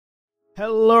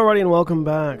Hello, everybody, and welcome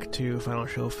back to Final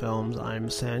Show Films. I'm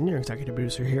Sen, your executive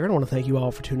producer here, and I want to thank you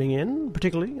all for tuning in.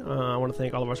 Particularly, I want to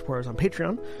thank all of our supporters on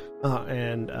Patreon,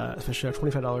 and especially our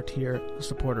 $25 tier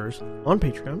supporters on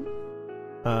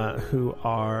Patreon, who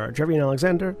are Jeremy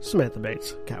Alexander, Samantha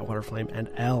Bates, Cat Waterflame, and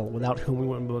Elle, without whom we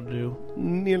wouldn't be able to do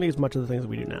nearly as much of the things that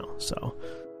we do now. So,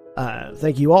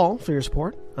 thank you all for your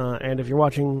support, and if you're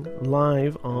watching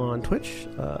live on Twitch,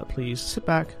 please sit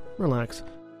back, relax,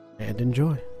 and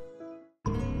enjoy.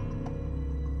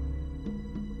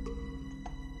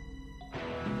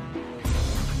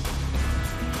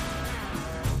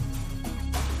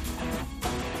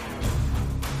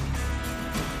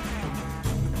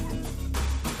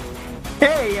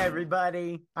 Hey,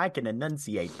 everybody. I can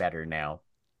enunciate better now.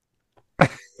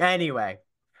 Anyway,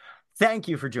 thank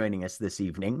you for joining us this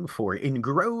evening for In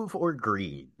Grove or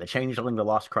Green, the Changeling the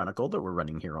Lost Chronicle that we're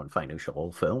running here on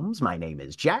Financial Films. My name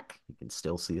is Jack. You can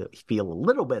still feel a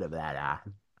little bit of that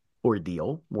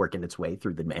ordeal working its way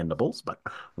through the mandibles, but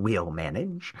we'll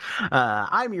manage.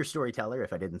 I'm your storyteller,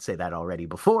 if I didn't say that already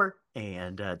before,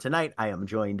 and tonight I am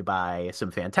joined by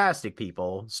some fantastic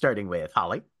people, starting with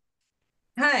Holly.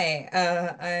 Hi,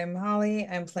 I'm Holly.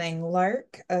 I'm playing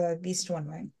Lark, Beast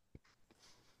One Way.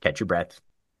 Catch your breath,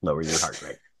 lower your heart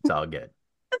rate. It's all good.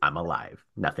 I'm alive.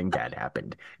 Nothing bad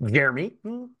happened. Jeremy.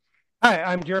 Hi,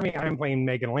 I'm Jeremy. I'm playing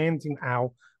Megan Lansing.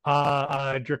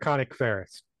 Draconic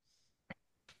Ferris.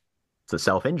 It's a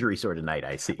self-injury sort of night,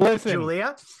 I see. Listen.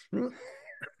 Julia.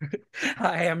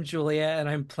 Hi, I'm Julia, and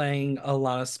I'm playing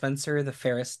Alana Spencer, the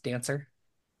Ferris dancer.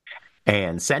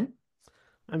 And Sen.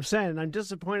 I'm Sen, and I'm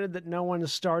disappointed that no one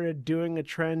has started doing a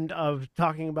trend of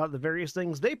talking about the various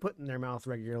things they put in their mouth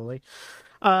regularly.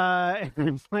 And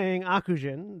I'm playing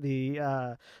Akujin,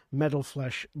 the metal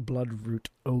flesh bloodroot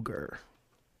ogre.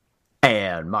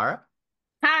 And Mara.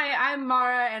 Hi, I'm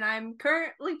Mara, and I'm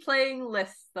currently playing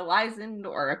Liz, the Wizened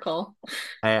Oracle.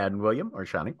 And William or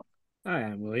Shani. Hi,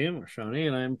 I'm William or Shawnee,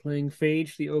 and I'm playing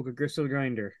Phage, the Ogre Gristle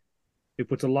Grinder, who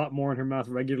puts a lot more in her mouth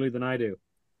regularly than I do.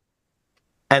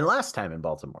 And last time in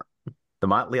Baltimore, the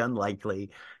Motley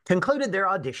Unlikely concluded their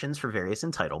auditions for various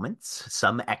entitlements,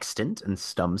 some extant and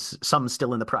some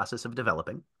still in the process of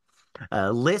developing.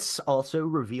 Liz also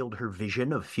revealed her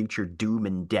vision of future doom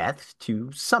and death to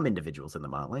some individuals in the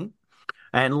Motley.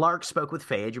 And Lark spoke with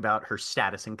Phage about her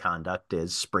status and conduct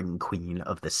as Spring Queen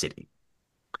of the city.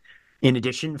 In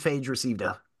addition, Phage received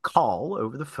a call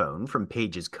over the phone from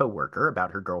Paige's coworker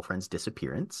about her girlfriend's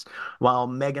disappearance, while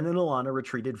Megan and Alana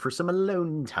retreated for some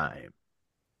alone time.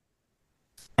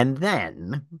 And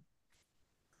then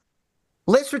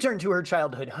Liz returned to her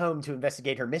childhood home to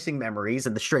investigate her missing memories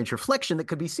and the strange reflection that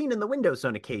could be seen in the windows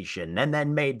on occasion, and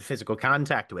then made physical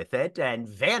contact with it and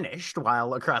vanished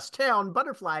while across town,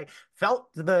 Butterfly felt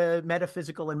the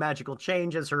metaphysical and magical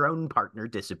change as her own partner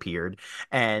disappeared,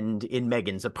 and in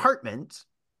Megan's apartment,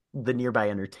 the nearby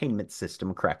entertainment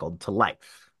system crackled to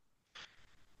life.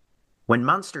 When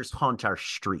monsters haunt our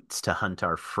streets to hunt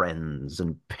our friends,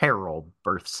 and peril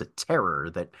births a terror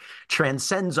that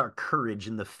transcends our courage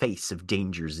in the face of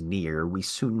dangers near, we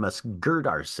soon must gird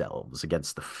ourselves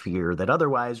against the fear that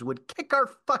otherwise would kick our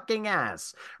fucking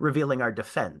ass, revealing our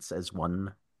defense as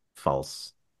one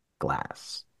false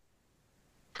glass.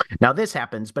 Now this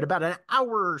happens, but about an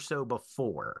hour or so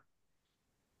before,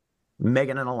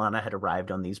 Megan and Alana had arrived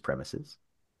on these premises,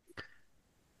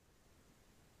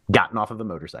 gotten off of a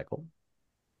motorcycle,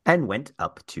 and went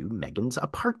up to Megan's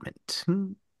apartment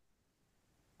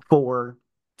for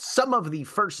some of the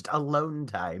first alone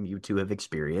time you two have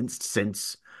experienced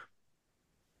since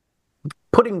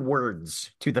putting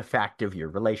words to the fact of your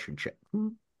relationship.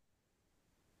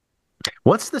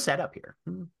 What's the setup here?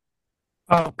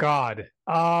 Oh, God.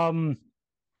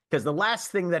 Because the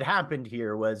last thing that happened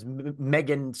here was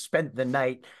Megan spent the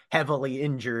night heavily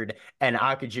injured, and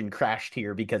Akujin crashed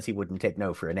here because he wouldn't take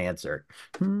no for an answer.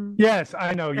 Yes,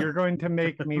 I know. You're going to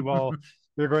make me,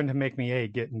 you're going to make me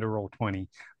get into Roll20.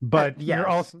 But yes. You're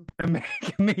also going to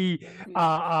make me,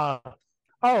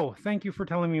 oh, thank you for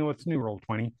telling me what's new,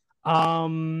 Roll20.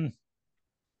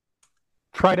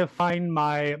 Try to find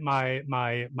my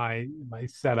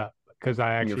setup. Because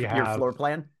I actually have your floor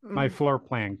plan? My floor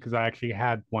plan, because I actually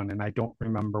had one and I don't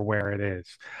remember where it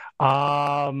is.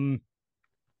 I mean,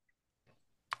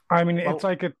 it's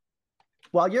like a.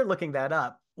 While you're looking that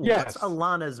up, yes. What's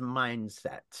Alana's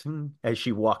mindset as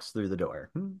she walks through the door?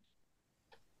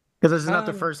 Because this is not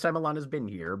the first time Alana's been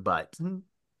here, but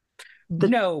the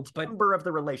number of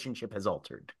the relationship has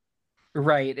altered.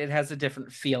 Right, it has a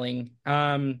different feeling.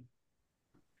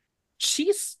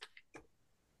 She's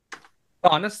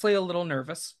honestly a little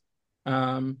nervous.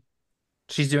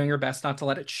 She's doing her best not to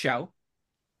let it show.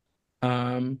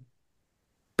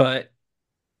 but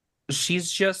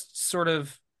she's just sort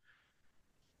of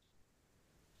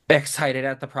excited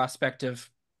at the prospect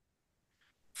of,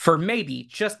 for maybe,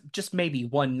 just maybe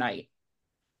one night,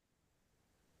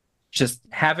 just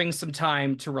having some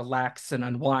time to relax and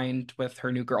unwind with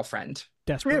her new girlfriend.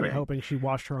 Desperately Really? hoping she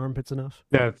washed her armpits enough.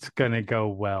 That's gonna go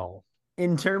well.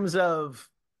 In terms of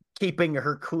keeping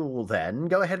her cool, then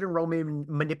go ahead and roll me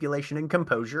manipulation and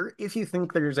composure. If you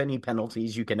think there's any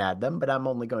penalties, you can add them, but I'm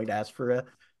only going to ask for a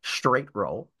straight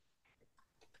roll.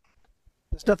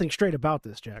 There's nothing straight about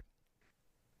this, Jack.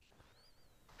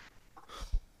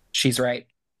 She's right.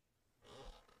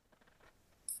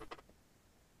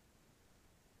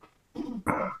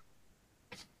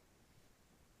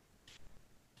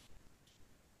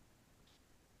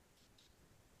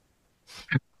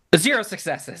 Zero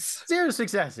successes. Zero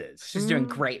successes. She's doing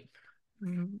great.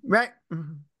 Right.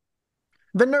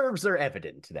 The nerves are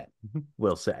evident, then,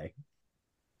 we'll say.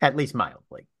 At least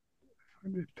mildly.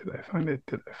 Did I find it?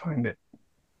 Did I find it?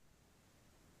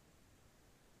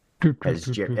 As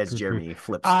Jeremy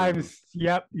flips I'm through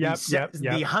yep.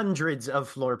 the hundreds of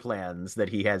floor plans that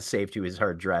he has saved to his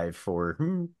hard drive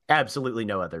for absolutely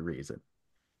no other reason.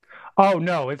 Oh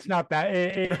no, it's not that.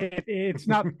 It's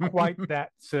not quite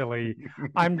that silly.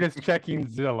 I'm just checking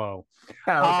Zillow.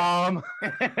 Oh,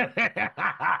 okay.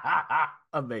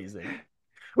 Amazing.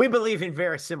 We believe in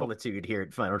verisimilitude here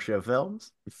at Final Show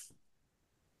Films.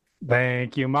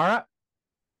 Thank you, Mara.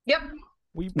 Yep.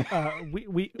 We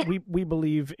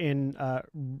believe in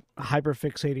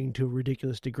hyperfixating to a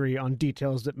ridiculous degree on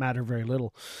details that matter very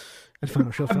little at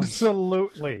Final Show Films.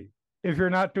 Absolutely. If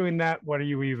you're not doing that, what are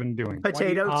you even doing?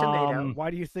 Potato, tomato. Why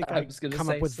do you think I I was gonna come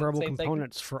say up with the verbal same thing.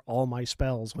 components for all my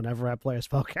spells whenever I play a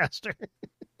spellcaster?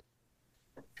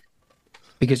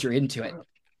 Because you're into it.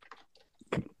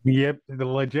 Yep, the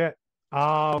legit.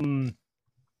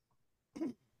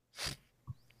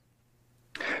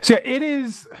 So it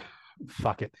is.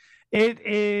 Fuck it. It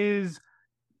is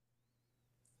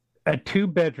a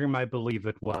 2-bedroom, I believe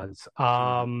it was.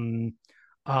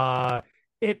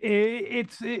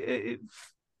 It's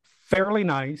fairly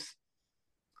nice.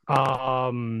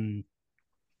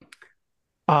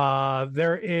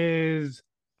 There is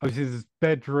obviously this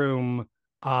bedroom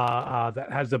that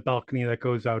has a balcony that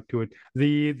goes out to it.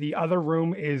 The other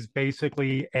room is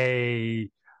basically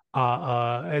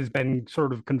has been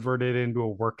sort of converted into a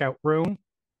workout room.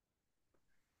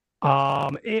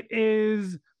 It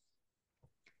is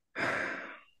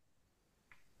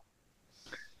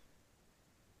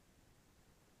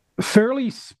fairly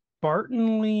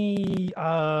spartanly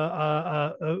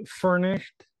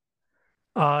furnished.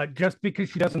 Just because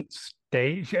she doesn't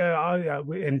stay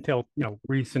until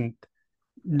recent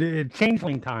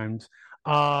changeling times,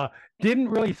 didn't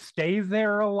really stay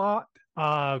there a lot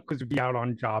because we'd be out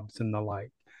on jobs and the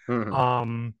like.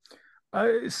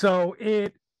 So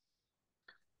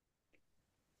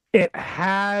it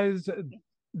has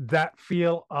that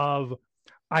feel of,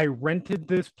 I rented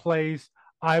this place.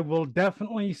 I will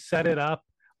definitely set it up,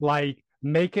 like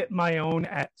make it my own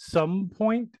at some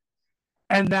point.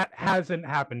 And that hasn't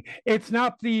happened. It's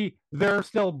not there are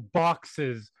still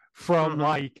boxes from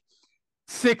like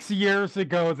 6 years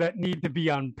ago that need to be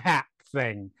unpacked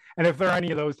thing. And if there are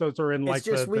any of those are in It's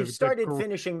just we've started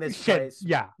finishing this place,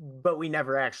 but we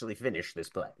never actually finished this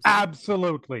place.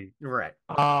 Absolutely. Right.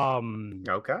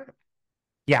 Okay.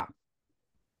 Yeah.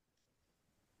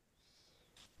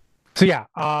 So yeah,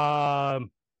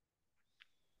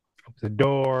 the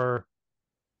door,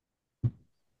 and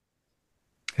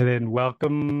then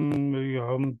welcome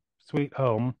home, sweet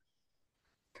home.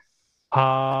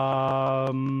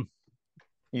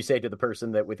 You say to the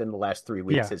person that within the last 3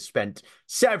 weeks has spent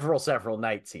several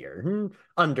nights here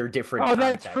under different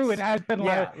contexts. That's true. It has been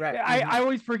right. I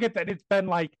always forget that it's been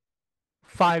like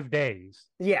 5 days.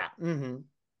 Yeah.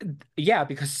 Yeah,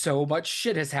 because so much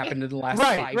shit has happened in the last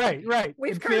 5 days. Right.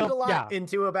 We've crammed a lot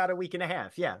into about a week and a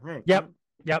half. Yeah. Right. Yep.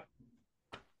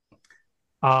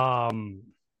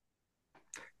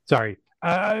 Sorry.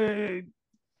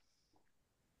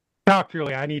 Doc,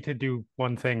 Julie, I need to do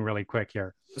one thing really quick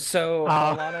here. So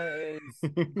Alana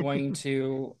is going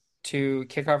to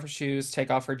kick off her shoes, take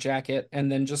off her jacket,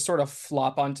 and then just sort of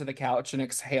flop onto the couch and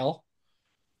exhale.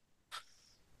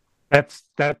 That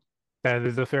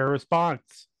is a fair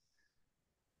response.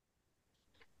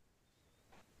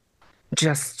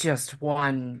 Just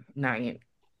one night.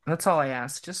 That's all I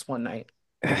ask. Just one night.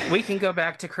 We can go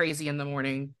back to crazy in the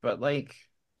morning, but like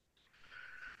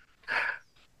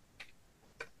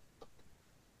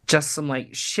just some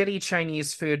like shitty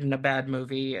Chinese food and a bad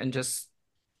movie and just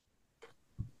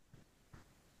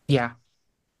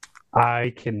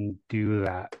I can do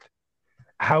that.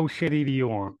 How shitty do you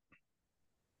want?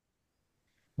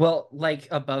 Well, like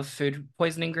above food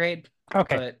poisoning grade,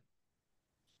 Okay, but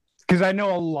because I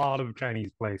know a lot of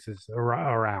Chinese places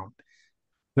around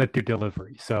that do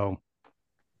delivery. So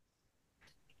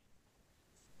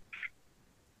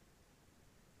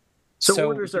so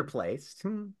orders are placed,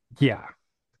 yeah,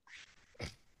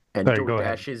 and sorry, go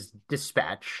ahead. DoorDash is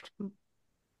dispatched.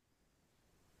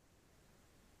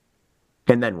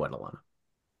 And then what, Alana?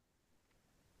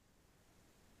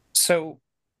 so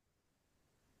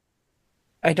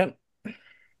I don't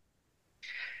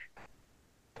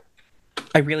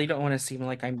I really don't want to seem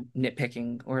like I'm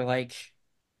nitpicking or like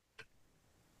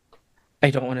I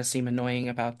don't want to seem annoying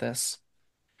about this,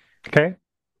 Okay,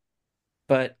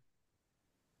 but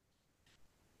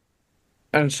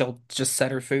and she'll just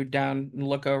set her food down and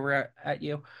look over at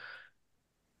you.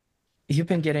 You've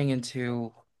been getting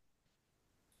into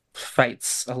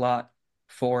fights a lot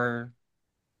for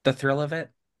the thrill of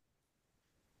it.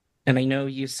 And I know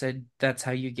you said that's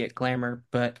how you get glamour,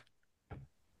 but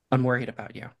I'm worried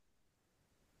about you.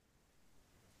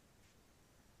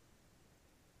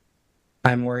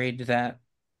 I'm worried that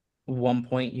one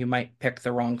point you might pick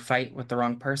the wrong fight with the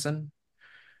wrong person,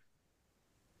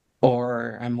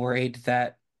 or I'm worried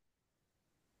that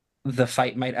the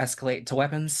fight might escalate to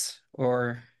weapons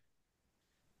or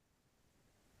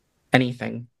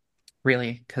anything,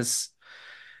 really, because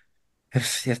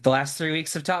if the last 3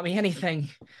 weeks have taught me anything,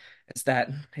 it's that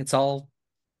it's all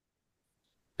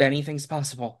anything's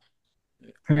possible.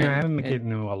 I mean, I And haven't been and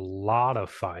getting into a lot of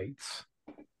fights.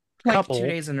 like two Couple.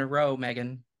 days in a row,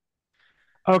 Megan.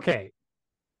 Okay,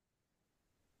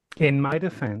 in my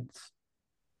defense,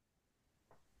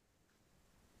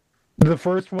 the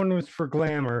first one was for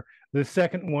glamour. The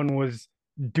second one was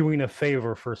doing a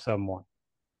favor for someone.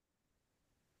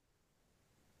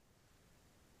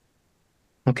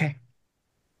 Okay.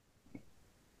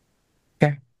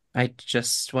 Okay. I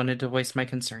just wanted to voice my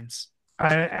concerns.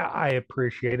 I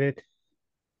appreciate it.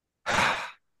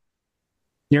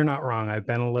 You're not wrong. I've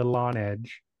been a little on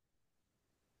edge.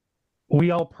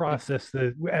 We all process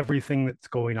everything that's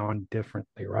going on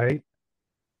differently, right?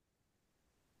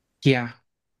 Yeah.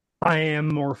 I am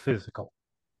more physical.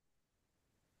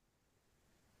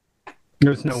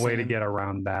 There's no way to Same. get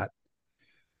around that.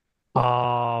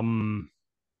 Um,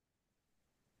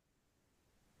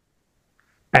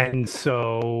 and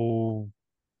so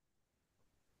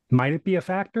might it be a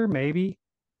factor? Maybe,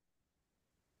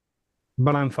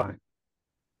 but I'm fine.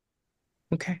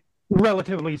 Okay.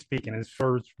 Relatively speaking, as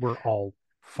far as we're all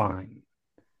fine.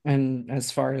 And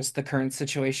as far as the current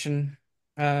situation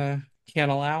uh can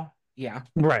allow, yeah.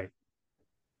 Right.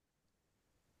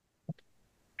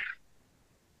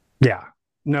 Yeah.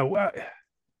 No,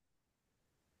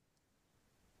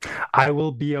 I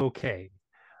will be okay.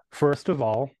 First of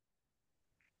all,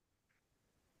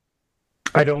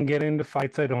 I don't get into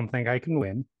fights I don't think I can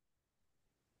win.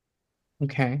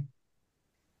 Okay.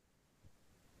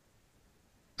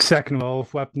 Second of all,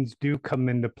 if weapons do come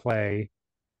into play,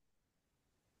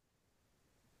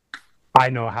 I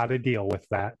know how to deal with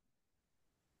that.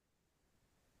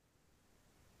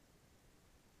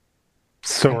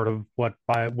 Sort of what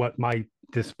my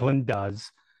discipline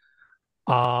does.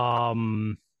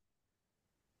 And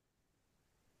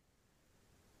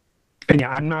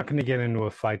yeah, I'm not going to get into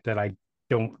a fight that I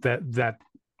don't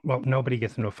well, nobody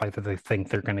gets into a fight that they think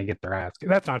they're going to get their ass.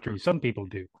 That's not true. Some people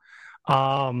do.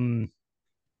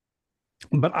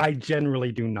 But I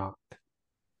generally do not.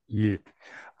 Yeah.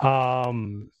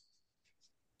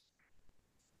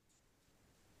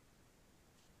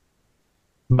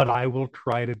 But I will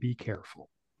try to be careful.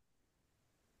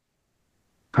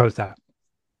 How's that?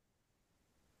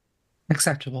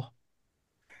 Acceptable.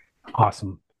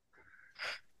 Awesome.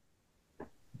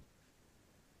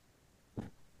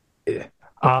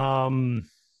 Um,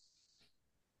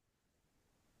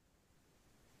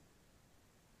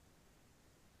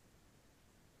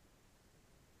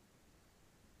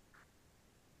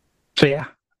 so yeah.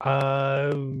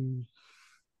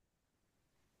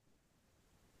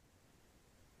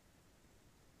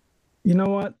 You know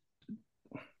what?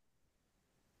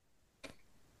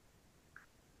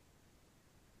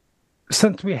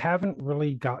 Since we haven't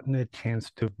really gotten a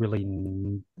chance to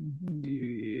really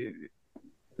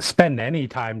spend any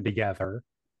time together,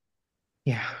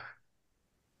 Yeah.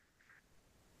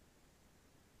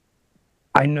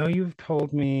 I know you've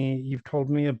told me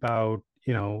about,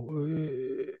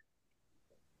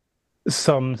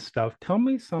 some stuff. Tell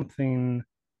me something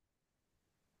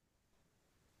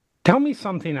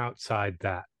outside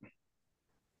that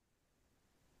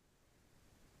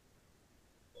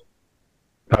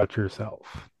about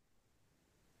yourself.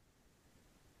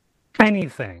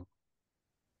 Anything.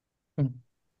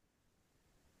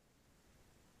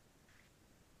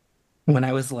 When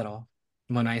I was little,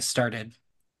 when I started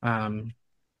um,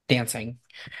 dancing,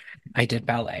 I did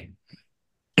ballet.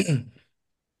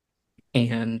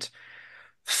 And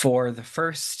for the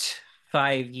first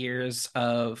 5 years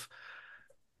of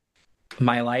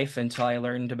my life, until I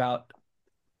learned about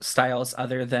styles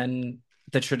other than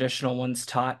the traditional ones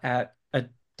taught at a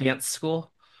dance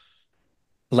school,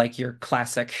 like your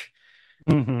classic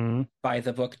Mm-hmm. by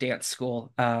the book dance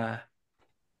school,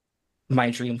 my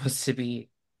dream was to be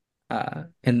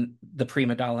in the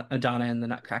prima donna in the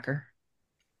Nutcracker.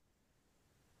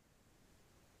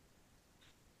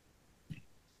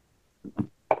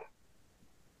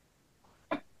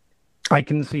 I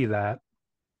can see that.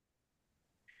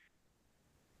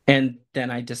 And then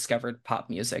I discovered pop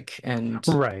music, and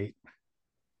Right.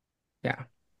 yeah,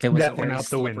 it was a That went very out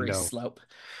the slippery window. slope.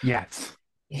 Yes.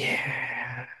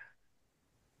 Yeah.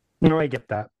 No, I get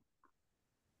that.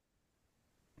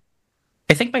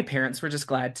 I think my parents were just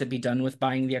glad to be done with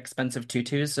buying the expensive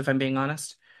tutus, if I'm being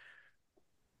honest.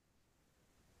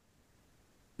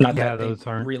 Not Yeah, that they those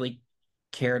aren't. really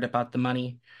cared about the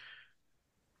money.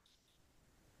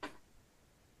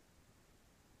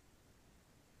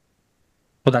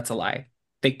 Well, that's a lie.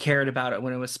 They cared about it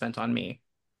when it was spent on me.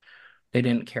 They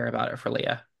didn't care about it for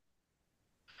Leah.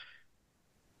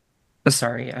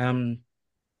 Sorry,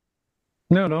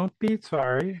 No, don't be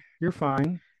sorry. You're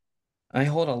fine. I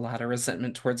hold a lot of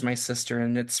resentment towards my sister,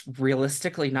 and it's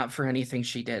realistically not for anything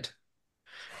she did.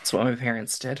 It's what my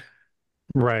parents did.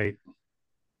 Right.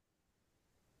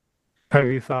 Have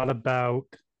you thought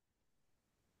about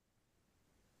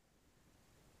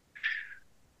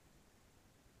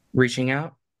Reaching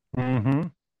out, mm-hmm.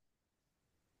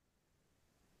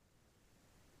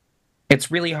 it's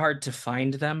really hard to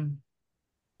find them.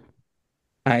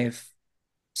 I've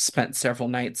spent several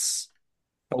nights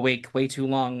awake way too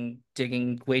long,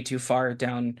 digging way too far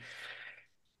down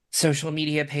social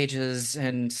media pages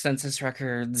and census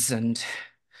records, and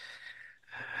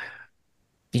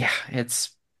yeah,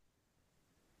 it's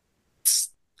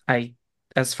I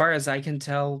as far as I can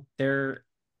tell, they're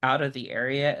out of the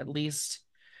area at least.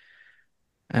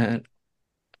 And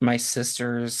my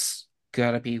sister's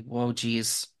gotta be, whoa,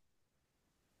 geez.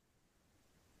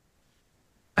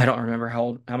 I don't remember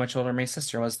how much older my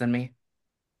sister was than me.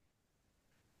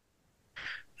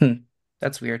 Hmm,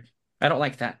 that's weird. I don't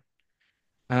like that.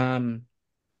 Um,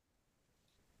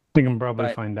 We can probably but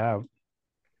find out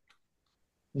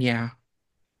yeah,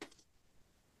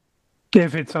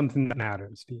 if it's something that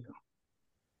matters to you.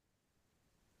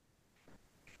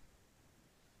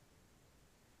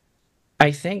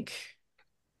 I think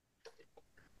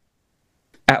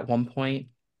at one point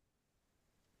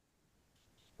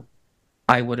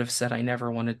I would have said I never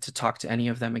wanted to talk to any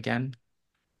of them again.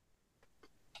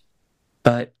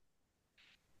 But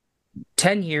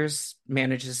 10 years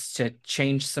manages to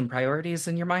change some priorities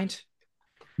in your mind.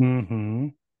 Mm-hmm.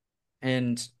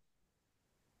 And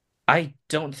I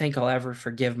don't think I'll ever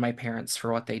forgive my parents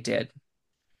for what they did.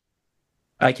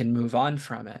 I can move on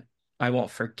from it. I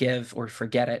won't forgive or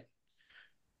forget it,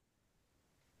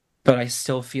 but I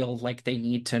still feel like they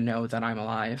need to know that I'm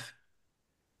alive.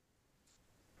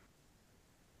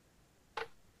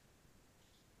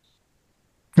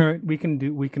 All right, we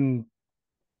can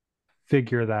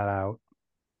figure that out.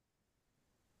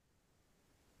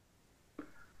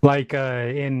 Like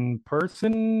in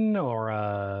person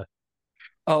or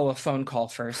Oh, a phone call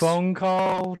first. phone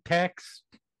call, text,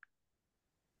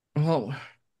 Well,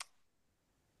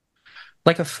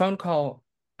 like a phone call,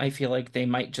 I feel like they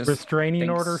might just restraining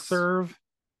think order serve.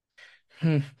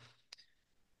 hmm,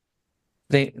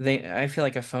 they I feel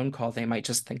like a phone call they might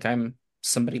just think I'm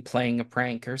somebody playing a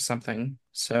prank or something.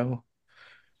 So,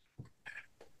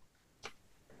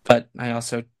 but I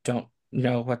also don't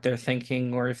know what they're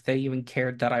thinking or if they even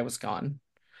cared that I was gone.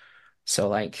 So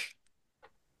like,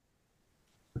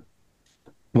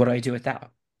 what do I do with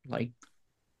that? Like,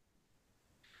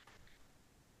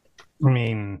 I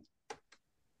mean,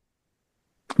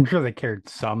 I'm sure they cared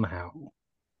somehow.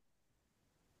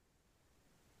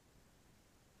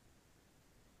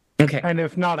 okay, And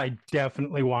if not, I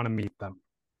definitely want to meet them.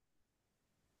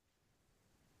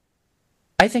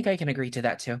 I think I can agree to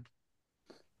that too.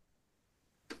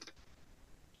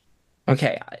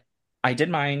 Okay, I did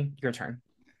mine. Your turn.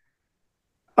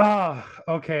 Ah,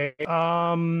 okay.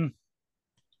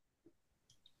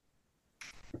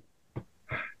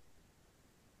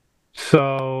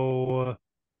 So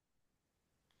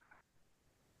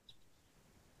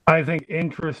I think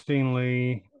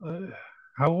interestingly,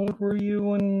 how old were you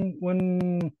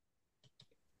when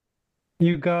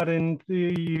You got into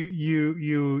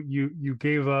you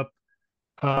gave up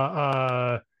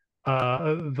uh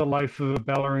the life of a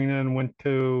ballerina and went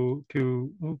to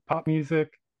pop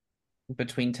music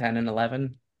Between 10 and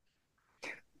 11.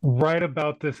 right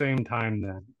about the same time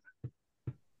then.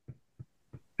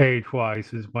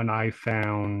 Age-wise is when I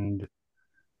found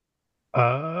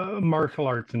martial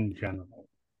arts in general.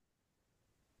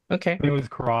 Okay. It was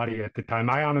karate at the time.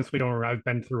 I honestly don't remember. I've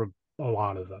been through a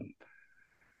lot of them.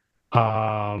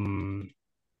 Um,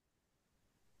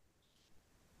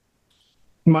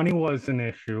 Money was an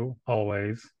issue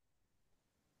always.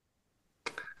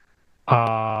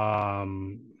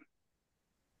 Um,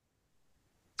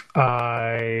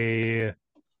 I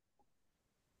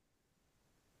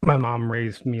My mom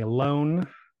raised me alone.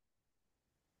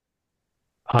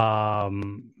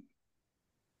 Um,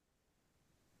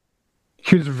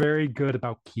 she was very good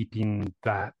about keeping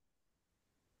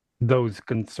those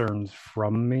concerns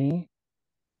from me.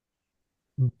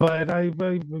 But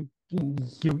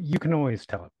you can always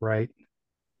tell it, right?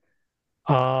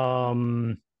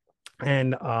 Um,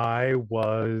 and I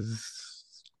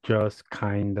was just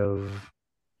kind of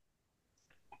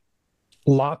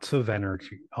lots of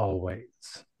energy always.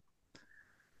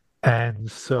 And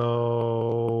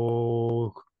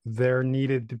so there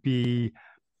needed to be,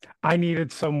 I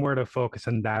needed somewhere to focus.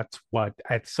 And that's what,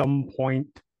 at some point,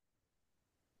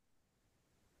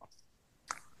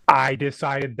 I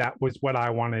decided that was what I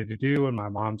wanted to do. And my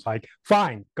mom's like,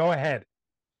 fine, go ahead.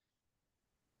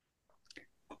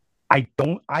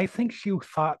 I think she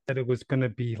thought that it was going to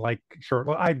be like short.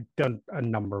 Well, I'd done a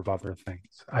number of other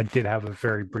things. I did have a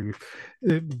very brief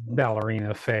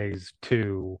ballerina phase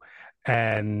too.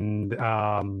 And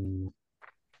I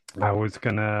was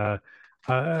gonna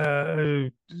uh,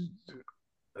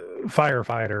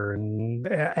 firefighter and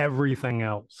everything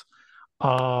else.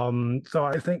 So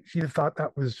I think she thought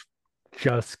that was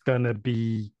just gonna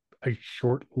be a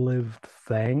short-lived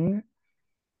thing.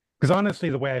 Because honestly,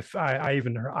 the way I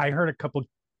even heard a couple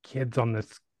kids on the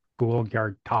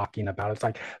schoolyard talking about it. It's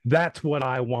like that's what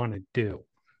I want to do.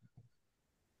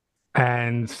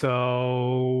 And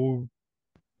so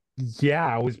yeah,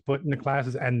 I was put into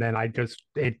classes, and then I just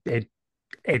it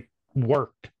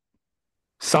worked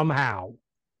somehow.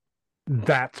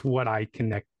 That's what I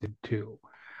connected to.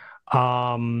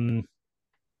 Um,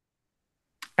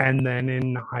 and then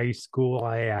in high school,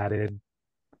 I added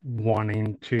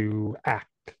wanting to act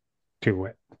to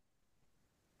it,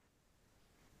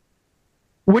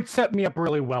 which set me up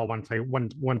really well once I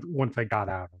got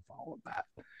out of all of that.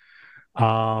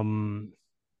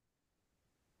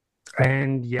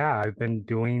 And yeah, I've been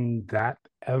doing that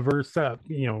ever since,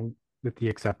 with the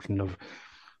exception of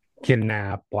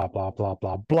kidnap, blah blah blah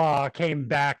blah blah. Came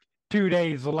back 2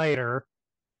 days later.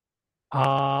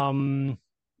 Um,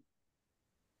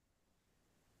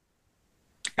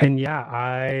 and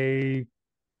yeah,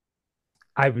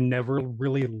 I've never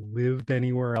really lived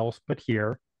anywhere else but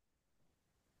here.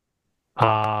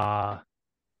 I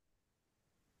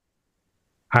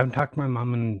haven't talked to my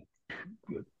mom in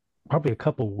probably a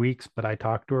couple weeks, but I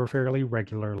talk to her fairly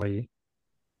regularly.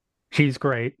 She's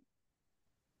great.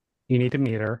 You need to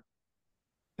meet her.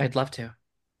 I'd love to.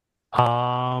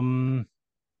 Um,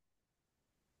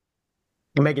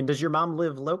 Megan, does your mom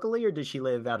live locally or does she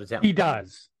live out of town? he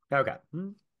does. Okay.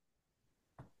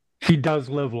 She does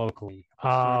live locally.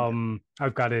 Okay.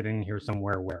 I've got it in here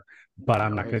somewhere but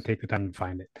I'm not going Nice. to take the time to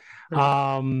find it.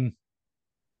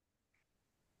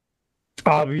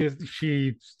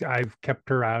 Obviously, I've kept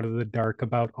her out of the dark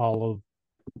about all of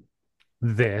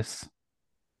this.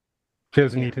 She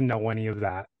doesn't need to know any of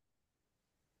that.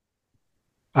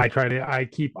 I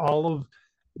keep all of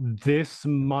this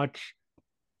much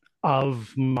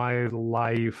of my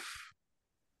life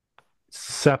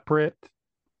separate.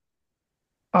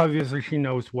 Obviously, she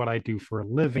knows what I do for a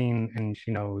living and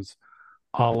she knows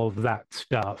all of that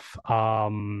stuff.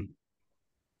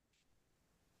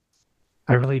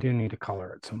 I really do need to call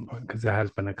her at some point because it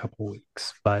has been a couple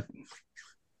weeks. But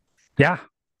yeah,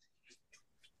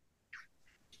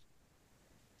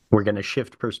 We're going to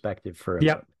shift perspective for a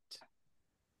moment.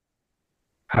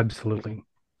 absolutely.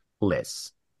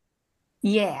 Liz.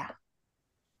 Yeah.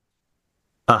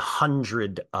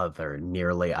 100 other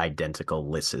nearly identical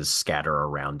Lisses scatter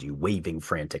around you, waving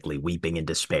frantically, weeping in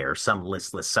despair, some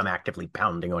listless, some actively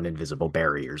pounding on invisible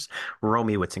barriers. Roll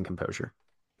me wits and composure.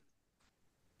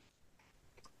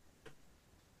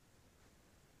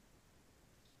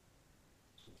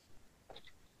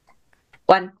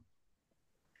 One.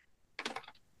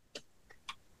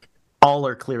 All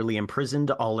are clearly imprisoned,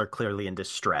 all are clearly in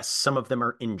distress. Some of them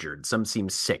are injured, some seem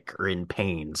sick or in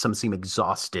pain, some seem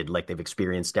exhausted, like they've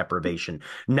experienced deprivation.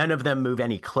 None of them move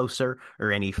any closer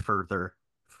or any further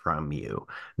from you.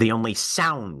 The only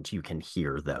sound you can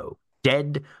hear, though,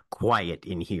 dead quiet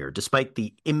in here. Despite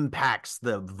the impacts,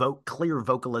 the clear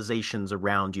vocalizations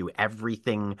around you,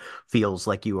 everything feels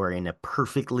like you are in a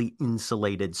perfectly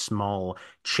insulated small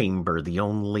chamber. The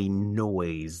only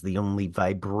noise, the only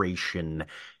vibration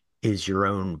is your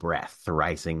own breath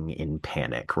rising in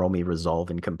panic. Roll me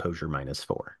resolve and composure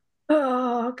 -4.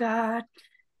 Oh, God.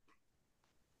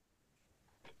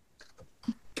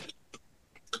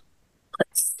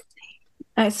 Let's see.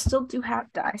 I still do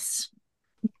have dice.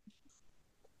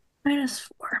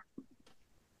 -4.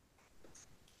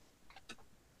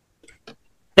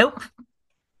 Nope.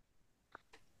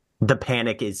 The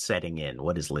panic is setting in.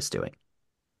 What is Liz doing?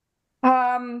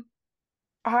 I'm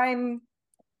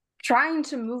trying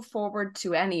to move forward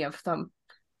to any of them.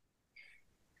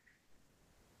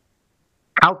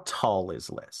 How tall is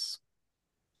Liz?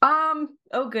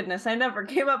 Oh goodness, I never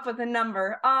came up with a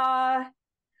number. I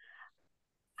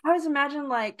was imagining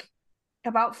like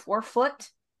about 4 foot.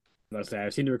 I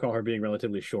seem to recall her being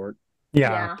relatively short.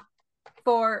 Yeah.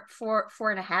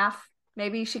 4.5.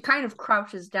 Maybe she kind of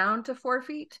crouches down to 4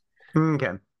 feet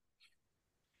Okay.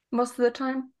 most of the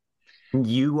time.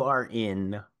 You are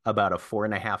in about a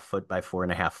 4.5 foot by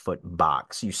 4.5 foot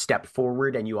box. You step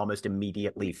forward and you almost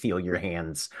immediately feel your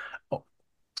hands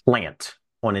plant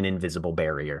on an invisible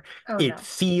barrier. Oh, It no.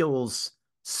 feels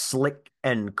slick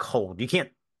and cold. You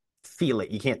can't feel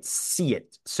it. You can't see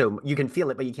it. So you can feel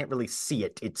it, but you can't really see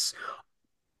it. It's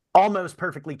almost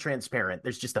perfectly transparent.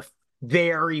 There's just a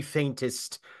very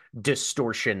faintest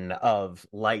distortion of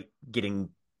light getting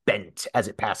bent as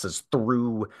it passes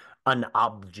through an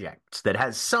object that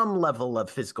has some level of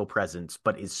physical presence,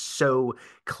 but is so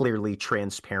clearly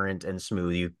transparent and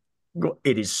smooth.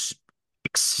 It is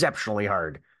exceptionally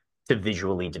hard to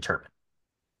visually determine.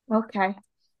 Okay.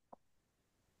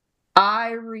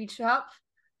 I reach up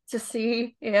to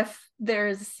see if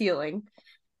there's a ceiling.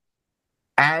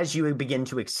 As you begin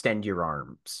to extend your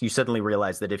arms, you suddenly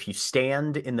realize that if you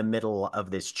stand in the middle of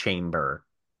this chamber,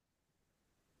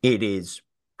 it is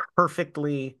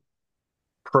perfectly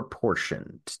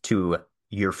proportioned to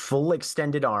your full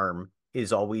extended arm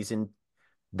is always in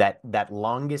that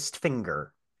longest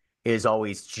finger is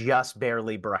always just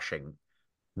barely brushing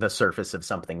the surface of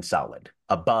something solid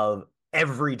above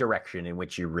every direction in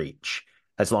which you reach.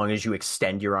 As long as you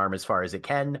extend your arm as far as it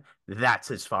can, that's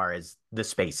as far as the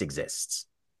space exists.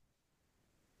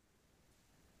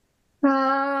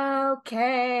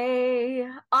 Okay.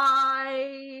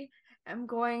 I am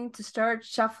going to start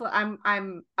shuffling.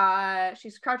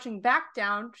 She's crouching back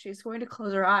down. She's going to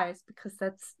close her eyes because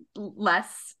that's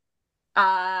less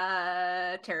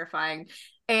terrifying,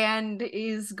 and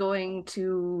is going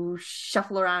to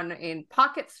shuffle around in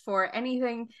pockets for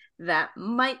anything that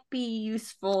might be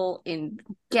useful in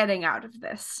getting out of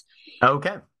this.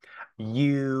 Okay.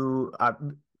 You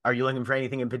are you looking for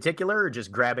anything in particular, or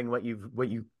just grabbing what you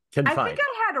can I find? think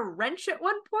I had a wrench at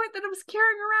one point that I was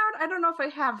carrying around. I don't know if I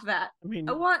have that. I mean,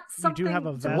 I want something you do have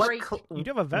a to vest. break. You do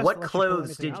have a vest. What that lets you pull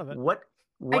clothes anything did out of it.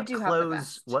 what do have the clothes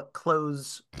vest. what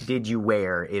clothes did you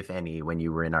wear, if any, when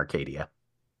you were in Arcadia?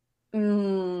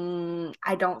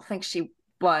 I don't think she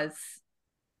was.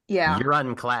 Yeah. You're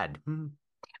unclad.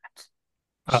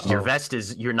 Your vest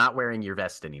is you're not wearing your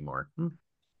vest anymore.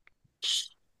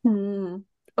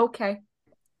 Okay.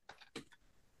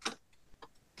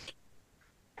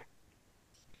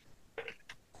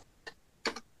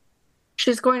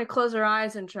 She's going to close her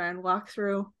eyes and try and walk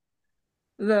through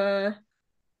the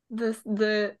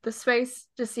space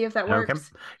to see if that works. Okay.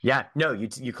 Yeah, no,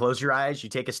 you close your eyes, you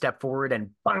take a step forward, and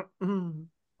bang.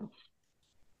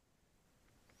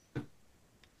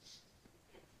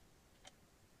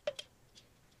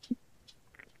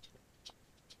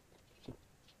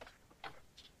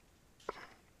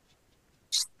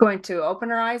 She's going to open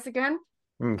her eyes again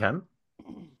Okay.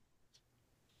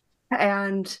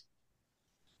 and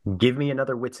Give me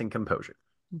another wits and composure.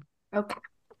 okay.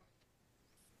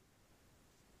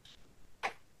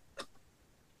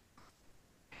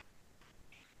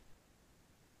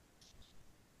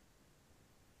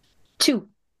 Two.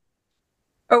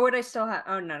 Or would I still have?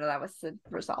 Oh no, that was the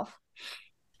resolve.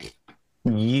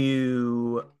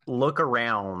 You look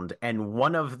around, and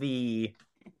one of the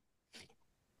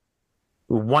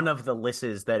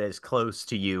lisses that is close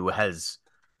to you has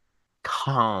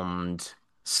calmed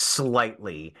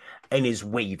slightly and is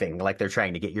waving like they're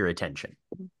trying to get your attention.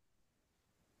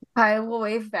 I will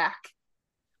wave back.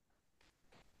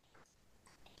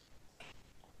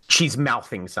 She's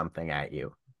mouthing something at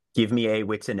you. Give me a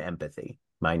wits and empathy,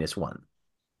 -1.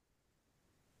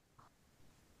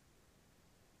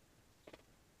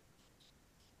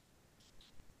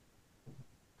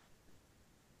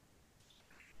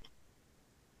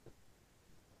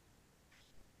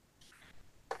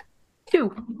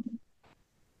 Two.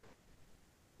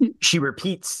 She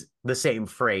repeats the same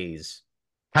phrase,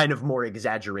 kind of more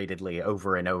exaggeratedly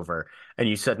over and over, and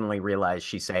you suddenly realize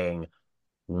she's saying,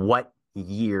 "What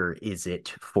year is it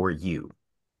for you?"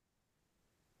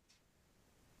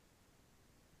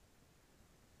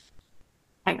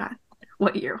 Hang on.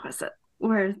 What year was it?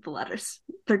 Where's the letters?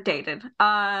 They're dated.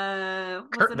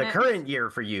 The current year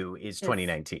for you is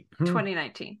 2019.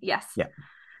 2019. Yes. Yeah.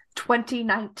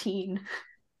 2019.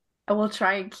 I will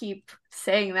try and keep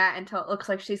saying that until it looks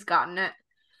like she's gotten it.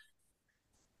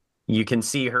 You can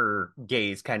see her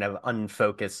gaze kind of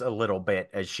unfocus a little bit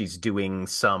as she's doing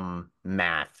some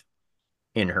math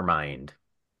in her mind.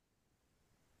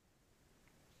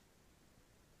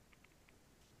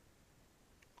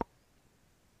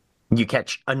 You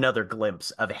catch another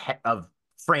glimpse of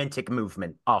frantic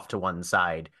movement off to one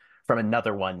side from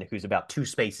another one who's about 2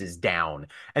 spaces down.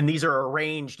 And these are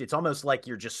arranged, it's almost like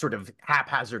you're just sort of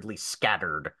haphazardly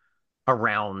scattered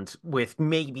around with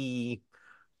maybe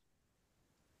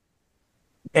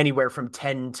anywhere from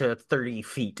 10 to 30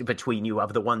 feet between you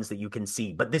of the ones that you can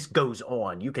see. But this goes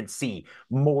on. You can see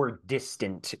more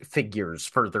distant figures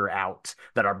further out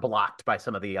that are blocked by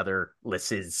some of the other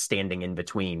lisses standing in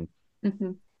between.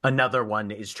 Mm-hmm. Another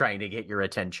one is trying to get your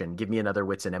attention. Give me another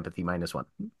wits and empathy -1.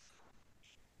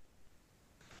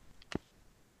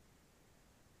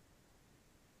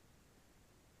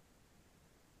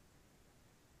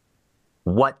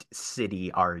 What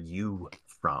city are you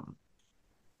from?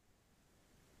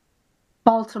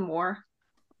 Baltimore.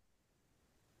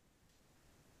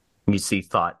 You see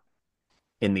thought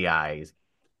in the eyes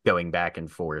going back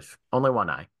and forth. Only one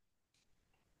eye.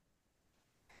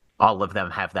 All of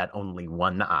them have that only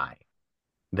one eye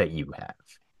that you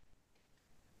have.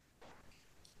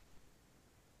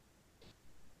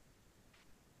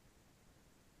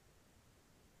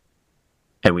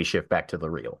 And we shift back to the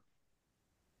reel.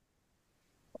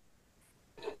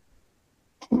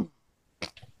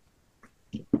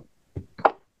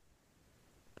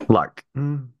 Lark.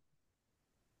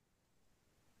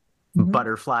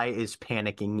 Butterfly is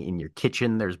panicking in your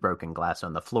kitchen. There's broken glass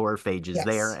on the floor. Phage is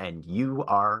there, and you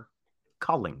are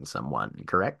calling someone,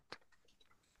 correct?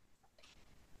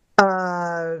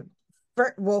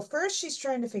 First she's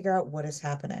trying to figure out what is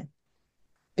happening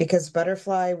because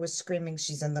Butterfly was screaming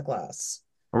she's in the glass.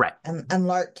 Right. And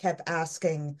Lark kept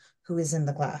asking who is in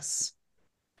the glass.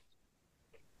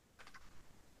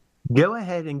 Go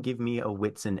ahead and give me a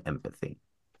wits and empathy.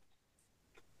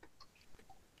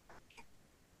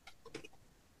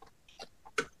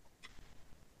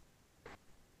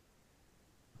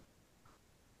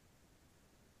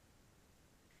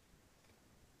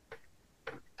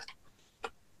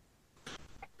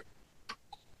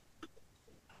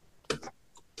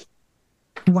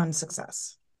 One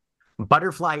success.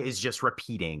 Butterfly is just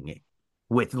repeating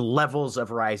with levels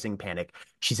of rising panic.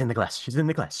 She's in the glass. She's in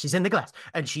the glass. She's in the glass.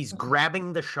 And she's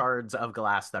grabbing the shards of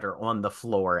glass that are on the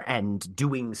floor and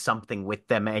doing something with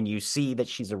them. And you see that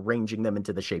she's arranging them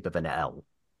into the shape of an L.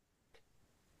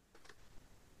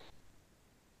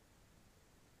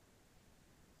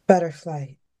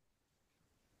 Butterfly,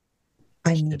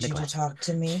 I need you to talk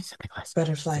to me. She's in the glass.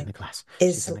 Butterfly, she's in the glass.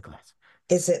 She's in the glass.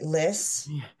 Is it Liz?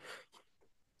 Yeah.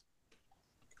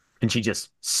 And she just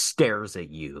stares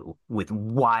at you with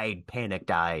wide,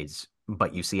 panicked eyes,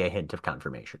 but you see a hint of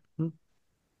confirmation.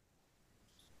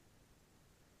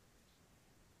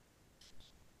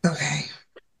 Okay.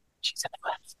 She's in the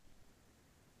glass.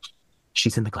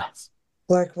 She's in the glass.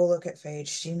 Lark will look at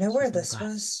Phage. Do you know where this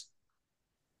was?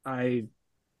 I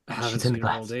haven't She's in the seen her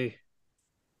all glass. day.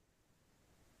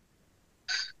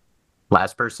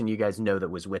 Last person you guys know that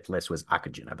was with Liz was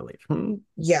Akujin, I believe.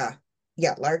 Yeah.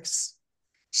 Yeah,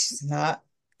 she's not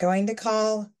going to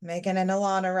call Megan and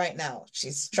Alana right now.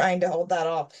 She's trying to hold that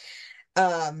off.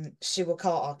 She will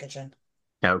call Akujin.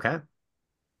 Okay.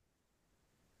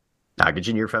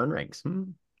 Akujin, your phone rings.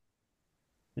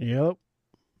 Yep.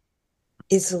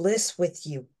 Is Liz with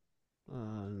you?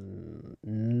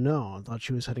 No, I thought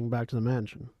she was heading back to the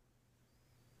mansion.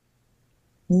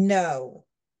 No.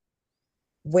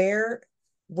 Where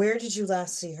did you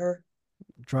last see her?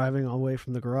 Driving away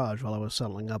from the garage while I was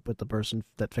settling up with the person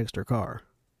that fixed her car.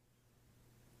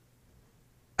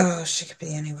 Oh, she could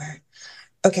be anywhere.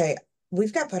 Okay,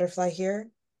 we've got Butterfly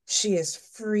here. She is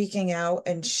freaking out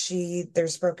and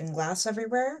there's broken glass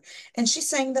everywhere. And she's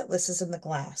saying that Liz is in the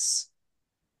glass.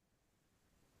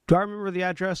 Do I remember the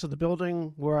address of the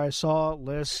building where I saw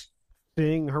Liz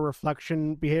seeing her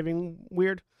reflection behaving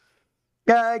weird?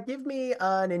 Give me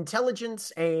an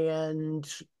intelligence and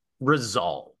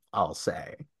resolve, I'll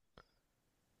say.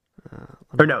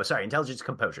 Or no, sorry, intelligence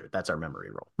composure. That's our memory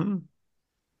roll.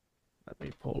 Let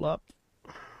me pull up.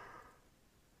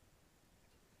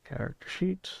 Character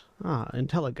sheet.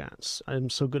 Intelligence. I'm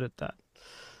so good at that.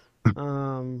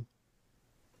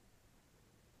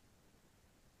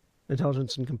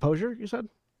 Intelligence and composure, you said?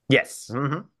 Yes.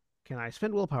 Mm-hmm. Can I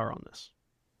spend willpower on this?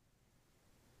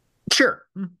 Sure.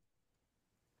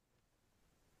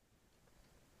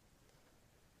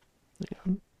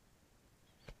 Yeah.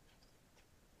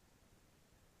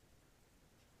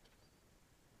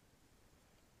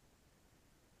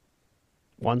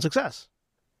 One success.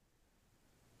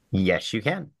 Yes, you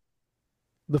can.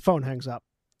 The phone hangs up.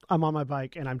 I'm on my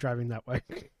bike and I'm driving that way.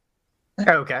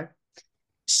 Okay.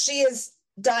 She is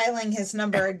dialing his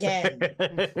number again.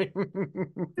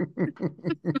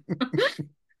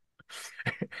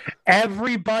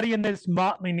 Everybody in this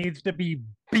motley needs to be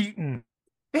beaten.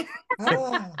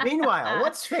 Oh. Meanwhile,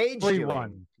 what's Phage doing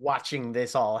Everyone. watching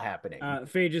this all happening?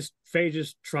 Phage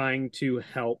is trying to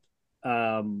help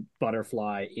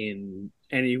Butterfly in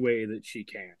any way that she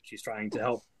can. She's trying to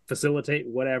help facilitate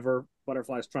whatever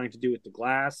Butterfly's trying to do with the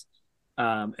glass,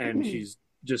 and she's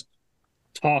just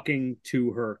talking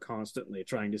to her constantly,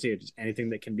 trying to see if there's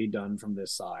anything that can be done from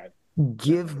this side.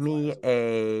 Give me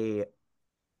a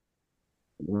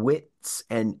wits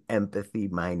and empathy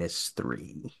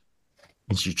 -3.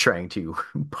 As you're trying to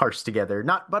parse together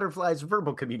not Butterfly's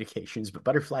verbal communications, but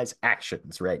Butterfly's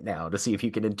actions right now to see if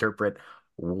you can interpret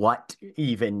what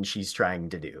even she's trying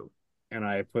to do. And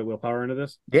I put willpower into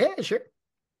this? Yeah, sure.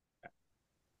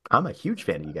 I'm a huge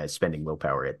fan of you guys spending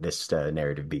willpower at this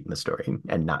narrative beat in the story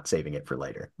and not saving it for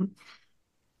later.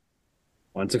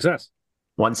 One success.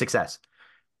 One success.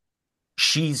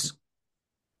 She's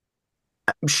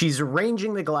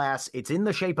arranging the glass. It's in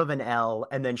the shape of an L,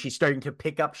 and then she's starting to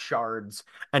pick up shards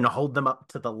and hold them up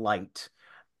to the light.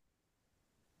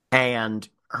 And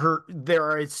there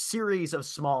are a series of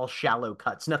small, shallow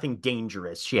cuts, nothing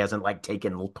dangerous. She hasn't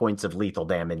taken points of lethal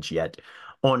damage yet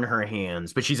on her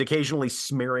hands, but she's occasionally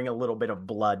smearing a little bit of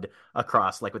blood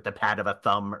across, with the pad of a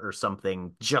thumb or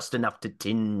something, just enough to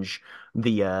tinge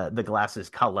the glass's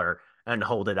color, and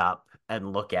hold it up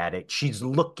and look at it. She's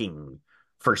looking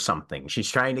for something.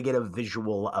 She's trying to get a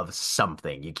visual of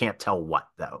something. You can't tell what,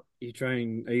 though. Are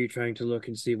you trying to look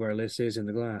and see where Liz is in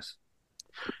the glass?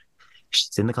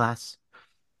 She's in the glass.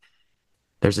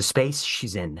 There's a space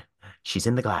she's in. She's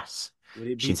in the glass.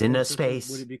 She's in a space.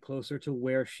 Would it be closer to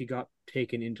where she got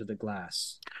taken into the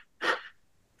glass?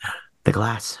 The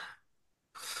glass.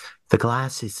 The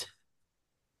glass is.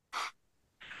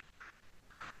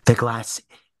 The glass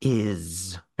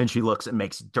is. And she looks and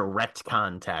makes direct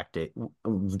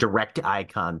eye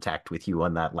contact with you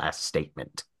on that last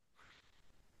statement.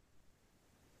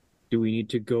 Do we need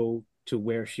to go to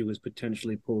where she was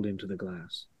potentially pulled into the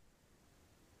glass?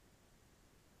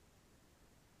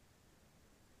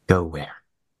 Go where?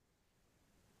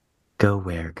 Go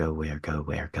where? Go where? Go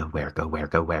where? Go where? Go where?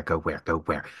 Go where? Go where? Go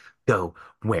where? Go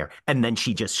where? And then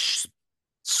she just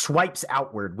swipes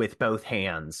outward with both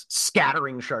hands,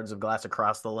 scattering shards of glass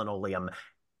across the linoleum,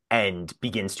 and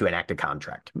begins to enact a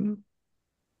contract. All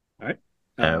right.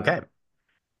 Okay.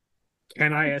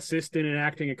 Can I assist in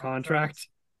enacting a contract?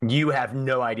 You have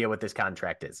no idea what this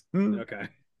contract is. Okay.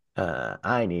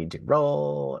 I need to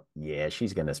roll. Yeah,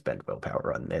 she's going to spend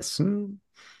willpower on this.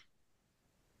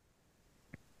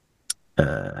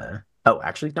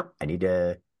 Actually, no. I need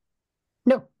to...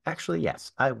 No, actually,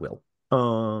 yes, I will.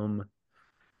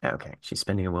 Okay, she's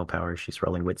spending a willpower. She's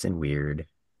rolling wits and weird.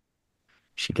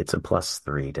 She gets a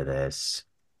 +3 to this.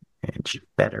 And she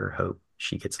better hope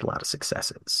she gets a lot of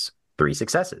successes. 3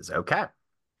 successes. Okay.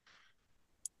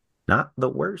 Not the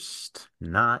worst.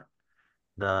 Not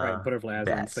the Right, Butterfly has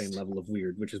an best. insane level of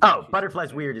weird, which is...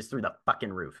 Butterfly's weird is through the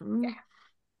fucking roof. Yeah.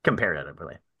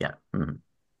 Comparatively. Yeah.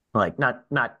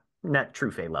 Not true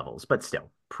Fae levels, but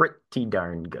still pretty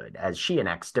darn good as she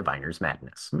enacts Diviner's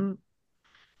Madness.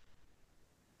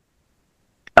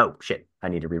 Oh, shit. I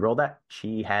need to re-roll that.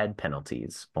 She had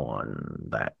penalties on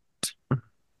that.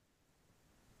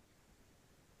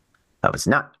 That was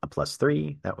not a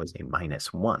 +3. That was a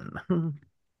 -1.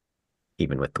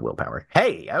 Even with the willpower.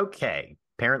 Hey, okay.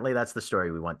 Apparently that's the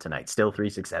story we want tonight. Still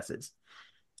 3 successes.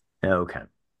 Okay.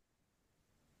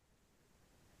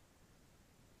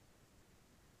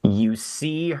 You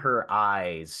see her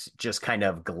eyes just kind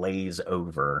of glaze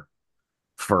over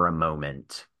for a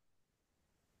moment.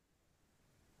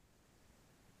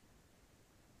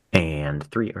 And And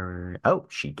 3 oh,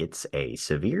 she gets a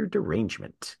severe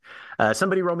derangement.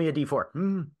 Somebody roll me a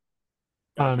d4.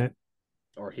 On it.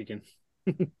 Or he can.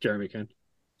 Jeremy can.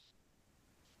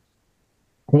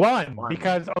 One, One.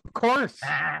 because of course.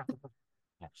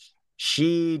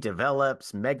 She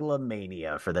develops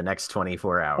megalomania for the next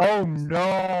 24 hours. Oh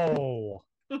no.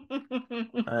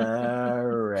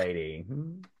 Alrighty.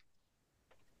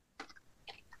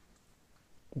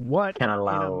 What Cannot in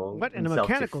allow a, what in a himself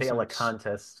to mechanical fail a sense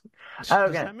contest. does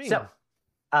Okay, that mean? so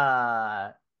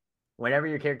whenever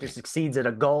your character succeeds at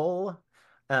a goal,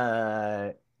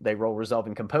 they roll resolve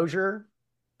and composure.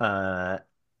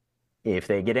 If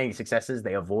they get any successes,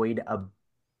 they avoid a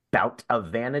bout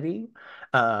of vanity.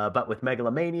 But with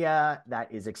megalomania,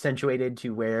 that is accentuated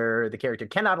to where the character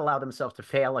cannot allow themselves to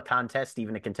fail a contest,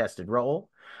 even a contested roll.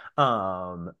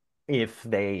 If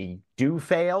they do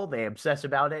fail, they obsess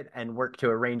about it and work to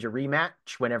arrange a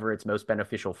rematch whenever it's most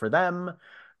beneficial for them.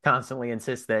 Constantly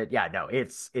insist that, yeah, no,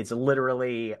 it's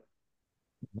literally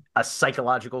a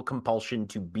psychological compulsion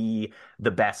to be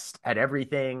the best at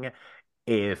everything.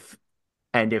 If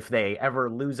they ever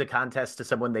lose a contest to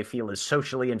someone they feel is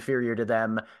socially inferior to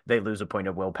them, they lose a point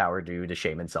of willpower due to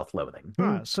shame and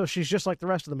self-loathing. So she's just like the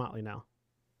rest of the Motley now.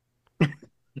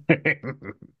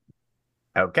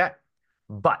 Okay.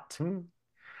 But,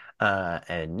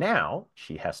 and now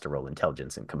she has to roll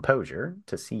intelligence and composure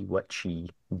to see what she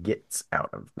gets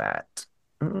out of that.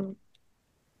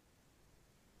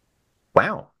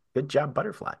 Wow. Good job,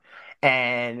 Butterfly.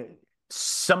 And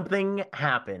something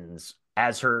happens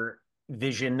as her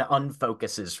vision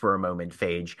unfocuses for a moment,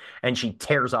 Phage, and she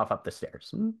tears off up the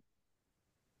stairs.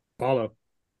 Follow.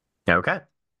 Okay.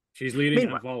 She's leading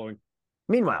and I'm following.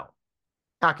 Meanwhile,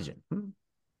 Oxygen,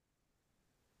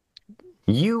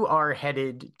 you are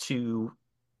headed to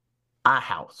a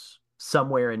house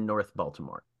somewhere in North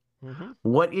Baltimore.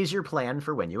 What is your plan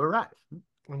for when you arrive?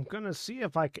 I'm going to see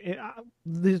if I can...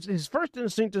 his first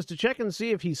instinct is to check and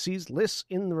see if he sees Liz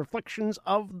in the reflections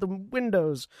of the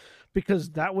windows, because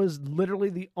that was literally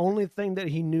the only thing that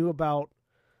he knew about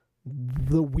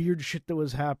the weird shit that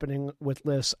was happening with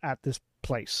Liz at this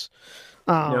place.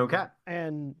 Okay.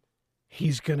 And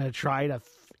he's going to try to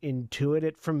intuit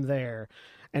it from there.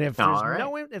 And if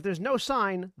there's no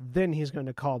sign, then he's going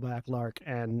to call back Lark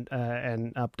and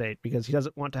update, because he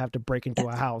doesn't want to have to break into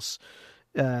a house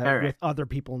with other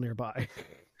people nearby.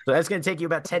 So that's going to take you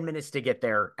about 10 minutes to get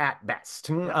there at best.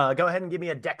 Go ahead and give me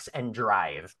a dex and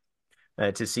drive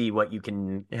to see what you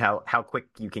can, how quick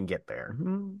you can get there.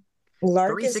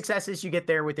 Three successes, you get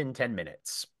there within 10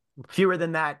 minutes. Fewer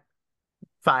than that,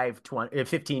 5, 20,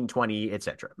 15, 20,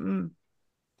 etc.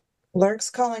 Lark's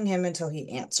calling him until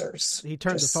he answers. He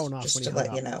turned the phone off just when to he let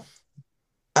hung you up. know.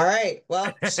 All right.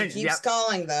 Well, she keeps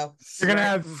calling though. You're gonna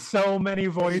have so many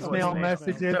voicemail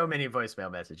messages. So many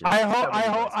voicemail messages. I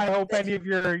hope any of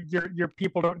your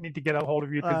people don't need to get a hold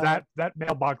of you, because that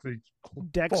mailbox is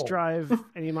Dex full. drive.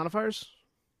 Any modifiers?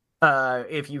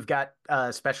 If you've got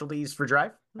specialties for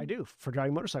drive, I do, for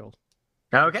driving motorcycles.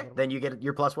 Okay, then you get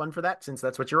your +1 for that, since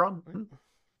that's what you're on.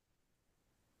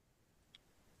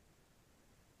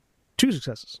 2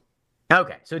 successes.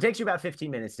 Okay, so it takes you about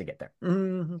 15 minutes to get there.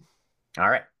 All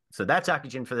right, so that's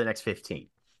Oxygen for the next 15.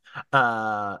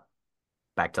 Back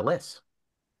to Liz.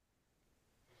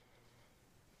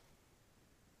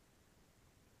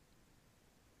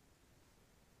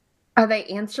 Are they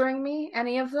answering me,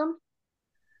 any of them?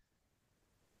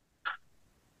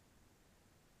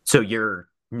 So you're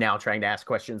now trying to ask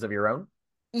questions of your own?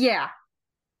 Yeah.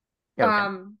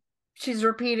 Okay. She's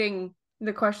repeating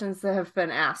the questions that have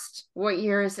been asked. What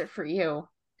year is it for you?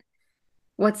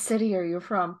 What city are you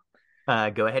from?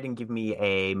 Go ahead and give me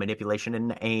a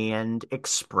manipulation and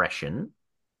expression.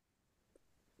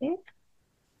 Yeah.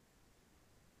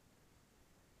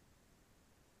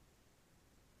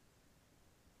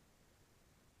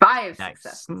 Five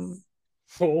successes.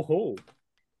 Ho.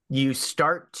 You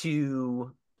start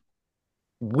to,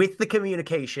 with the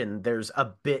communication, there's a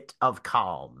bit of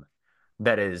calm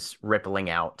that is rippling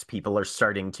out. People are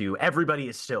starting to, everybody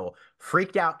is still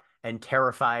freaked out and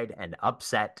terrified and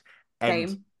upset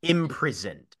and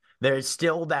imprisoned. There's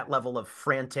still that level of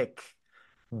frantic,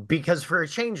 because for a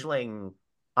changeling,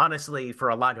 honestly, for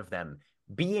a lot of them,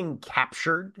 being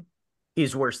captured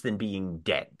is worse than being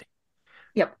dead.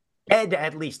 Yep. Dead,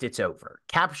 at least it's over.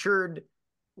 Captured,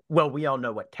 well, we all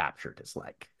know what captured is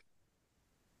like.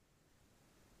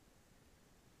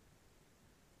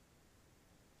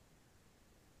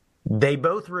 They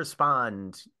both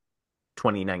respond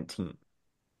 2019.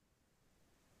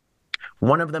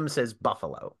 One of them says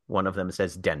Buffalo. One of them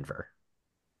says Denver.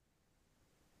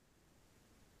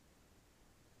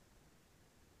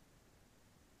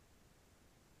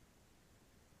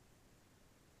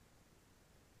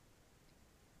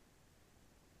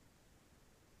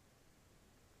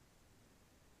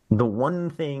 The one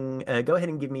thing, go ahead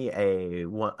and give me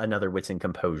another wits and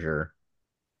composure,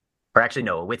 or actually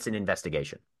no, a wits and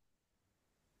investigation.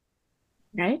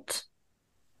 Right?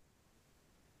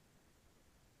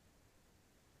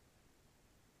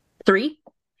 3.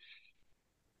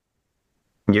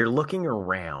 You're looking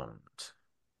around.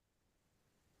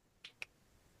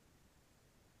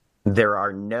 There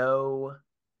are no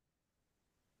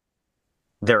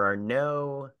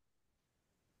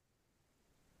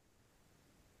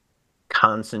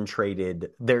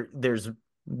concentrated there's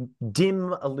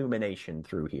dim illumination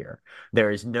through here.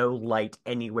 There is no light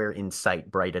anywhere in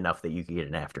sight bright enough that you can get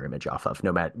an after image off of,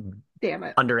 no matter Damn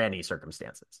it. under any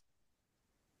circumstances.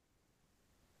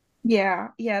 Yeah,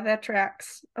 that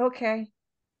tracks. Okay.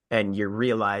 And you're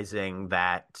realizing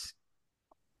that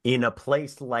in a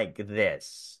place like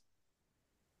this,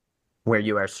 where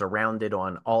you are surrounded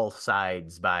on all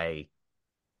sides by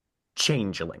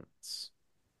changelings,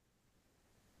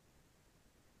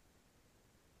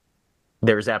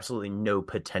 there's absolutely no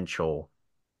potential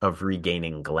of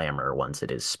regaining glamour once it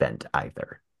is spent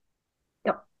either.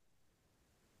 Yep.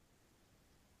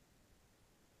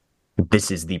 This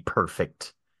is the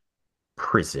perfect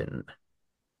prison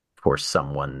for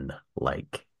someone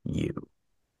like you.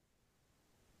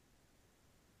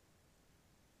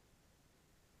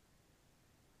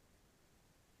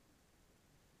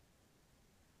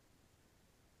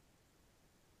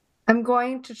 I'm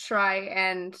going to try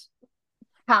and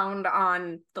pound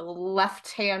on the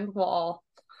left-hand wall.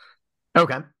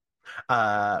 Okay.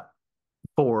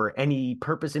 For any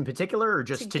purpose in particular, or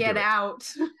just to get do it? Out.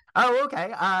 Oh,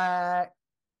 okay.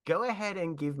 Go ahead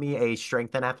and give me a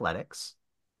strength and athletics.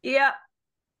 Yep.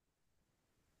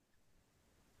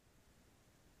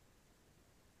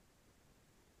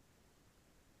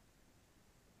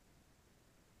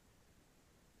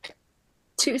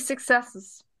 Two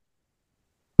successes.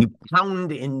 You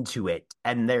pound into it,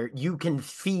 and there you can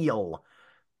feel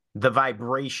the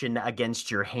vibration against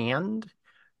your hand.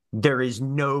 There is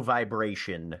no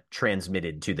vibration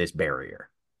transmitted to this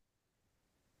barrier.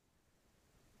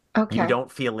 Okay. You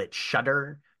don't feel it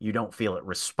shudder. You don't feel it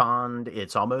respond.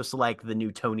 It's almost like the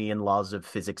Newtonian laws of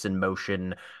physics and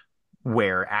motion,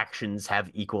 where actions have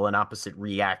equal and opposite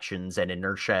reactions, and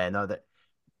inertia and all that.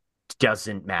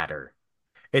 Doesn't matter.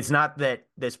 It's not that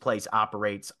this place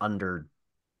operates under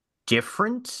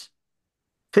different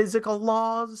physical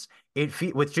laws.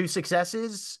 With 2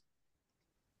 successes,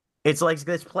 it's like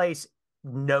this place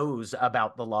knows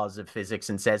about the laws of physics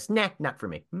and says, nah, not for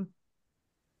me.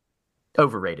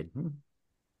 Overrated.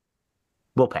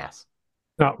 We'll pass.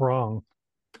 Not wrong.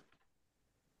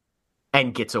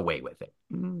 And gets away with it.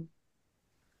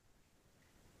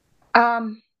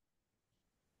 Can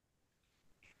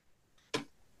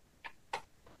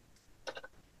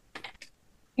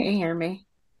you hear me?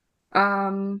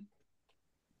 I'm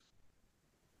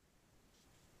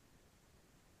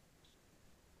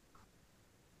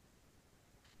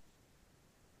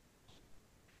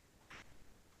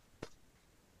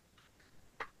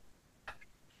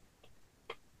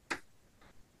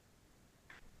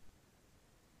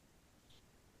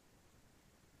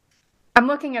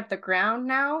looking at the ground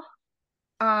now.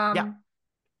 Yeah.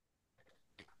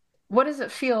 What does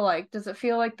it feel like? Does it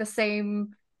feel like the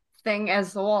same thing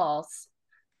as the walls?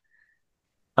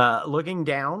 Looking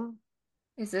down,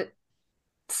 Is it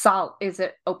Is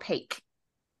it opaque?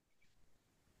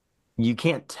 you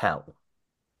can't tell.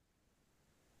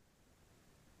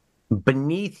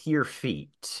 Beneath your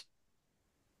feet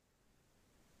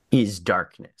is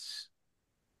darkness.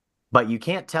 But you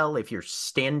can't tell if you're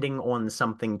standing on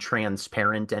something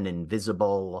transparent and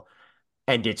invisible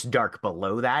and it's dark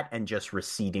below that and just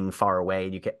receding far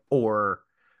away. Or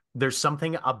there's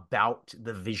something about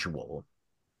the visual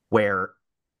where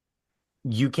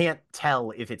you can't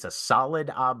tell if it's a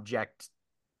solid object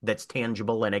that's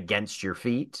tangible and against your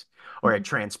feet or a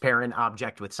transparent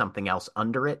object with something else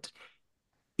under it.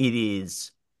 It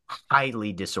is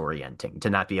highly disorienting to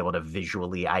not be able to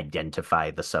visually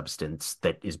identify the substance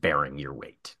that is bearing your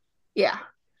weight. Yeah.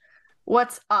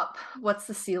 What's up? What's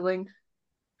the ceiling?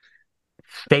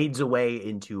 Fades away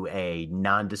into a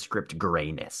nondescript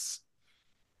grayness.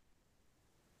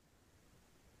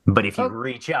 But if you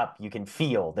reach up, you can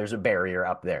feel there's a barrier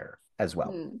up there as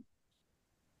well.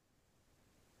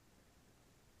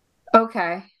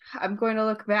 Okay. I'm going to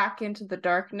look back into the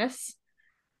darkness.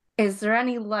 Is there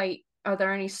any light? Are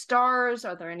there any stars?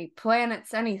 Are there any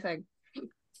planets? Anything?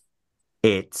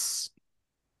 It's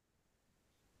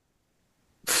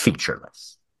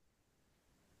featureless.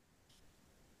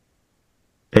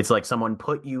 It's like someone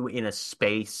put you in a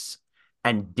space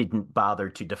and didn't bother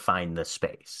to define the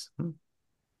space.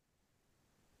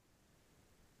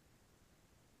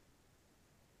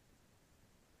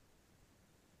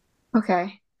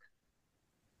 Okay.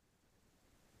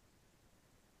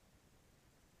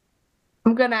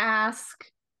 I'm gonna ask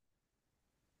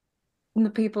the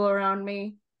people around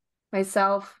me,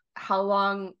 myself, how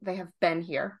long they have been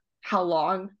here. How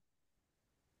long?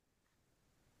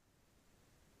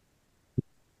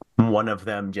 One of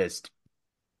them just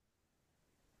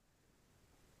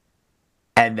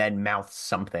and then mouths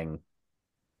something.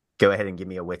 Go ahead and give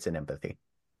me a wits and empathy.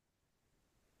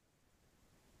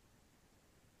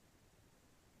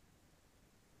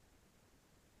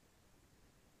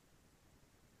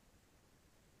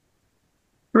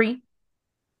 Three.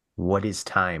 What is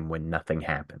time when nothing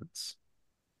happens?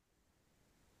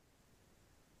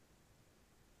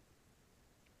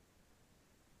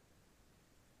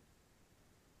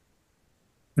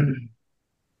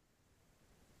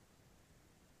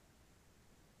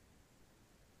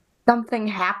 Something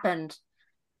happened.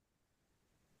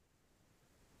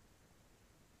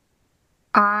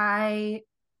 I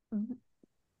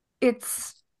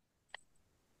it's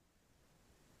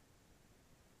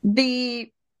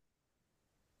the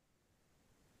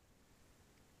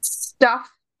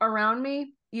stuff around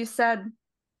me. You said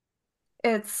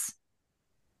it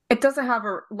doesn't have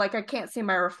a like I can't see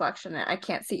my reflection in it. I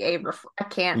can't see I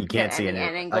can't You get can't see any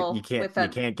angle you with a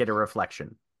can't get a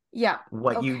reflection. yeah.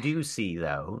 What you Okay. do see,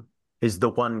 though, is the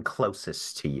one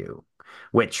closest to you,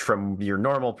 which from your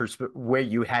normal perspective, where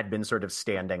you had been sort of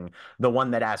standing, the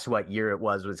one that asked what year it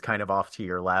was kind of off to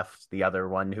your left. The other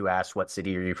one who asked what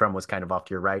city are you from was kind of off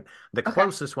to your right. The Okay.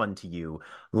 closest one to you,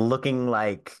 looking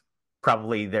like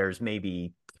probably there's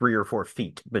maybe 3 or 4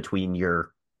 feet between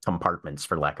your compartments,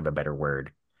 for lack of a better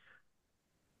word,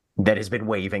 that has been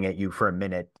waving at you for a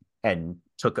minute and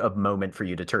took a moment for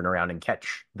you to turn around and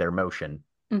catch their motion.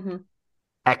 Mm-hmm.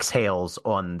 Exhales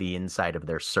on the inside of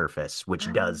their surface,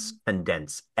 which does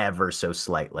condense ever so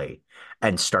slightly,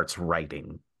 and starts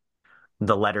writing.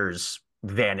 The letters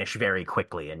vanish very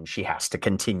quickly, and she has to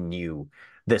continue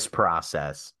this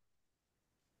process.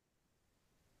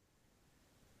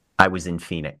 I was in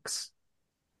Phoenix.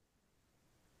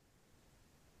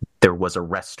 There was a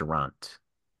restaurant.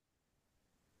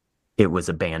 It was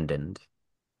abandoned.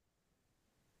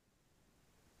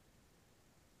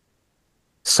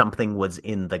 Something was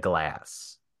in the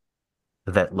glass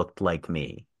that looked like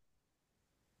me.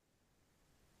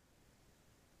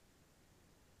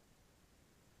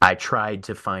 I tried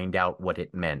to find out what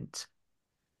it meant,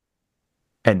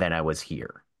 and then I was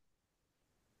here.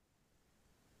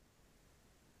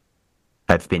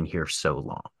 I've been here so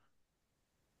long.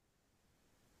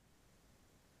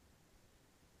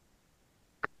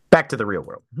 Back to the real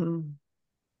world.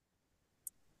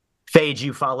 Phage,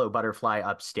 you follow Butterfly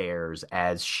upstairs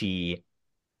as she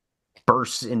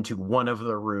bursts into one of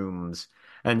the rooms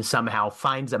and somehow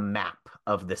finds a map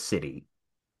of the city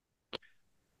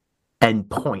and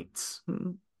points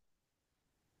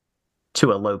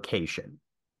to a location.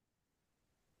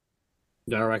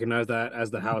 Do I recognize that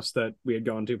as the house that we had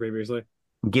gone to previously?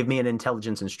 Give me an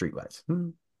intelligence and streetwise.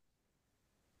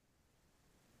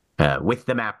 With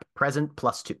the map present,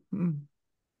 +2.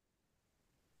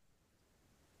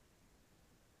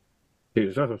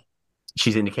 Jesus.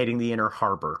 She's indicating the inner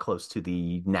harbor close to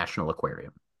the National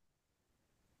Aquarium.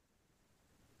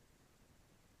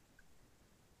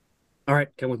 All right,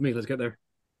 come with me. Let's get there.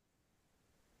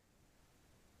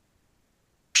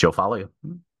 She'll follow you.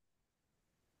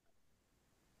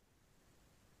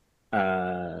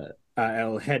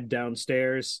 I'll head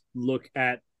downstairs, look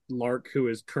at Lark, who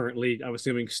is currently, I'm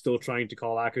assuming, still trying to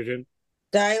call Akajan.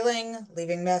 Dialing,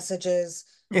 leaving messages,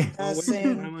 Oh, wait,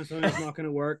 passing. I'm assuming it's not going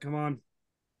to work. Come on,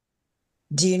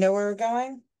 Do you know where we're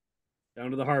going?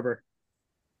 down to the harbor.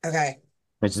 Okay.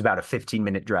 Which is about a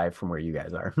 15-minute drive from where you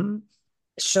guys are.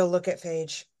 She'll look at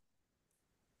Phage.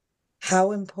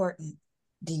 How important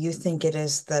do you think it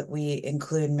is that we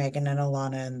include Megan and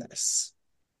Alana in this?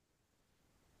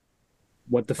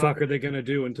 What the fuck are they going to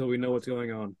do until we know what's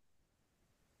going on?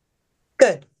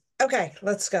 Good. Okay,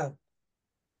 let's go.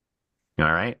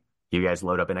 All right. You guys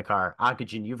load up in a car.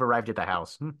 Akajin, you've arrived at the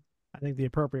house. I think the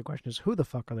appropriate question is, who the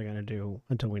fuck are they going to do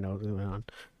until we know what's going on?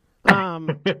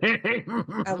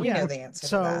 We know the answer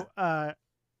to that.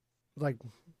 Like,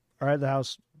 all right, the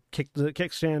house, kick the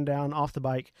kickstand down off the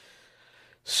bike,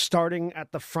 starting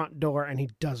at the front door, and he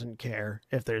doesn't care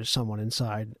if there's someone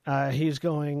inside. He's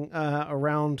going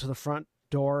around to the front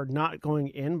door, not going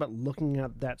in, but looking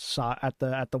at that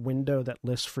at the window that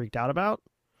Liz freaked out about.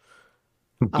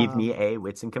 Give me a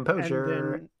wits and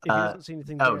composure. And then if he doesn't see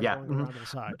anything, going around to the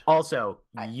side. Also,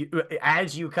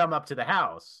 as you come up to the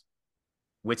house,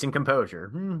 wits and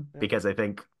composure, because I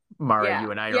think Mara, you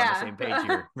and I are on the same page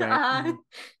here, right?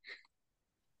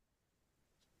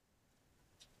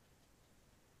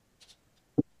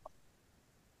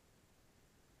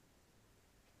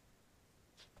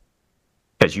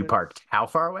 Because you parked how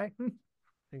far away?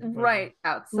 Right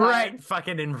outside. Right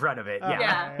fucking in front of it.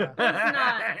 Yeah.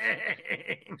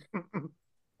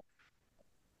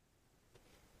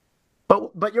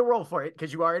 But you'll roll for it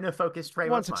because you are in a focused frame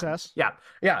One of mind. success.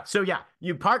 Yeah. So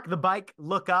you park the bike,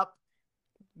 look up,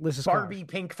 Liz's Barbie car.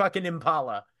 pink fucking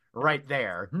Impala right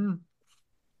there.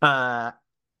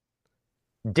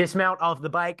 Dismount off the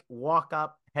bike, walk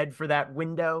up, head for that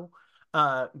window.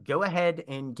 Go ahead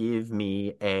and give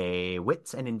me a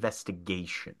wits and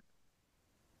investigation.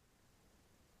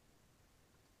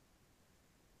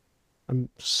 I'm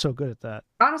so good at that.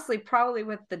 Honestly, probably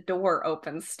with the door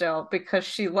open still because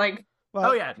she like.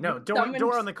 Well, oh yeah, no door summoned...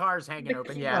 on the car's hanging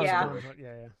open. Yeah, yeah.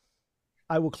 Yeah.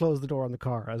 I will close the door on the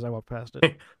car as I walk past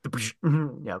it.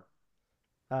 Yep.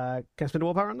 Can I spend a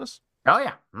willpower on this? Oh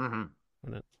yeah.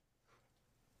 Mm-hmm.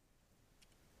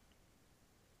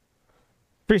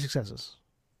 3 successes.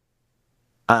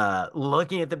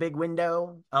 Looking at the big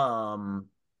window,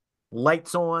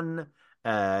 lights on.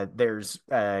 There's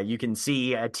you can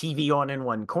see a TV on in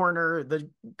one corner. The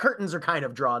curtains are kind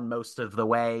of drawn most of the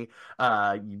way.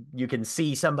 You can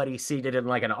see somebody seated in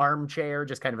like an armchair,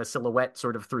 just kind of a silhouette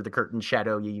sort of through the curtain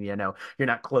shadow. You know, you're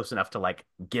not close enough to like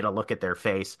get a look at their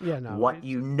face. Yeah, no. What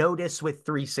you notice with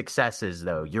 3 successes,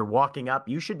 though, you're walking up,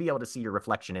 you should be able to see your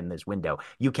reflection in this window.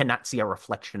 You cannot see a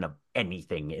reflection of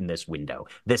anything in this window.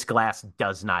 This glass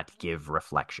does not give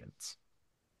reflections.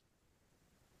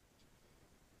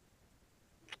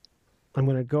 I'm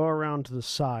going to go around to the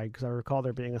side because I recall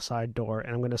there being a side door,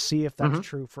 and I'm going to see if that's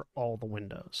true for all the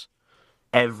windows.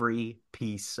 Every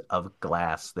piece of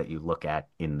glass that you look at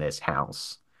in this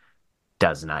house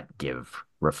does not give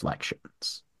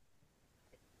reflections.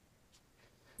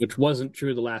 Which wasn't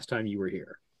true the last time you were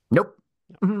here. Nope.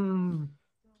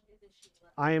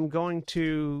 I am going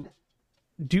to...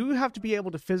 Do you have to be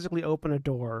able to physically open a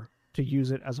door to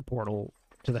use it as a portal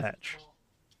to the hedge?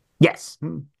 Yes.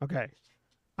 Okay.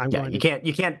 You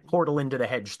can't portal into the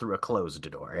hedge through a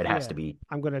closed door. It has to be.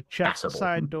 I'm going to check passable. the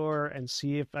side door and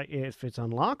see if it's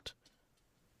unlocked.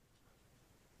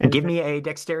 And give me a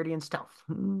dexterity and stealth.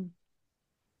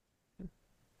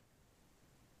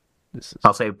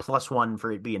 I'll say +1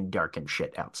 for it being dark and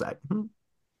shit outside.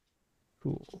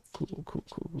 Cool.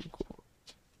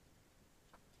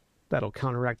 That'll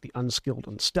counteract the unskilled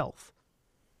and stealth.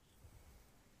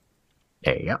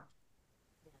 There you go.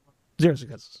 0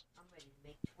 successes.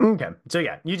 Okay, so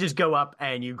you just go up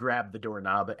and you grab the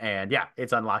doorknob, and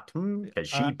it's unlocked because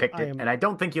she picked it, and I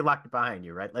don't think you locked it behind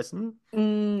you, right? Listen.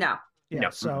 No. Yeah.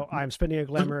 No. So I'm spending a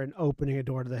glamour and opening a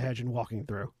door to the hedge and walking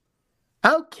through.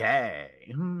 Okay.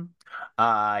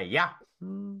 Yeah.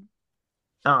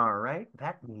 All right.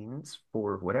 That means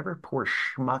for whatever poor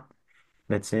schmuck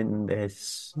that's in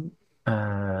this.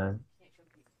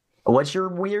 What's your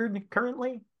weird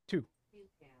currently? 2.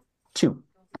 2.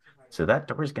 So that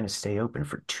door is going to stay open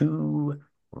for 2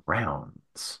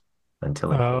 rounds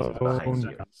until it closes behind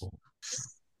you.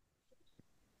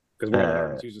 Because one of the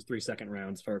rounds uses 3-second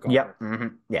rounds for a call. Yep.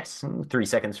 Yes. 3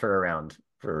 seconds for a round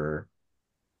for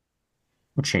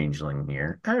changeling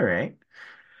here. All right.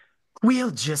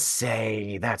 We'll just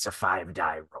say that's a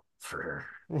 5-die roll for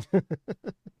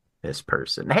this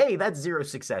person. Hey, that's 0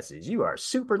 successes. You are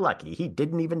super lucky. He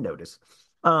didn't even notice.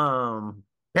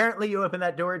 Apparently you opened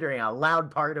that door during a loud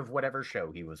part of whatever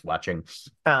show he was watching.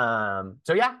 So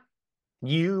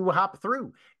you hop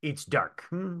through. It's dark.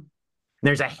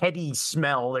 There's a heady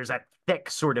smell. There's that thick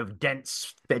sort of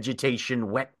dense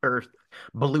vegetation, wet earth,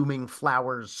 blooming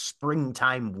flowers,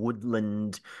 springtime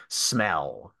woodland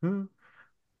smell.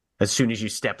 As soon as you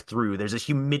step through, there's a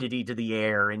humidity to the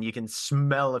air, and you can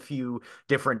smell a few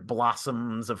different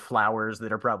blossoms of flowers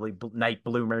that are probably night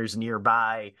bloomers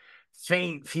nearby.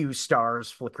 Faint few stars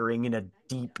flickering in a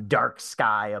deep, dark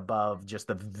sky above, just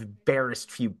the barest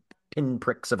few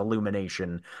pinpricks of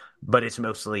illumination, but it's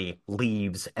mostly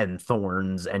leaves and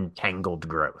thorns and tangled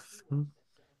growth.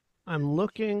 I'm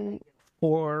looking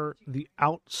for the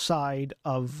outside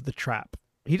of the trap.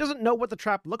 He doesn't know what the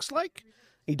trap looks like.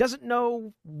 He doesn't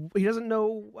know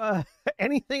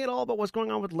anything at all about what's going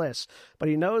on with Liz, but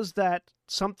he knows that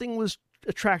something was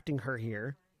attracting her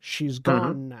here. She's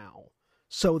gone now.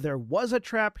 So there was a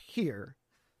trap here,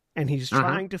 and he's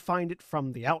trying to find it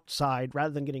from the outside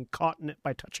rather than getting caught in it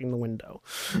by touching the window.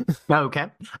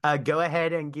 Okay. Go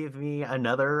ahead and give me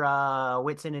another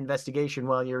wits and investigation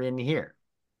while you're in here.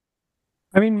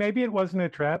 I mean, maybe it wasn't a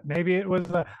trap. Maybe it was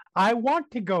I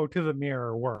want to go to the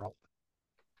mirror world.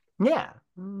 Yeah.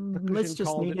 Let's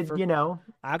just need it,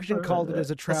 Action called it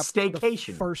as a trap staycation.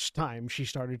 The first time she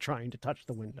started trying to touch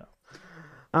the window.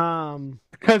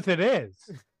 Because it is.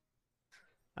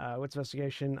 What's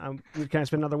investigation? Can I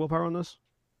spend another willpower on this?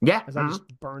 Yeah. As I just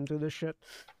burn through this shit.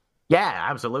 Yeah,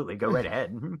 absolutely. Go right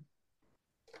ahead.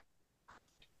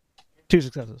 2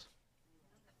 successes.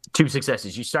 2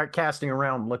 successes. You start casting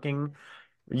around looking.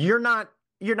 You're not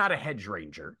a hedge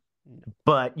ranger,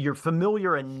 but you're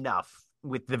familiar enough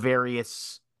with the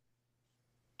various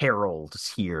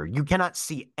heralds here. You cannot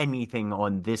see anything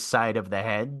on this side of the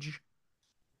hedge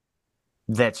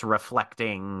that's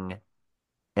reflecting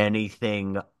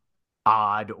anything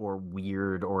odd or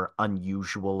weird or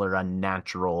unusual or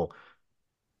unnatural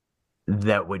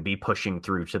that would be pushing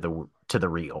through to the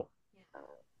real.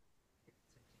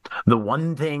 The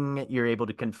one thing you're able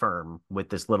to confirm with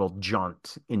this little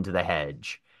jaunt into the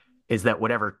hedge is that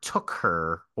whatever took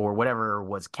her, or whatever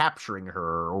was capturing her,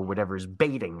 or whatever's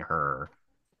baiting her,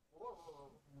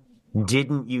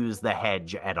 didn't use the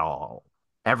hedge at all.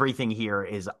 Everything here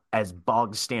is as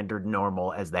bog standard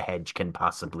normal as the hedge can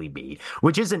possibly be,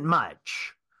 which isn't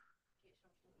much.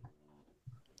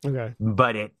 Okay.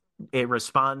 But it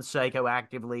responds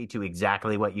psychoactively to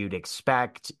exactly what you'd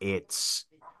expect. It's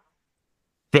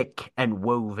thick and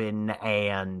woven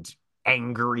and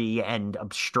angry and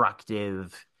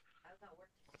obstructive,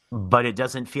 but it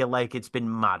doesn't feel like it's been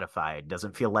modified,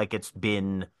 doesn't feel like it's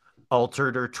been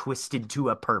altered or twisted to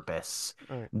a purpose.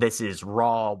 Right. This is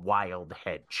raw, wild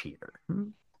hedge here.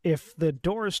 If the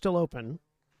door is still open,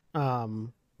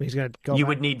 he's gonna go. You back.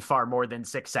 would need far more than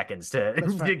 6 seconds to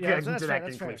That's fair. Yeah, come that's to fair, that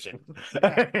that's fair. conclusion.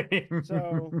 Yeah.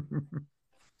 So,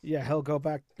 yeah, he'll go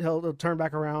back. He'll turn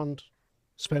back around,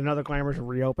 spend another glamour to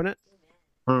reopen it,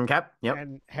 Okay. Yep.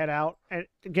 and head out. And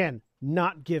again,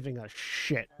 not giving a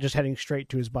shit, just heading straight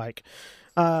to his bike.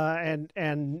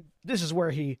 And this is where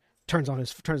he turns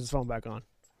his phone back on.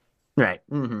 Right.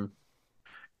 Mm-hmm.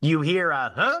 You hear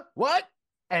huh? What?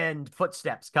 And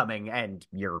footsteps coming, and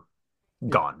you're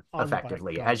gone on the bike,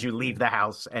 effectively gone. as you leave the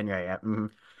house. And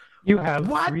You have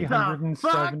What the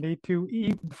 372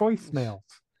 voicemails.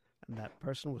 And that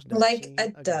person was never Like seen a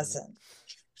again. dozen.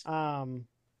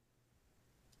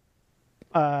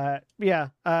 Yeah.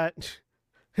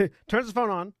 Turns his phone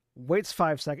on, waits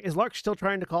 5 seconds. Is Lark still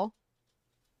trying to call?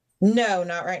 No,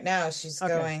 not right now. She's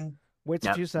Okay. going. Waits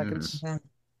Yep. a few seconds.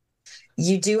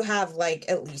 You do have like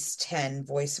at least 10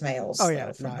 voicemails. Oh, yeah.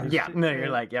 though, from No, her. he's- Yeah, no, you're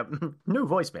like, yep, new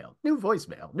voicemail, new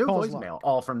voicemail, new Calls voicemail, Lark.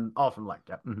 all from Lark.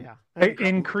 Yep. Yeah.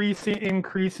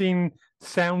 Increasing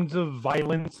sounds of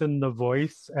violence in the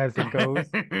voice as it goes.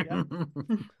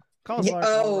 Calls Yeah, Lark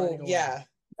while oh, riding away. yeah.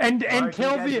 And Lark,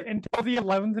 until you guys until the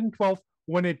 11th and 12th,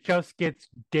 when it just gets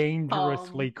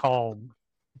dangerously calm.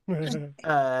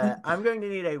 I'm going to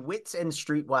need a wits and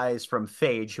streetwise from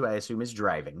Phage, who I assume is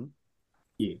driving.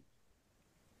 Yeah.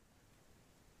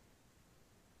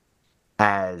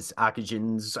 As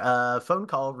Akijin's phone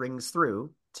call rings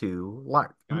through to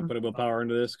Lark. Can I put a willpower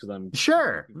into this because I'm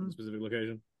Sure. in a specific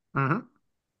location? Mm-hmm.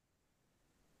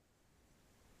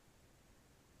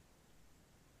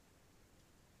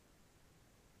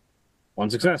 One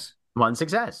success. One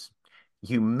success.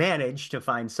 You manage to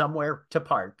find somewhere to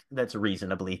park that's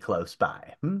reasonably close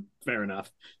by. Fair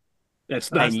enough. That's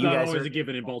And you not guys always are- a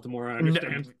given in Baltimore, I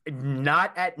understand.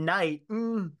 Not at night.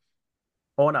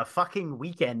 On a fucking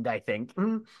weekend, I think.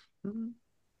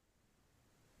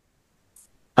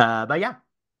 But yeah.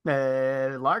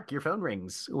 Lark, your phone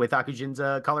rings with Akujin's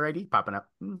caller ID popping up.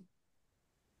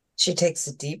 She takes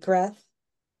a deep breath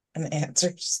and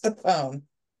answers the phone.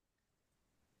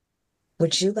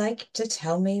 Would you like to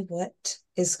tell me what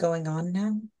is going on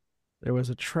now? There was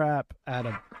a trap at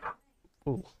a.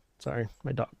 Oh, sorry,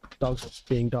 my dogs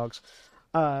being dogs.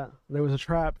 There was a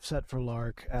trap set for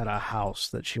Lark at a house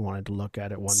that she wanted to look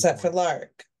at one Set for point.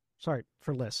 Lark. Sorry,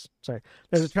 for Liz. Sorry,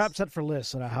 there's a trap set for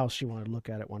Liz at a house she wanted to look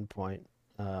at one point.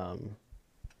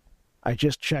 I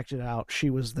just checked it out. She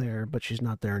was there, but she's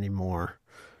not there anymore.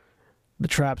 The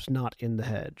trap's not in the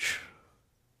hedge.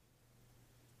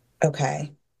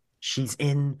 Okay. She's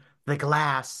in the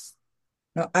glass.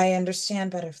 No, I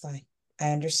understand, Butterfly. I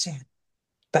understand.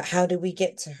 But how do we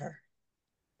get to her?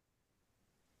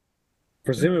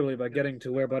 Presumably by getting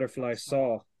to where Butterfly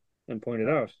saw and pointed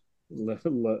out.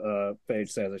 Paige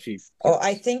says that she. Oh,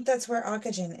 I think that's where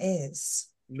Akajin is.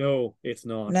 No, it's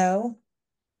not. No?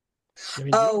 I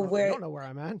mean, Oh, you where- don't know where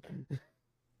I'm at.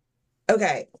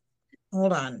 Okay.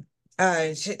 Hold on.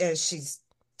 She's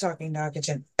talking to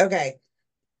Akajin. Okay.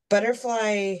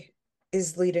 Butterfly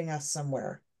is leading us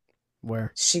somewhere.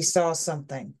 Where? She saw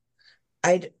something.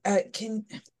 I'd can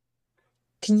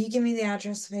you give me the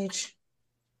address page?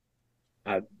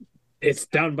 It's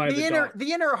down by the dock.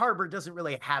 The inner harbor doesn't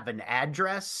really have an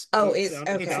address. Oh, it's it's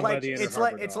down- okay. it's down by like the inner it's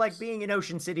like harbor it's like docks. being in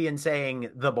Ocean City and saying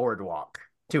the boardwalk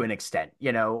to an extent,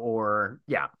 or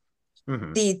yeah.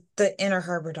 Mhm. The inner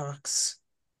harbor docks.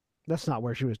 That's not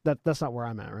where she was. That's not where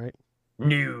I'm at, right?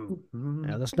 No.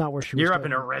 Yeah, that's not where she was. You're up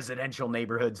in a taken. residential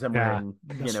neighborhood somewhere Yeah. in,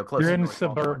 That's- close You're to in North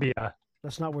Baltimore. suburbia.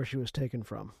 That's not where she was taken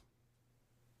from.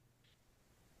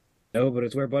 No, but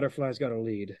it's where Butterfly's got a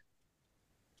lead.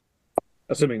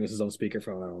 Assuming this is on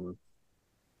speakerphone, I don't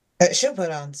know. She'll put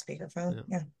on speakerphone.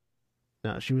 Yeah.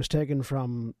 No, she was taken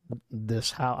from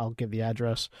this house. I'll give the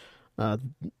address. The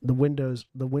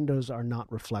windows are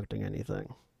not reflecting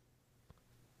anything.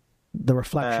 The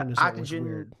reflection is what was Oxygen,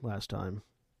 weird last time.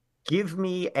 give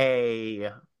me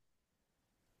a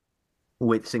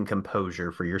wits and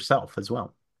composure for yourself as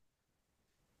well.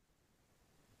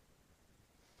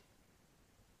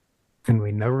 And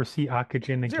we never see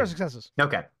Oxygen again. 0 successes.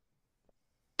 Okay.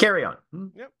 Carry on.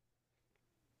 Yep.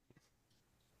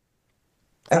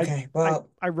 Okay. Well,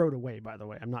 I rode away. By the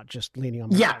way, I'm not just leaning on.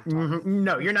 My Yeah. side talking.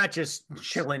 No, you're not just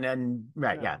chilling and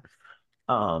right. Yeah.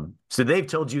 So they've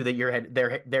told you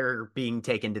that they're being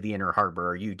taken to the Inner Harbor.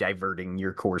 Are you diverting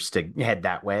your course to head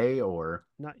that way, or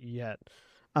Not yet.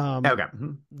 okay?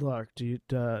 Look, do you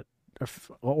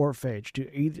or Phage? Do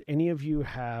any of you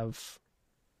have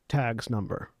Tag's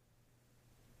number?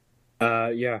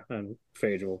 Yeah, and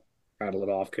Phage will rattle it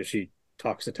off because she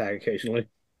talks to Tag occasionally.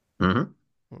 Mm-hmm.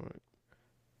 All right.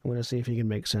 I'm going to see if he can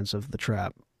make sense of the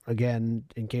trap again,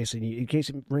 in case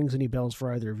it rings any bells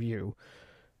for either of you.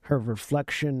 Her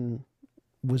reflection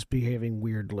was behaving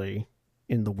weirdly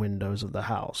in the windows of the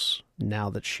house. Now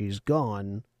that she's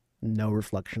gone, no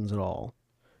reflections at all,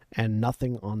 and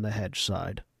nothing on the hedge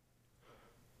side.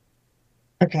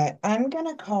 okay. I'm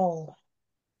gonna call.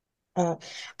 I'm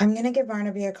gonna give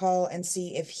Barnaby a call and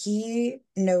see if he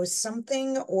knows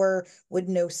something or would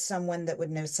know someone that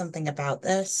would know something about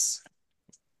this.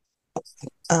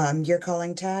 You're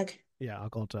calling Tag? Yeah, I'll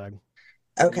call Tag.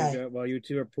 Okay. While you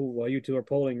two are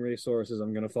polling resources,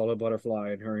 I'm gonna follow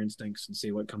Butterfly and her instincts and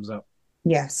see what comes up.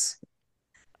 Yes.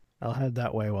 I'll head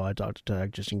that way while I talk to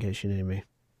Tag, just in case you need me.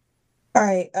 All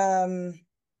right.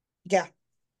 Yeah.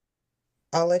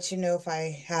 I'll let you know if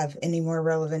I have any more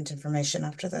relevant information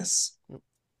after this. Yep.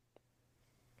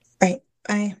 Right.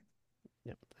 Bye.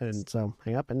 Yep. And so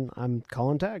hang up, and I'm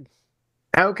calling Tag.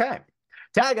 Okay.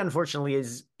 Tag, unfortunately,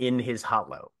 is in his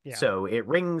hollow. Yeah. So it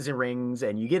rings and rings,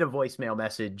 and you get a voicemail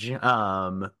message,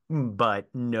 but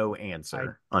no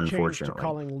answer, Changed to unfortunately.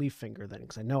 calling Leaffinger then,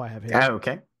 because I know I have his.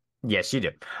 Okay. Yes, you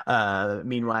do.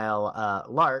 Meanwhile,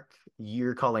 Lark,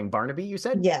 you're calling Barnaby, you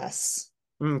said? Yes.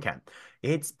 Okay.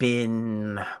 It's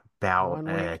been about 1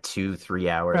 week. 2-3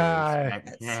 hours.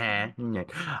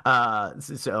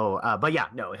 But yeah,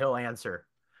 no, he'll answer.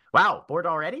 Wow, bored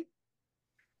already?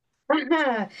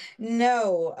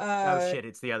 No. Oh shit,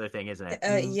 it's the other thing, isn't it?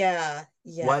 Yeah.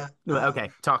 What? Okay,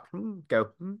 talk. Go.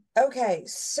 Okay,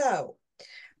 so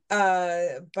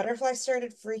Butterfly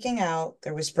started freaking out.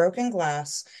 There was broken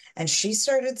glass, and she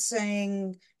started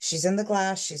saying, she's in the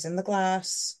glass, she's in the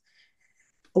glass.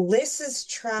 Liz is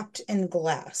trapped in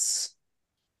glass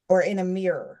or in a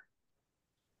mirror.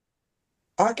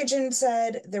 Oxygen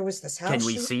said there was this house. Can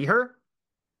we see her?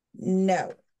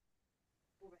 No.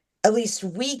 At least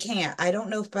we can't. I don't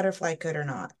know if Butterfly could or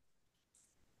not.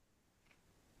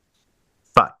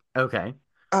 Fuck. Okay.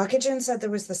 Oxygen said there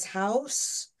was this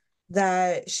house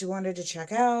that she wanted to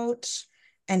check out,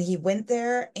 and he went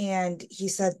there, and he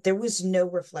said there was no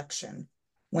reflection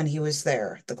when he was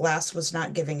there. The glass was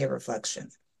not giving a reflection.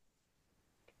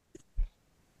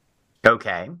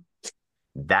 Okay.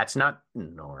 That's not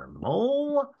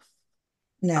normal.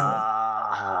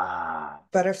 No.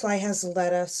 Butterfly has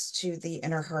led us to the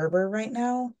Inner Harbor right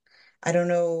now. I don't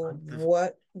know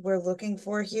what we're looking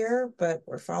for here, but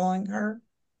we're following her.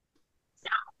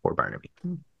 Poor Barnaby.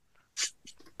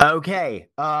 Okay.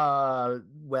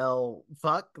 Well,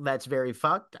 fuck. That's very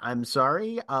fucked. I'm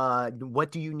sorry.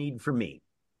 What do you need from me?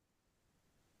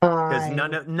 Because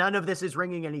none of this is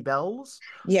ringing any bells.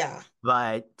 Yeah.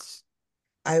 But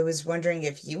I was wondering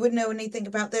if you would know anything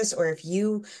about this, or if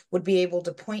you would be able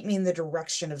to point me in the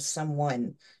direction of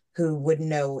someone who would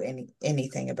know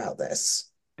anything about this.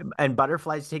 And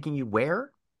Butterfly's taking you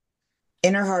where?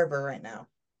 Inner Harbor right now.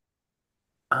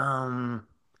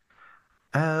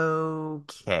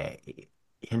 Okay.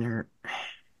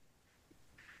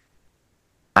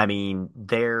 I mean,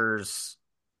 there's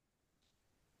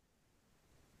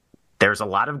a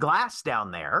lot of glass down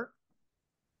there.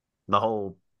 The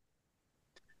whole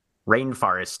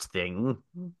rainforest thing,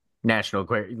 National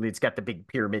Aquarium, it's got the big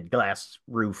pyramid glass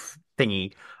roof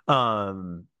thingy.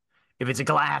 If it's a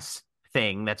glass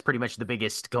thing, that's pretty much the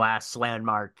biggest glass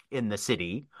landmark in the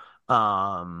city.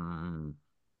 And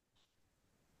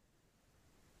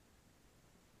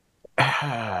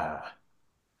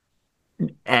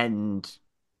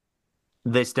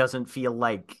This doesn't feel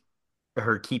like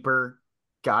her keeper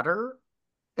got her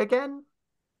again?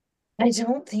 I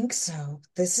don't think so.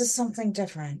 This is something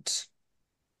different.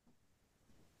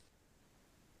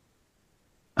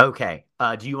 Okay.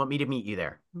 Do you want me to meet you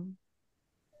there?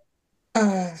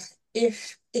 Uh,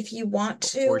 if you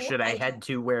want Or to, should I I head don't.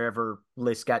 to wherever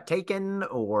Liz got taken?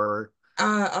 Or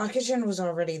Akijin was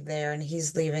already there and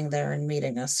he's leaving there and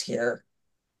meeting us here.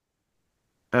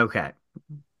 okay.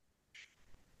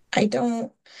 I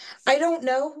don't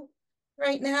know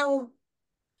right now.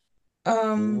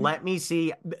 Um, Let me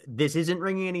see. This isn't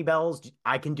ringing any bells.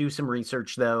 I can do some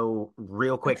research though,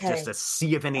 real quick, just to okay.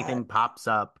 see if Uh, anything pops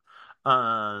up.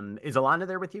 Is Alana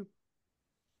there with you?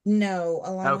 no,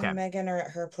 Alana Okay. and Megan are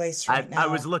at her place I right I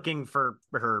was now. looking for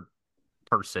her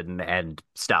person and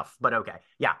stuff, but okay.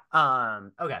 Yeah.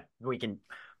 Okay. We can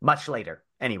much later.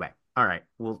 Anyway. All right.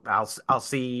 Well, I'll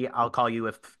see. I'll call you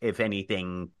if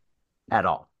anything at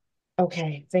all.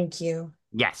 Okay, thank you.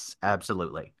 Yes,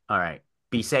 absolutely. All right.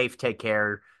 Be safe. Take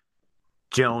care.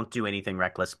 Don't do anything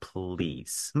reckless,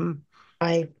 please.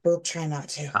 I will try not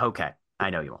to. Okay. I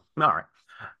know you will. All right.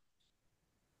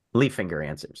 Leaffinger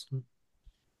answers.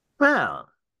 Well,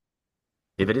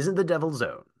 if it isn't the devil's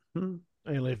own.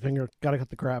 Hey, Finger, gotta cut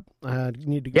the crap. Yeah.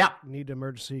 Need to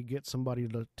emergency get somebody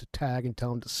to tag and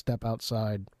tell him to step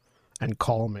outside and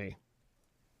call me.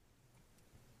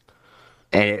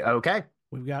 Okay.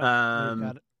 We've got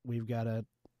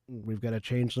a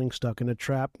changeling stuck in a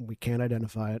trap. We can't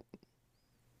identify it.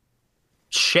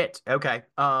 Shit. Okay.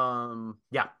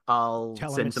 Yeah. I'll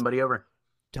send somebody over.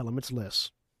 Tell him it's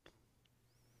Liz.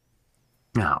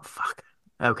 Oh, fuck.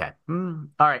 Okay. All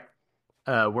right.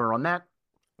 We're on that.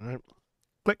 All right.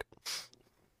 Click.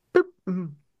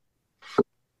 Boop.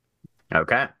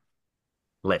 Okay.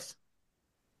 Liz.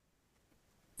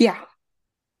 Yeah.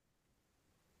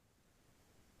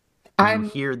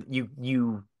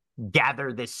 You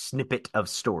gather this snippet of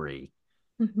story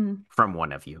from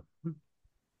one of you.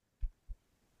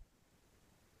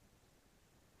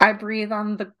 I breathe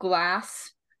on the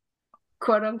glass,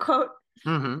 quote unquote,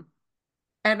 Mm-hmm.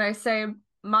 and I say,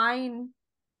 mine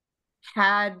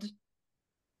had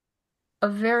a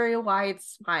very wide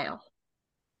smile.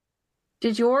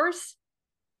 Did yours?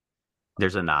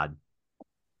 There's a nod.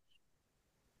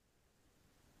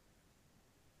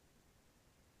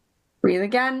 Breathe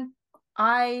again.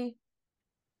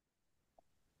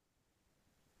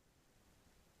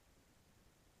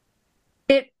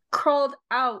 It crawled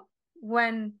out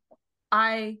when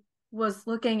I was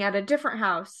looking at a different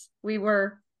house. We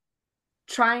were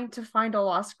trying to find a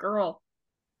lost girl.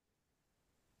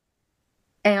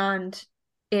 And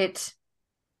it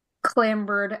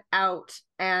clambered out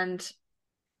and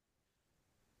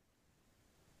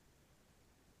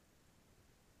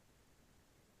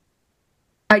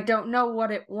I don't know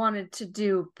what it wanted to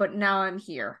do, but now I'm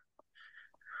here.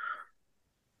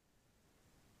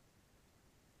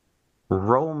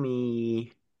 Roll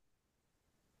me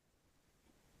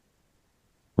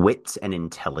wits and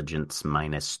intelligence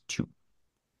 -2.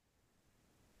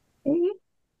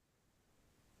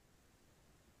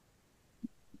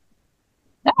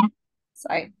 So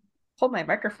I hold my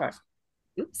microphone.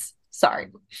 Oops, sorry.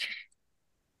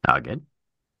 Oh, good.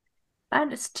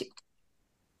 -2.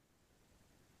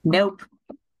 Nope.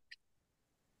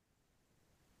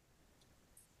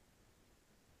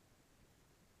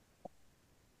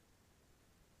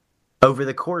 Over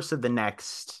the course of the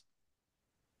next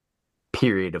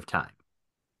period of time,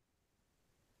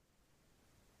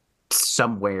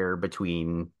 somewhere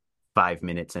between 5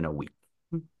 minutes and a week,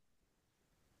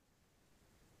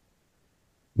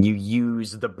 you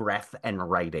use the breath and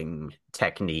writing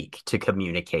technique to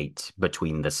communicate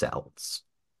between the cells.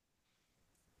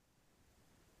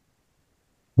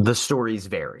 The stories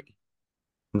vary,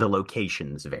 the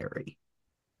locations vary,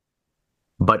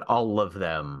 but all of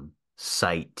them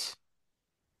cite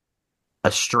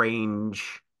a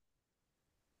strange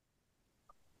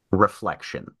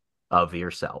reflection of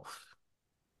yourself.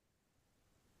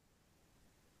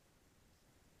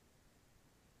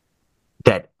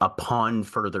 That upon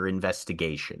further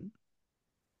investigation,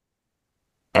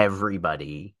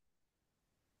 everybody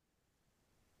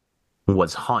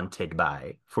was haunted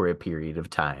by for a period of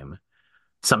time,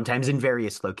 sometimes in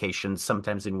various locations,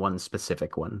 sometimes in one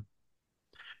specific one.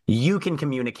 You can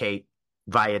communicate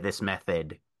via this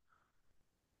method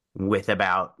with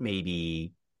about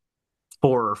maybe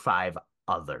 4 or 5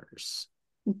 others.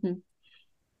 And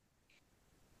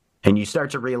you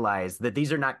start to realize that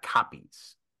these are not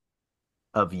copies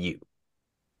of you.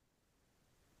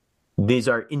 These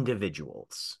are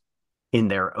individuals in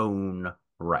their own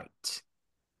right.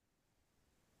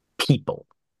 People.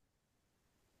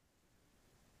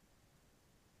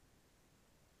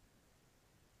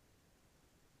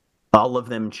 All of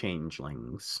them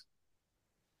changelings.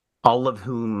 All of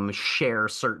whom share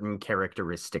certain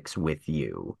characteristics with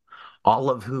you. All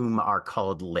of whom are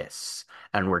called lists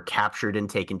and were captured and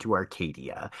taken to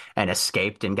Arcadia and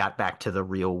escaped and got back to the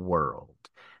real world.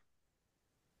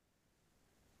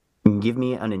 Give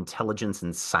me an intelligence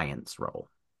and science roll.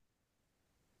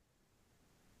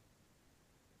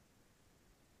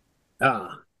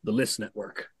 Ah, the list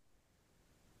network.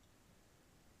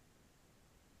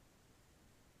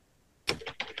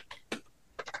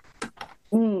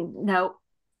 No.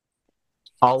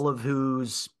 All of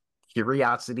whose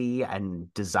curiosity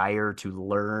and desire to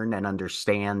learn and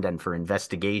understand and for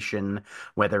investigation,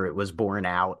 whether it was born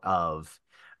out of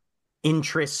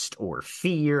interest or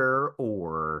fear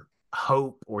or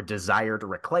hope or desire to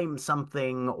reclaim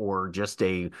something or just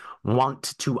a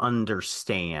want to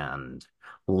understand,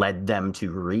 led them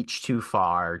to reach too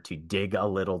far, to dig a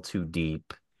little too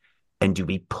deep, and to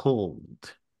be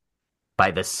pulled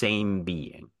by the same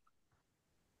being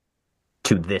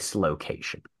to this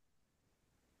location.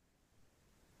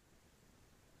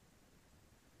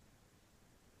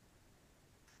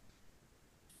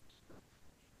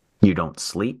 You don't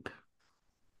sleep.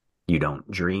 You don't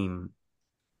dream.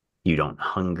 You don't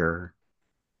hunger.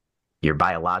 Your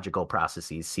biological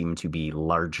processes seem to be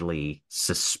largely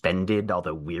suspended,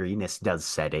 although weariness does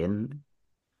set in.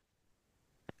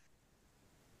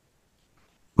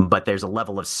 But there's a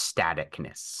level of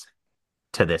staticness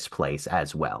to this place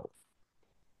as well.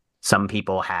 Some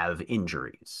people have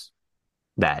injuries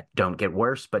that don't get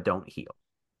worse but don't heal.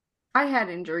 I had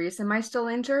injuries. Am I still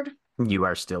injured? You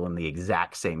are still in the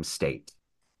exact same state.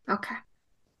 Okay.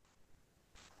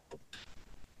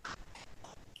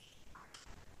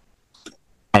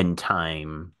 And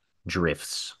time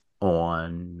drifts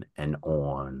on and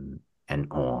on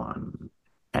and on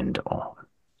and on.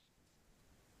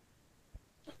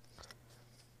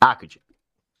 Akuji.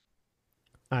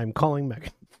 I'm calling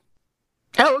Megan.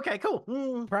 Oh, okay, cool.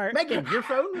 Megan, your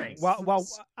phone rings. Well,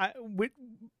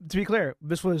 to be clear,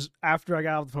 this was after I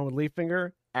got off the phone with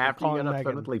Leaffinger. After you got off the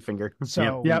phone with Leaffinger.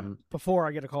 So Yep. before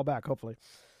I get a call back, hopefully.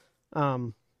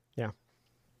 Yeah.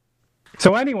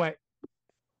 So anyway,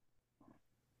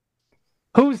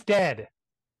 who's dead?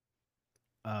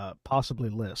 Possibly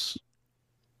Liz.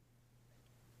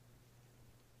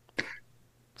 Do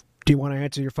you want to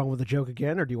answer your phone with a joke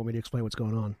again, or do you want me to explain what's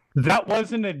going on? That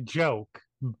wasn't a joke,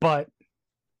 but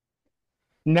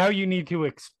now you need to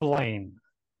explain.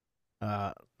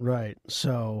 Right.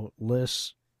 So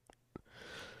Liz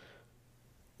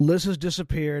has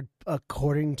disappeared,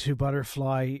 according to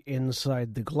Butterfly,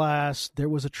 inside the glass. There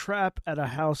was a trap at a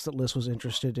house that Liz was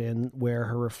interested in where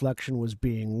her reflection was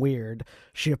being weird.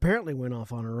 She apparently went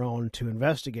off on her own to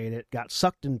investigate it, got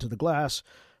sucked into the glass.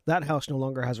 That house no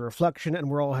longer has a reflection, and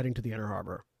we're all heading to the Inner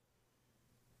Harbor.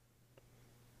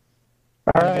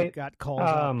 All right. We've got calls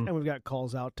out, and we've got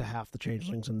calls out to half the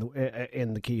changelings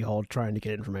in the keyhole trying to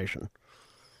get information.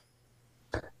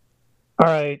 All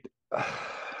right.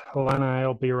 Lena,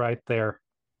 I'll be right there.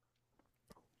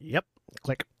 Yep.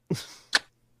 Click.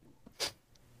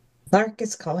 Clark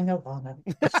is calling Alana.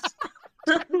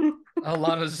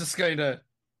 Alana's just going to...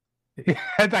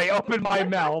 As I open my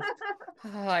mouth.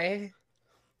 Hi.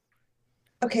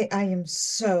 Okay, I am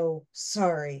so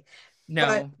sorry.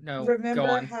 No, go Remember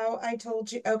on. how I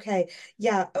told you? Okay,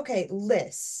 yeah, okay,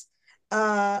 Liz.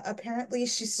 Apparently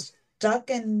she's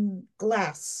stuck in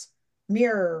glass,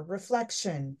 mirror,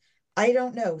 reflection. I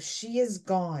don't know. She is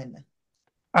gone.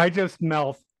 I just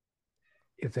mouth.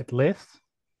 Is it Liz?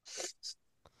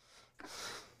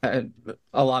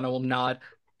 Alana will nod.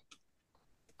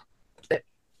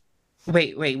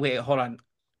 Wait, hold on.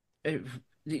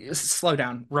 Slow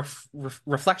down.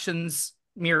 Reflections,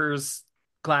 mirrors,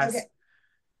 glass. Okay.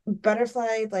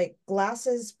 Butterfly, like,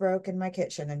 glasses broke in my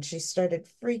kitchen and she started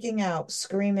freaking out,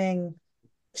 screaming,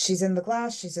 she's in the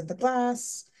glass, she's in the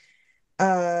glass.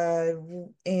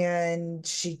 And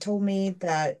she told me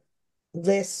that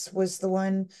Liz was the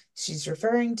one she's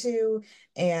referring to,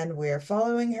 and we're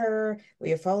following her. We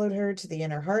have followed her to the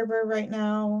Inner Harbor right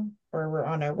now, or we're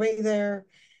on our way there,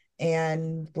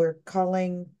 and we're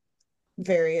calling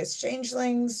various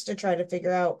changelings to try to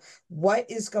figure out what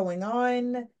is going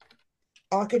on.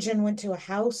 Oxygen went to a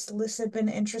house Liz had been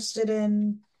interested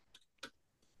in,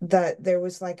 that there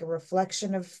was like a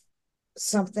reflection of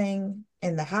something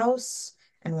in the house.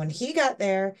 And when he got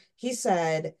there, he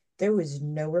said there was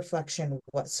no reflection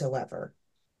whatsoever,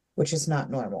 which is not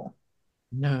normal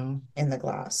No. in the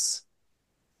glass.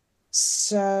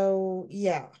 So,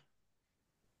 yeah.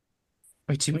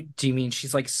 Wait, do you mean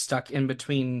she's like stuck in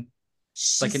between,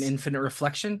 like an She's infinite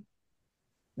reflection?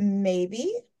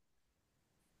 maybe.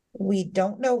 We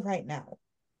don't know right now.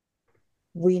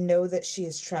 We know that she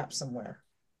is trapped somewhere.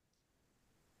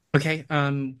 Okay,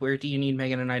 where do you need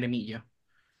Megan and I to meet you?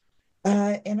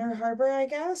 Inner Harbor, I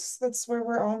guess. That's where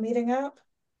we're all meeting up.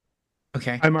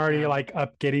 Okay. I'm already like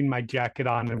up getting my jacket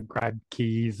on and grab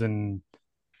keys and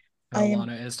I am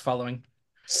Alana is following.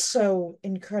 so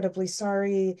incredibly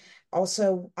sorry.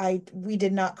 Also, we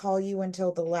did not call you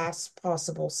until the last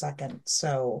possible second,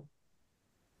 so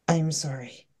I'm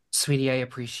sorry. Sweetie, I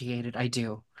appreciate it. I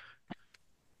do.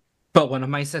 But one of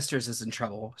my sisters is in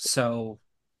trouble, so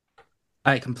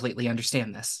I completely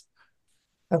understand this.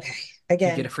 Okay. You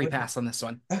get Again, a free pass on this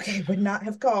one. okay, would not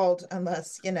have called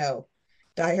unless,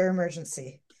 dire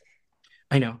emergency.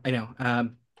 I know, I know.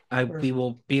 We're We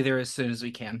will be there as soon as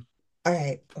we can. all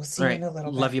right. We'll see All you in right. a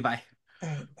little Love bit. you. Bye. All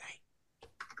right, bye.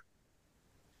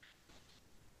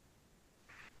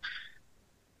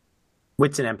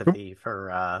 Wits and empathy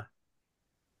for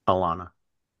Alana.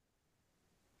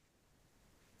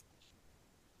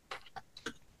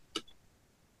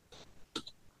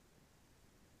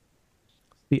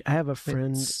 See, I have a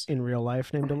friend It's- in real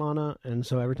life named Alana, and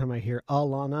so every time I hear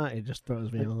Alana, it just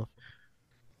throws me off.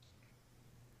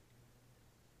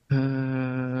 I'm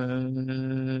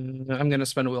gonna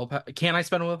spend a willpower. Can I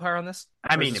spend a willpower on this?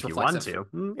 I Or is mean, this if you want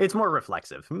reflexive? to. It's more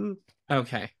reflexive.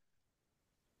 Okay.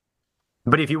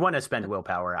 But if you want to spend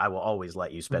willpower, I will always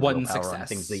let you spend One willpower on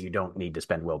things that success. you don't need to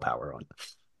spend willpower on.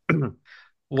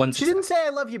 One She didn't success. say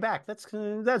I love you back. That's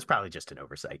probably just an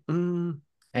oversight.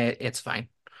 It's fine.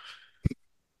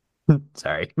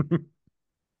 Sorry.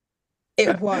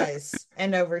 It was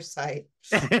an oversight.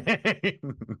 it's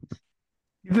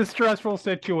a stressful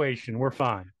situation. We're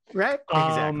fine. Right?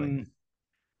 Exactly.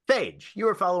 Phage, you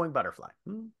are following Butterfly,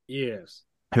 Yes.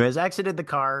 who has exited the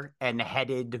car and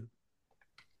headed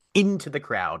into the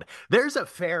crowd. There's a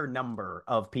fair number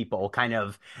of people kind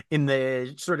of in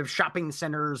the sort of shopping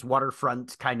centers,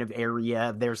 waterfront kind of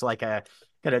area. There's like a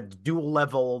kind of dual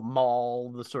level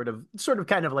mall, the sort of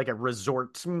kind of like a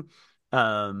resort.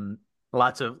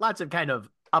 Lots of kind of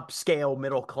upscale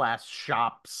middle class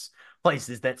shops,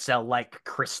 places that sell like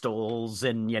crystals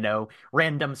and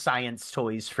random science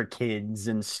toys for kids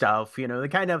and stuff. The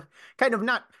kind of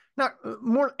not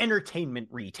more entertainment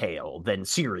retail than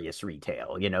serious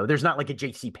retail. There's not like a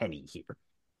J.C. Penney here.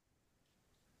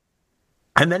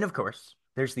 And then, of course,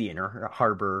 there's the Inner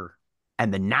Harbor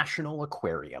and the National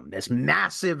Aquarium, this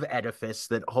massive edifice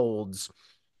that holds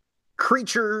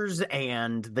creatures,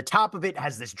 and the top of it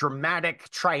has this dramatic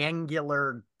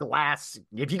triangular glass.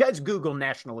 If you guys Google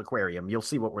National Aquarium, you'll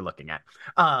see what we're looking at.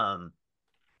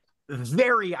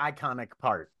 Very iconic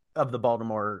part of the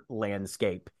Baltimore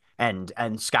landscape and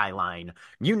skyline.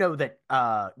 You know that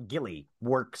Gilly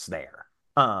works there.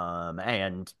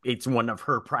 And it's one of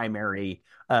her primary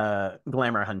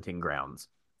glamour hunting grounds.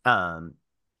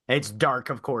 It's dark,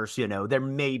 of course, they're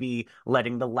maybe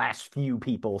letting the last few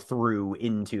people through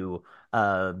into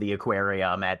the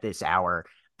aquarium at this hour,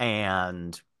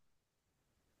 and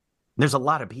there's a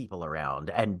lot of people around,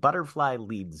 and Butterfly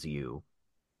leads you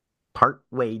part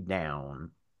way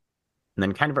down and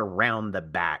then kind of around the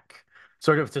back,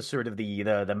 sort of to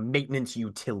the maintenance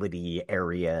utility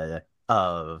area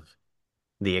of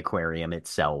the aquarium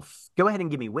itself. Go ahead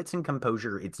and give me wits and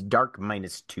composure. It's dark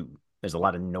 -2. There's a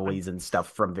lot of noise and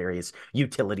stuff from various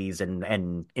utilities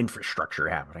and infrastructure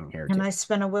happening here Can too. I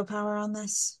spend a willpower on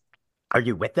this? Are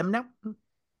you with them now?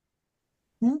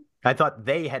 Hmm? I thought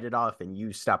they headed off and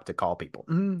you stopped to call people.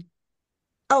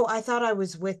 Oh, I thought I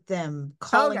was with them,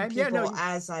 calling Okay, yeah, people no,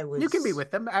 as I was. You can be with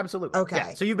them, absolutely. Okay.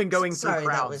 Yeah, so you've been going through Sorry, that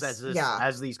crowds was-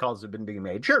 as these calls have been being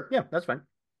made. Sure, yeah, that's fine.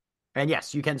 And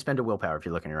yes, you can spend a willpower if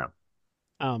you're looking around.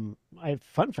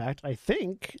 Fun fact, I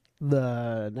think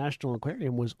the National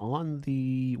Aquarium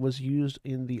was used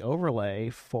in the overlay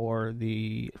for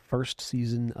the first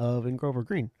season of In Grover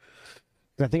Green.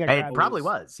 I think It probably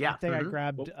was, yeah. I think I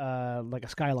grabbed like a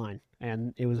skyline,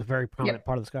 and it was a very prominent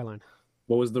part of the skyline.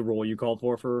 What was the roll you called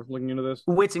for looking into this?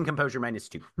 Wits and composure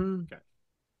 -2. Okay.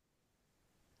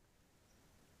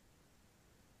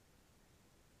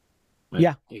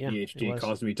 Yeah, ADHD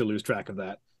caused me to lose track of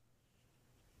that.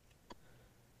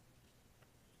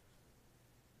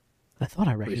 I thought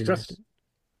I recognized it.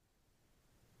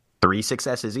 3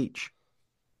 successes each.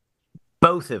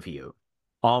 Both of you,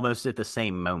 almost at the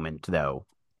same moment, though,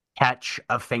 catch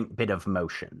a faint bit of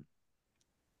motion.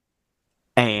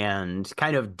 And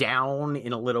kind of down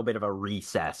in a little bit of a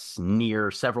recess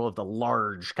near several of the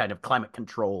large kind of climate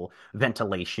control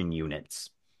ventilation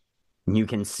units, you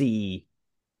can see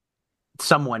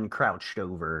someone crouched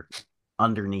over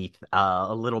underneath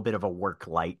a little bit of a work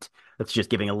light that's just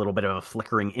giving a little bit of a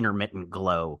flickering intermittent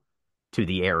glow to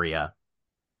the area.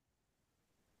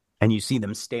 And you see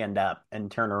them stand up and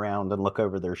turn around and look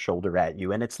over their shoulder at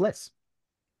you, and it's Liz.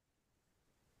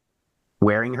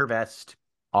 Wearing her vest,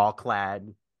 all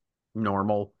clad,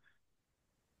 normal.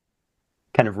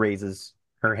 Kind of raises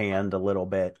her hand a little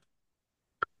bit.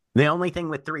 The only thing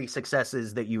with 3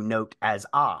 successes that you note as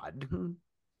odd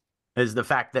is the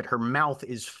fact that her mouth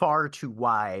is far too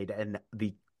wide and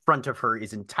the front of her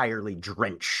is entirely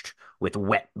drenched with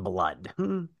wet blood.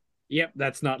 Yep,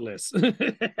 that's not Liz.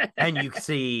 And you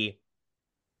see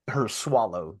her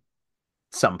swallow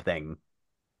something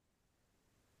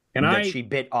that she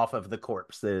bit off of the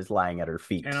corpse that is lying at her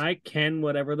feet. Can I ken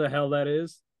whatever the hell that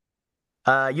is?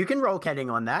 You can roll kenning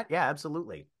on that. Yeah,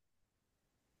 absolutely.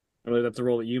 Really, that's a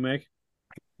roll that you make?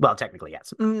 Well, technically,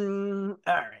 yes. All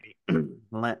right.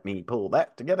 Let me pull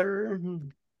that together.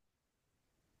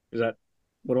 Is that...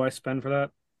 What do I spend for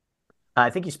that? I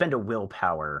think you spend a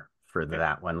willpower for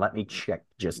that one. Let me check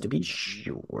just to be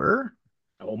sure.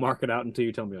 I will mark it out until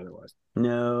you tell me otherwise.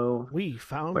 No. We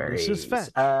found Queries. Mrs.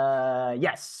 Fetch.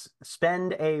 Yes.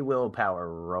 Spend a willpower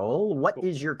roll. What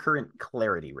is your current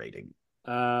clarity rating?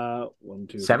 1,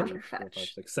 2, 7? 3, 4, 5,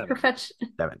 6, 7. Her fetch.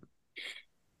 7.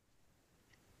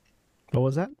 What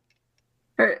was that?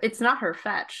 It's not her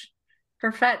fetch.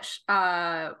 Her fetch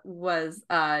was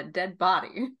a dead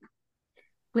body.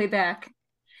 Way back.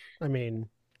 I mean,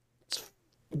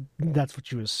 that's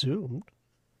what you assumed.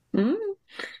 Mm.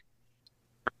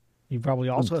 You probably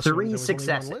also assumed 3 there was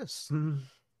successes. only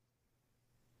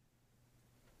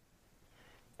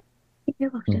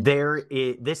one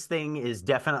list. This thing is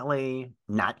definitely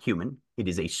not human. It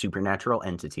is a supernatural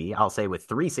entity. I'll say with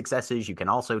 3 successes, you can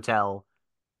also tell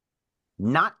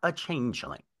not a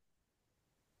changeling.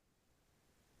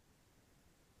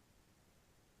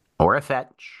 Or a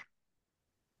fetch.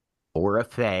 Or a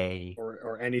fae.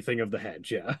 Or anything of the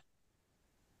hedge, yeah.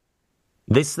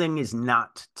 This thing is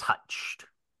not touched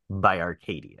by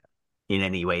Arcadia in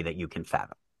any way that you can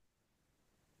fathom.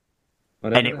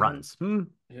 Whatever and it runs.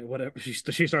 Whatever.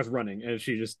 She starts running, and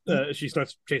she just she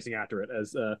starts chasing after it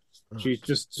as she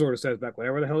just sort of says back,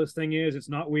 whatever the hell this thing is, it's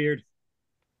not weird.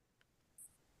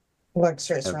 Lux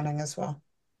starts running as well.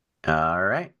 All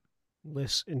right.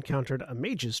 Liz encountered a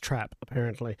mage's trap,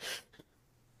 apparently.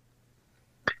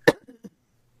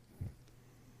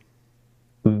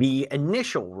 The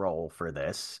initial roll for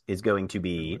this is going to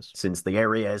be, since the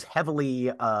area is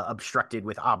heavily obstructed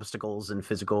with obstacles and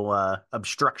physical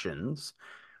obstructions,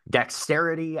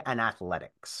 dexterity and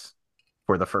athletics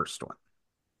for the first one.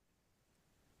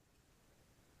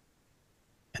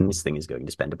 And this thing is going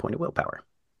to spend a point of willpower.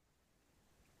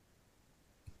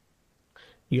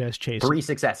 You guys chase 3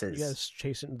 successes. You guys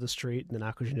chase it into the street, and then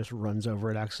Aquajin just runs over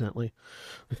it accidentally.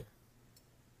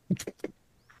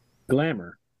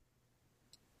 Glamour.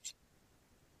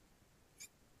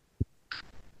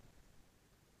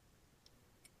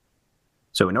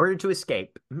 So in order to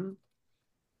escape,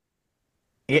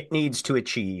 it needs to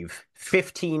achieve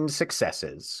 15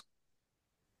 successes.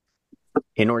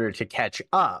 In order to catch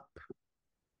up,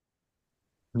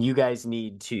 you guys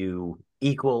need to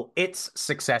equal its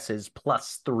successes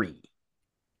plus 3.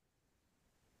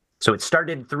 So it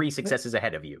started 3 successes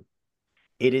ahead of you.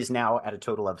 It is now at a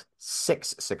total of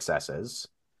 6 successes.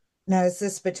 Now, is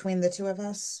this between the two of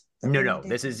us? No.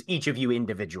 This is each of you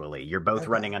individually. You're both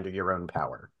running under your own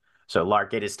power. So,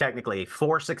 Lark, it is technically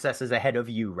 4 successes ahead of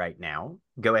you right now.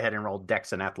 Go ahead and roll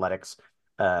Dex and Athletics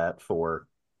for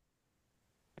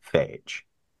Phage.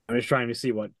 I'm just trying to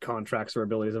see what contracts or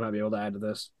abilities I might be able to add to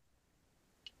this.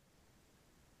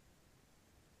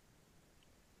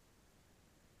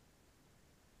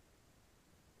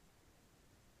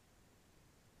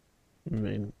 I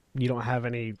mean, you don't have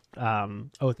any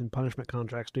oath and punishment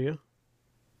contracts, do you?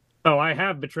 Oh, I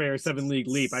have Betrayer 7 League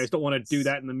Leap. I just don't want to do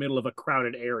that in the middle of a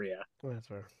crowded area. Well, that's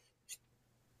fair.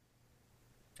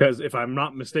 Because if I'm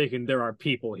not mistaken, there are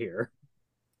people here.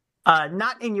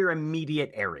 Not in your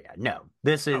immediate area. No,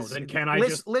 this is. Then can I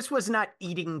Liz was not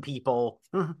eating people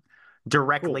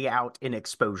directly out in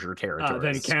exposure territory.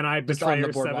 Then can I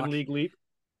Betrayer 7 League Leap?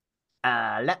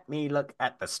 Let me look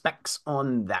at the specs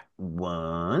on that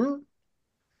one.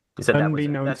 You said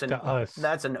Unbeknownst to us.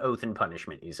 That's an oath and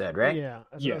punishment, you said, right? Yeah,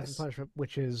 that's an oath and punishment,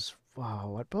 which is,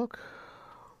 what book?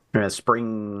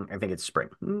 Spring, I think it's Spring.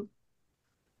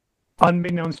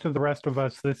 Unbeknownst to the rest of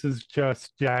us, this is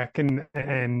just Jack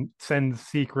and Sen's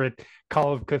secret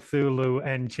Call of Cthulhu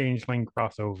and Changeling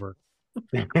crossover.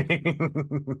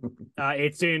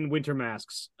 It's in Winter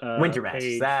Masks. Winter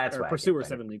Masks, that's why. Pursuer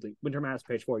 7 League Leap. Winter Masks,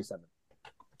 page 47.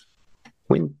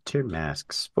 Winter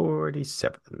Masks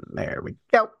 47. There we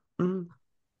go.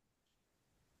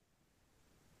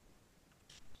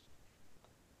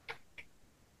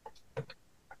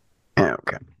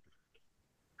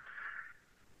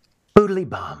 Boodly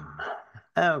bum.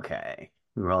 Okay.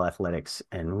 Roll athletics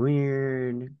and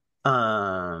weird.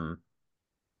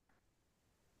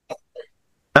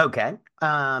 Okay.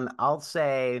 I'll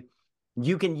say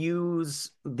you can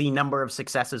use the number of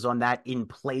successes on that in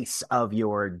place of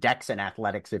your dex and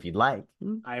athletics if you'd like.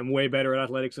 I am way better at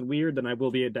athletics and weird than I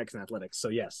will be at dex and athletics. So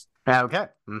yes. Okay.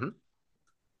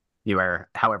 You are,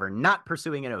 however, not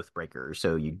pursuing an Oathbreaker,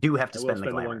 so you do have to I will spend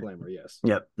the glamour. one glamour, yes.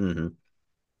 Yep.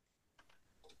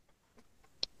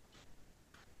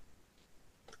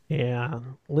 Yeah,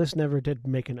 Liz never did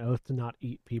make an oath to not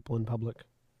eat people in public.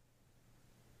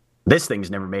 This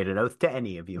thing's never made an oath to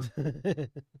any of you.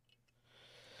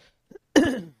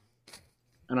 And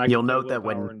You'll note that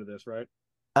when into this, right?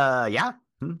 Yeah.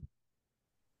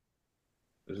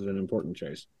 This is an important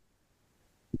chase.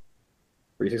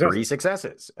 3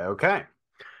 successes. Okay.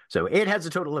 So it has a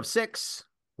total of 6.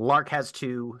 Lark has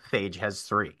 2. Phage has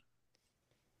 3.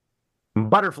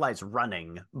 Butterfly's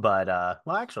running, but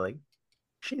well, actually,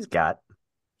 she's got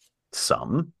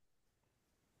some.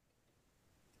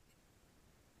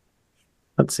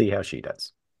 Let's see how she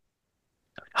does.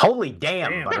 Holy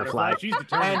damn, Butterfly. She's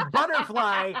determined. And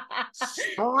Butterfly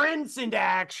sprints into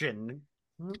action,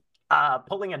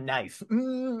 pulling a knife.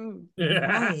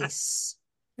 Nice.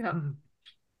 Yeah.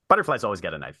 Butterfly's always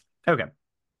got a knife. Okay.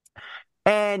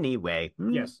 Anyway.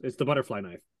 Yes, it's the butterfly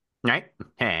knife. Right?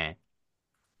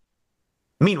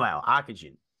 Meanwhile,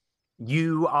 Akajin,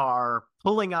 you are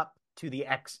pulling up to the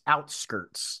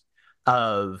outskirts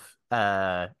of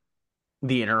the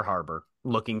inner harbor,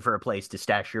 looking for a place to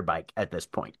stash your bike at this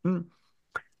point.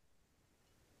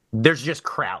 There's just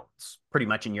crowds pretty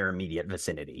much in your immediate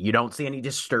vicinity. You don't see any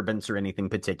disturbance or anything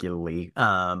particularly.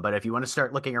 But if you want to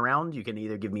start looking around, you can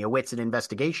either give me a wits and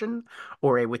investigation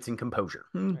or a wits and composure.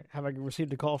 Right. Have I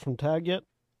received a call from Tag yet?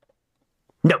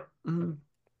 No.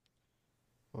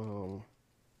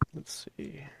 Let's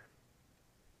see.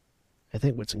 I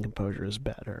think wits and composure is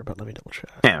better, but let me double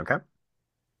check. Yeah, okay.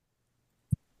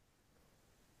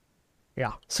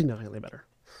 Yeah, significantly better.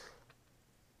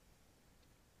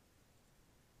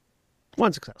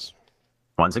 1 success.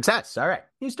 1 success. All right.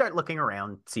 You start looking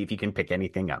around, see if you can pick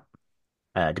anything up.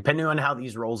 Depending on how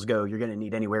these rolls go, you're going to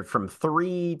need anywhere from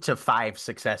 3 to 5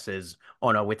 successes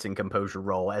on a wits and composure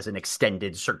roll as an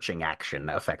extended searching action,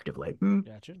 effectively.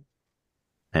 Gotcha.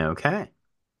 Okay.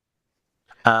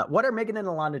 What are Megan and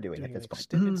Alana doing at this point?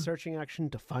 Extended searching action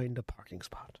to find a parking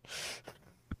spot.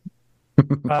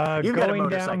 You've got a Going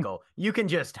motorcycle. Down... You can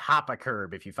just hop a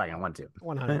curb if you fucking want to.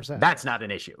 100%. That's not an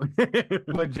issue.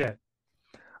 Legit.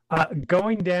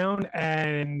 Going down,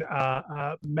 and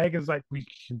Megan's like, we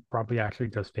should probably actually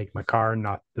just take my car,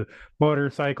 not the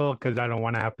motorcycle, because I don't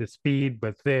want to have to speed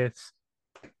with this.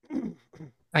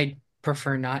 I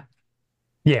prefer not.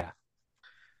 Yeah.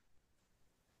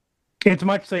 It's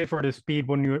much safer to speed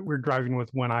when we're driving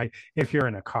with one eye if you're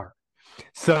in a car.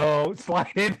 So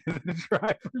slide into the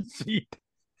driver's seat.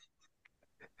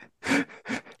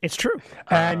 It's true.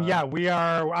 And yeah,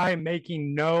 I am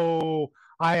making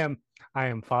I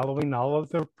am following all of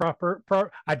the proper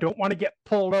I don't want to get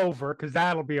pulled over because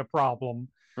that'll be a problem.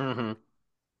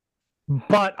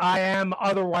 But I am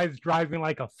otherwise driving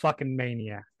like a fucking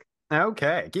maniac.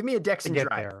 Okay. Give me a dex and drive.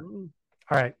 There. All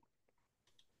right.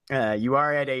 You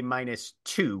are at a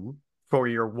 -2 for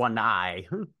your one eye.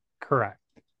 Correct.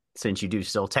 Since you do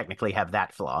still technically have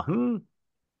that flaw. Which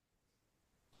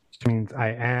means I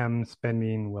am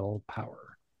spending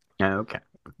willpower. Okay.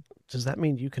 Does that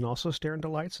mean you can also stare into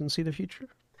lights and see the future?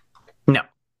 No.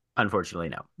 Unfortunately,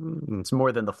 no. It's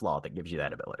more than the flaw that gives you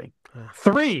that ability.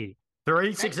 3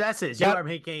 successes. Yep. You are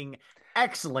making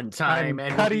excellent time. I'm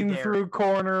and cutting through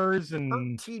corners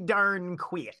and... pretty darn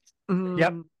quick.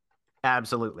 Yep.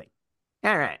 Absolutely.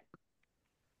 All right.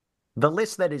 The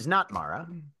list that is not Mara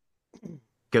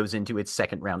goes into its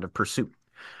second round of pursuit.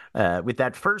 With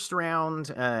that first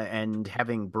round and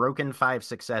having broken 5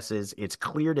 successes, it's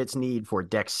cleared its need for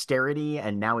dexterity,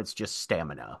 and now it's just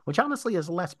stamina, which honestly is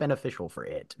less beneficial for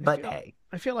it. But hey,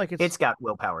 I feel like it's got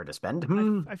willpower to spend.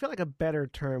 I feel like a better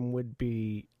term would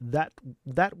be that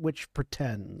which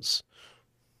pretends.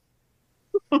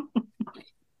 All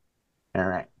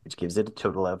right, which gives it a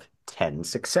total of 10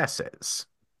 successes.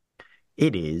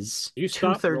 It is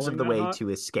 2/3 of the way to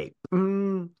escape.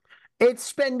 It's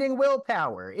spending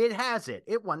willpower. It has it.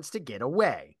 It wants to get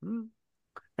away. All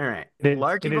right.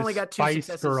 Lark, you've only got 2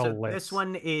 successes, so this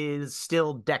one is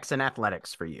still dex and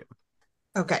athletics for you.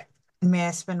 Okay. May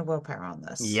I spend willpower on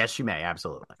this? Yes, you may.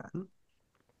 Absolutely.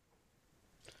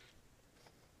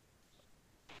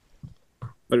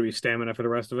 What are we, stamina for the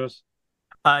rest of us?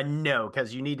 No,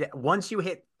 because you need to, once you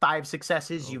hit 5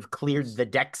 successes, Oh, you've cleared the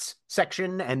dex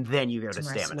section, and then you go to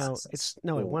Some stamina. No, success.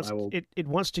 it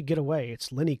wants to get away.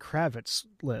 It's Lenny Kravitz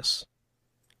list.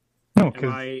 No, Am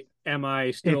because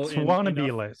I still it's in wannabe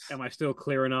enough? list. Am I still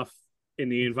clear enough in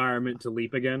the environment to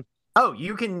leap again? Oh,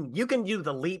 you can do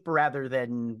the leap rather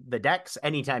than the dex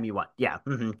anytime you want. Yeah,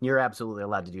 you're absolutely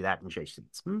allowed to do that in chase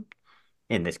seats.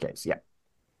 In this case, yeah.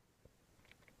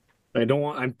 I don't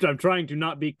want. I'm trying to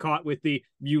not be caught with the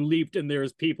you leaped and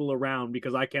there's people around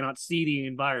because I cannot see the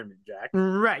environment, Jack.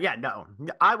 Right, yeah, no.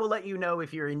 I will let you know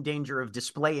if you're in danger of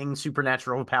displaying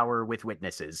supernatural power with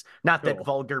witnesses. Not that Cool.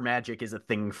 vulgar magic is a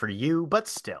thing for you, but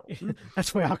still.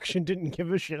 That's why Auction didn't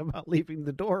give a shit about leaving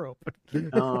the door open.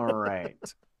 All right.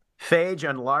 Phage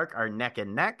and Lark are neck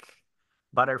and neck.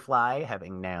 Butterfly,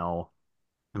 having now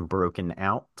broken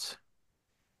out,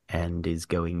 and is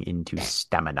going into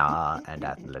stamina and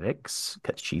athletics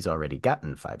because she's already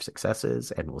gotten 5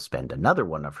 successes and will spend another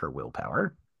one of her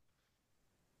willpower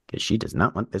because she does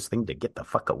not want this thing to get the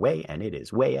fuck away, and it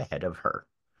is way ahead of her.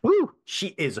 Woo! She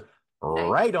is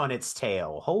right on its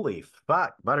tail. Holy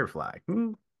fuck, Butterfly.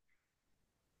 All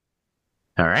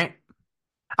right.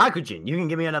 Akujin, you can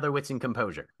give me another wits and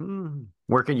composure.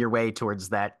 Working your way towards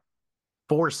that.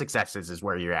 4 successes is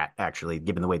where you're at, actually,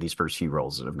 given the way these first few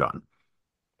rolls have gone.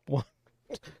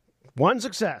 One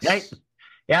success. Right?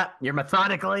 Yeah, you're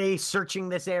methodically searching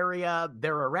this area.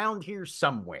 They're around here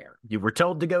somewhere. You were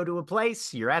told to go to a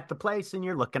place. You're at the place, and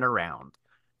you're looking around.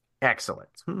 Excellent.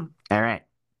 All right.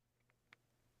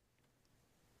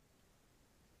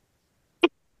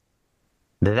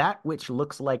 That which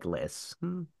looks like Liz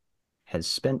has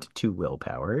spent 2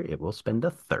 willpower. It will spend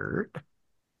a third.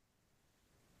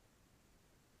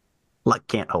 Luck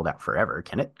can't hold out forever,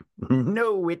 can it?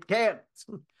 No, it can't.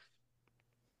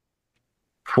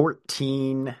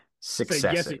 14 successes.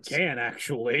 Say yes, it can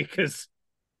actually, because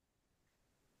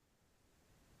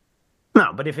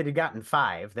no, but if it had gotten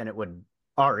 5, then it would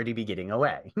already be getting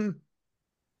away.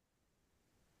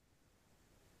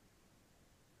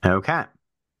 Okay.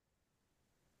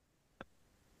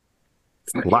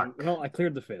 Luck. Well, I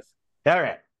cleared the 5th. All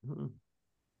right.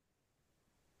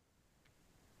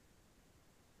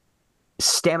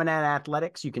 Stamina and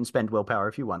athletics, you can spend willpower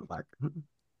if you want, Lark.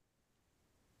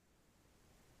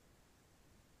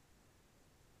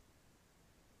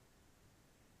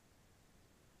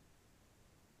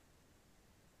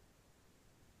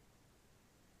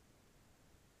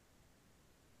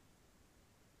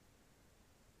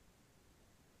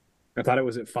 I thought it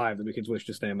was at 5 that we could switch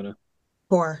to stamina.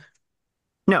 4.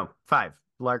 No, 5.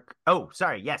 Lark. Oh,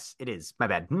 sorry. Yes, it is. My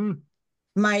bad.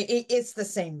 It's the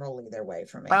same roll either way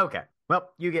for me. Okay.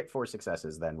 Well, you get 4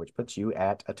 successes then, which puts you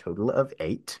at a total of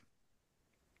 8.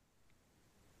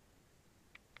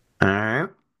 All right.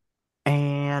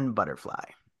 And Butterfly.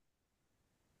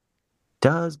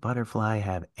 Does Butterfly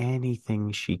have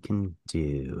anything she can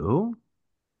do?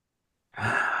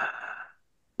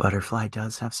 Butterfly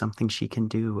does have something she can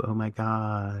do. Oh my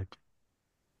god.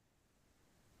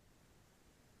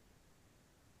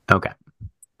 Okay.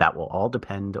 That will all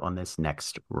depend on this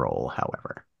next roll,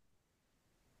 however.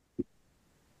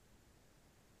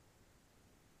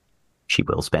 She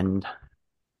will spend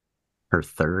her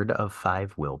third of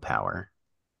 5 willpower.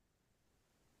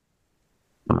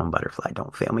 Come on, Butterfly,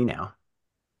 don't fail me now.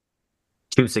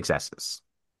 2 successes.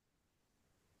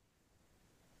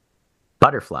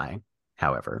 Butterfly,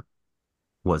 however,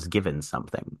 was given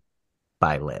something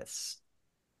by Liz.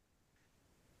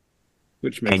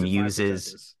 Which makes and it 5 uses,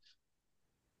 successes.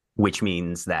 which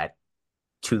means that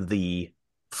to the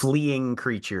fleeing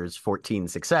creature's 14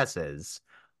 successes,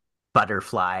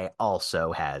 Butterfly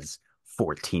also has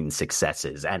 14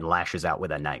 successes and lashes out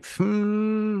with a knife.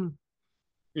 In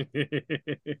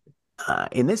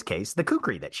this case, the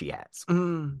kukri that she has.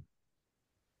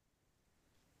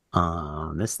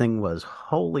 This thing was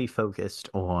wholly focused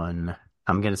on,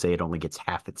 I'm going to say it only gets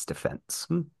half its defense.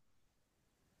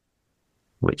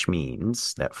 Which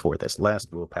means that for this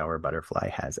last willpower, Butterfly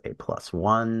has a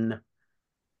 +1.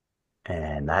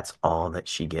 And that's all that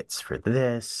she gets for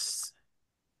this.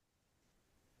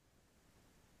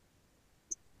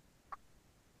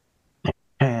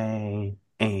 Okay,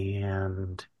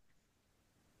 and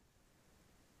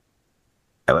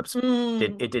oh, whoops,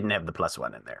 it didn't have the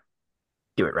 +1 in there.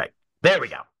 Do it right. There we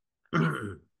go.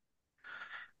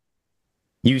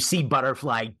 You see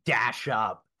Butterfly dash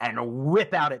up and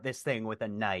whip out at this thing with a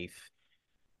knife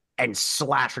and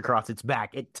slash across its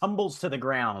back. It tumbles to the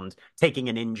ground, taking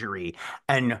an injury,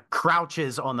 and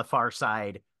crouches on the far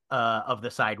side of the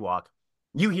sidewalk.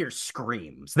 You hear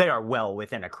screams. They are well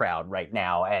within a crowd right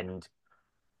now, and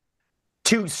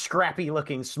two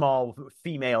scrappy-looking small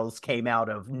females came out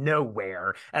of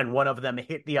nowhere, and one of them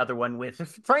hit the other one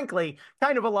with, frankly,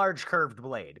 kind of a large curved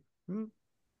blade.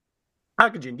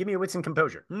 Akajin, give me a wits and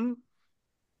composure. I'm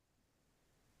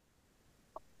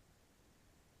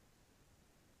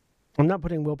not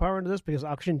putting willpower into this because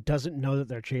Akshin doesn't know that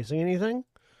they're chasing anything.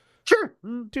 Sure.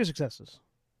 2 successes.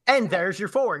 And there's your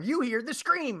 4. You hear the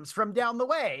screams from down the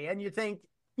way, and you think,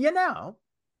 Am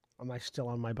I still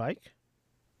on my bike?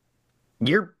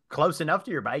 You're close enough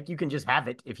to your bike. You can just have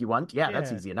it if you want. Yeah.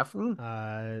 That's easy enough.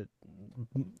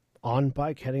 On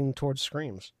bike, heading towards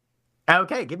screams.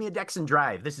 Okay, give me a Dex and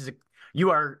drive. You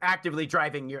are actively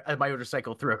driving a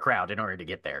motorcycle through a crowd in order to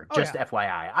get there. Just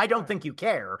FYI. I don't think you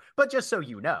care, but just so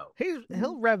you know.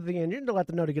 He'll rev the engine to let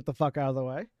them know to get the fuck out of the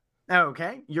way.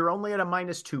 Okay, you're only at a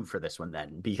 -2 for this one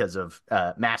then, because of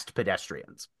masked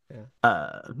pedestrians.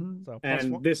 Yeah.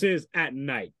 And this is at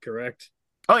night, correct?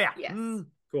 Oh yeah. Yes.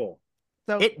 Cool.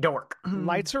 So It dork.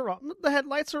 lights are on. The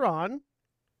headlights are on,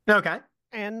 Okay.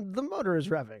 and the motor is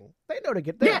revving. They know to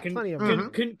get there. Yeah, Plenty of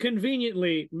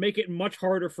Conveniently make it much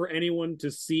harder for anyone to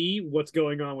see what's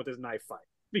going on with this knife fight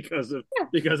because of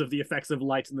the effects of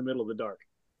lights in the middle of the dark.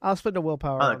 I'll spend a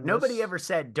willpower. On Nobody this. ever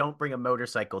said don't bring a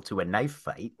motorcycle to a knife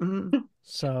fight.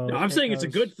 So No, I'm saying it's a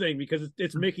good thing because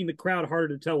it's making the crowd harder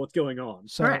to tell what's going on.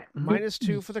 So Right.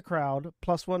 -2 for the crowd,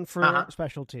 +1 for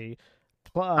specialty,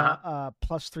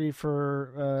 +3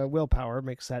 for willpower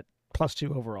makes that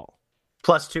 +2 overall.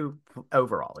 +2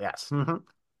 overall, yes. 3 For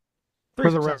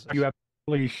the successes. rest, you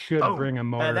absolutely should bring a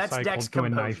that's motorcycle Dex to a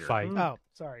knife composure. fight. Oh,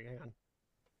 sorry. Hang on.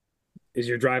 Is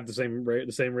your drive the same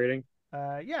rating?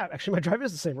 Yeah, actually, my drive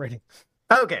is the same rating.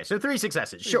 Okay, so 3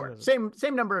 successes. 3 Sure. successes.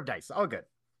 Same number of dice. All good.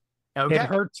 Okay. It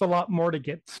hurts a lot more to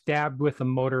get stabbed with a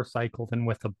motorcycle than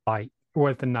with a bite or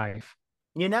with a knife.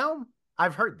 You know,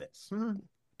 I've heard this.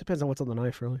 Depends on what's on the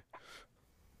knife, really.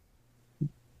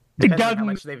 Depends on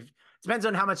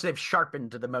how much they've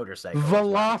sharpened to the motorcycle.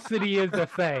 Velocity is a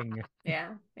thing.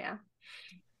 Yeah.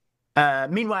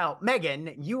 Meanwhile,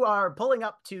 Megan, you are pulling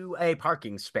up to a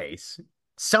parking space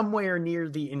somewhere near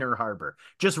the inner harbor.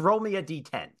 Just roll me a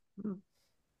d10.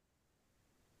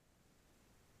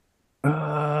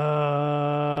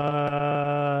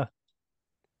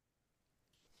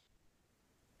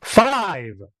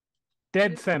 5.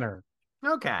 Dead center.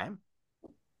 Okay.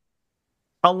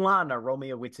 Alana, roll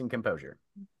me a wits and composure.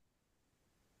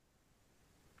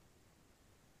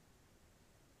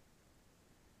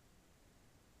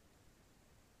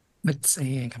 Let's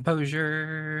see,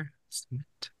 composure.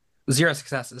 0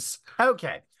 successes.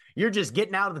 Okay. You're just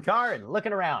getting out of the car and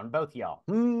looking around, both of y'all.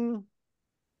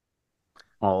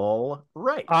 All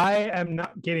right. I am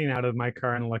not getting out of my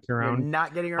car and looking You're around.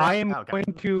 not getting around. I am Okay.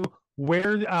 going to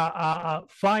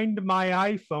find my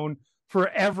iPhone for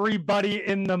everybody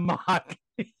in the mock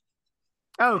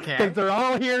Okay. because they're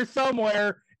all here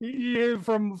somewhere.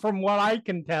 From what I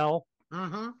can tell.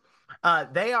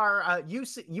 They are.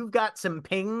 You've got some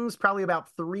pings, probably about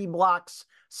 3 blocks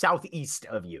southeast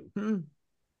of you.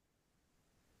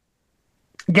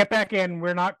 Get back in.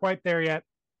 We're not quite there yet.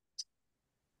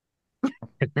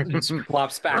 Just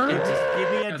flops back into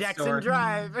Give me a the Dex store. and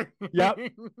drive. Yep.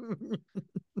 Look,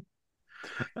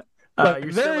 you're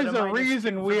there still at is a a -2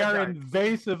 reason for we the are dark.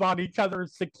 invasive on each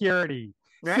other's security.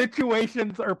 Right?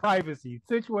 Situations or privacy.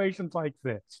 Situations like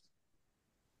this.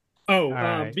 Oh,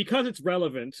 right. Because it's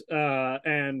relevant,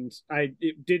 and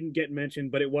it didn't get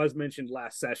mentioned, but it was mentioned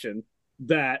last session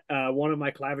that one of my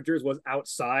clavigers was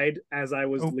outside as I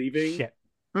was leaving. Shit.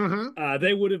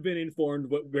 They would have been informed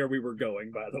where we were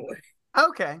going, by the way.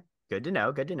 Okay. Good to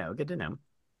know. Good to know. Good to know.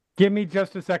 Give me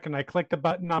just a second. I clicked a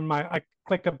button on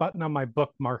my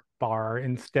bookmark bar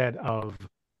instead of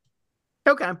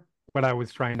Okay. what I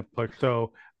was trying to push.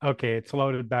 So okay, it's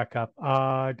loaded back up.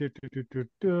 Boop.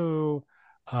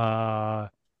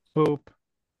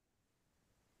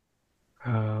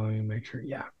 Let me make sure.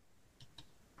 Yeah.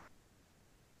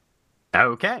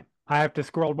 Okay. I have to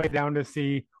scroll way down to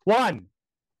see 1.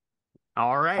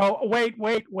 All right. Oh, wait.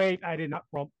 I did not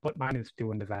put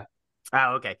 -2 into that.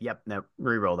 Oh, okay. Yep. No.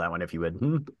 Reroll that one if you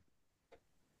would.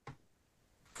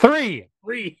 3.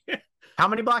 3. How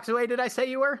many blocks away did I say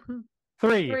you were?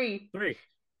 3. 3.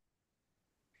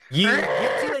 You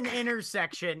get to an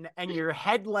intersection and your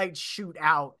headlights shoot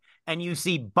out and you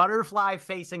see Butterfly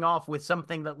facing off with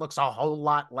something that looks a whole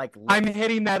lot like I'm lift.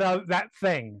 hitting that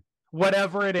thing,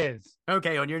 whatever it is.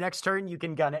 Okay, on your next turn, you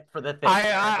can gun it for the thing.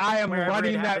 I am wherever it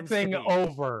running that happens to thing be.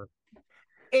 over.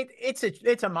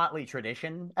 It's a motley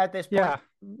tradition at this point. Yeah.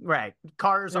 Right.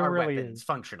 Cars It are really weapons is.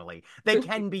 functionally. They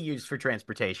can be used for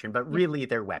transportation, but really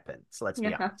they're weapons. Let's be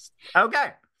Yeah. honest.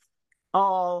 Okay.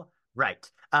 All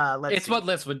Right. Let's It's see. what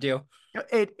Liz would do.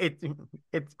 It's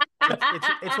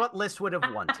what Liz would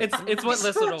have wanted. It's what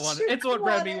Liz would have wanted. It's what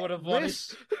Remy would have wanted.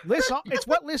 It's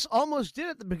what Liz almost did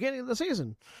at the beginning of the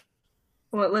season.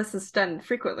 What Liz has done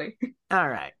frequently. All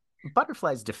right.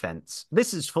 Butterfly's defense.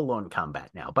 This is full-on combat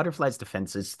now. Butterfly's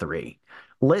defense is 3.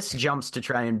 Liz jumps to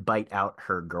try and bite out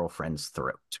her girlfriend's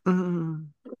throat.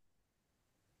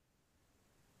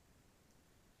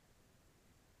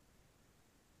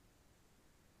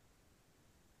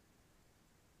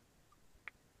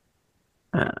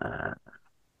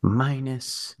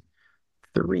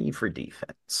 -3 for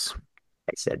defense.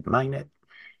 I said -3.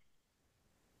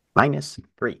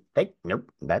 Hey,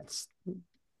 nope, that's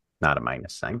not a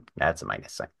minus sign. That's a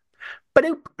minus sign.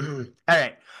 Ba-doop. All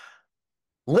right.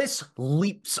 Liz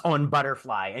leaps on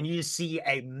Butterfly, and you see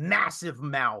a massive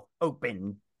mouth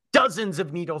open, dozens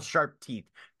of needle-sharp teeth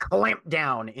clamp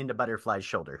down into Butterfly's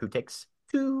shoulder, who takes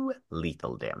 2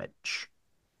 lethal damage.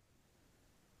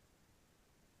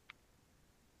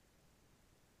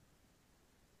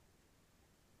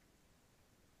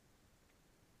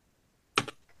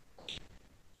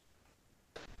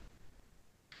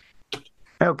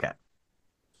 Okay.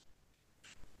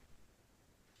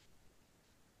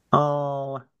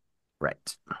 All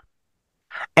right.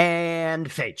 And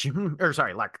Phage. Or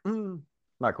sorry, Lark.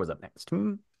 Lark was up next.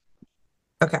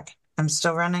 Okay, I'm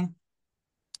still running.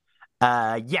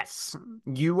 Yes,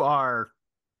 you are.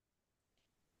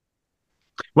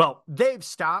 Well, they've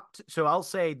stopped, so I'll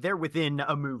say they're within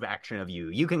a move action of you.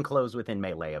 You can close within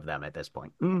melee of them at this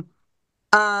point. Can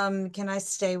I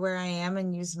stay where I am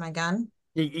and use my gun?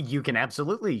 You can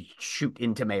absolutely shoot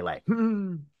into melee.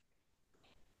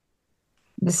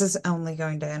 This is only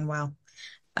going to end well.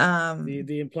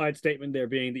 The implied statement there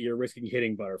being that you're risking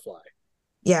hitting Butterfly.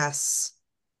 Yes.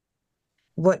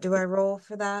 What do I roll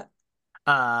for that?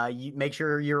 You make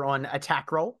sure you're on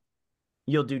attack roll.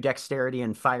 You'll do dexterity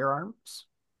and firearms.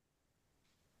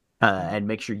 And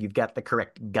make sure you've got the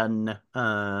correct gun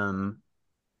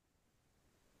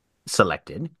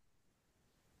selected.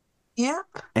 Yeah.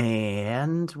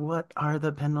 And what are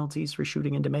the penalties for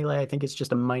shooting into melee? I think it's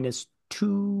just a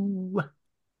 -2.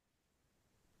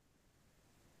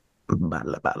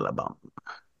 Ba-la-ba-la-bum.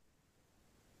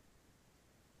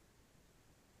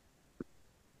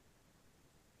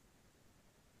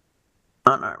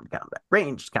 Unarmed combat,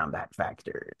 ranged combat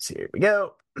factors. Here we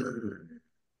go.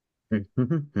 I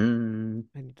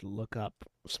need to look up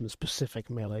some specific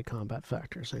melee combat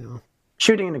factors. Hang on.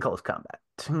 Shooting into close combat.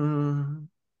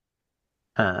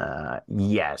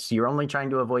 Yes, you're only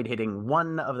trying to avoid hitting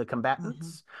one of the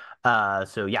combatants.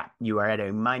 So yeah, you are at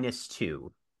a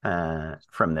 -2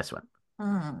 from this one.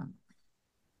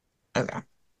 Okay.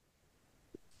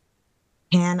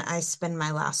 Can I spend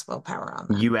my last willpower on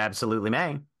that? You absolutely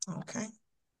may. Okay.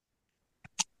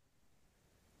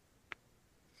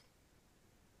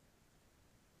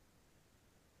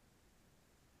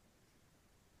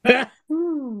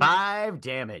 Ooh. 5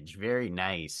 damage. Very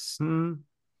nice. The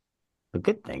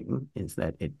good thing is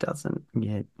that it doesn't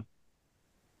get...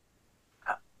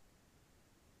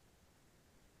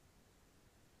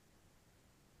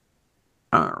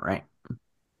 All right.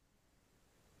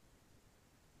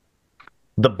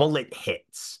 The bullet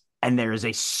hits, and there is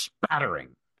a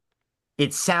spattering.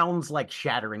 It sounds like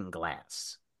shattering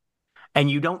glass. And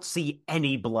you don't see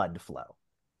any blood flow.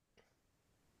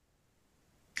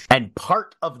 And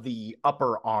part of the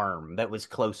upper arm that was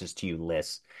closest to you,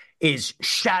 Liz, is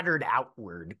shattered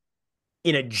outward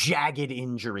in a jagged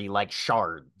injury like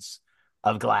shards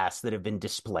of glass that have been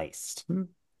displaced.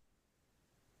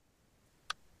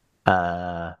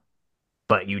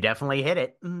 But you definitely hit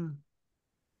it. All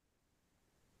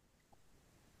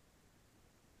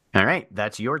right,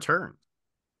 that's your turn.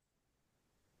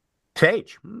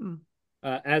 Phage.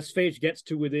 As Phage gets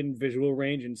to within visual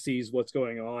range and sees what's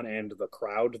going on and the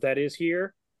crowd that is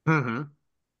here,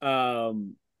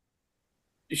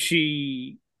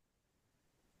 she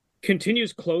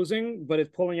continues closing, but is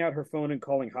pulling out her phone and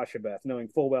calling Hashabeth, knowing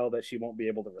full well that she won't be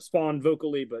able to respond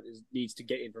vocally, but needs to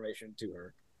get information to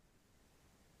her.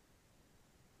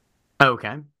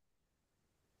 Okay.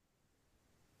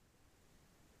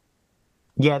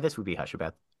 Yeah, this would be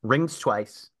Hashabeth. Rings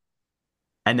twice,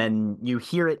 and then you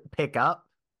hear it pick up.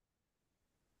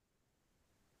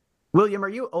 William, are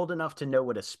you old enough to know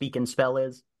what a speak and spell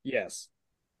is? Yes.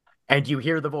 And you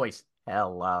hear the voice,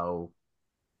 hello.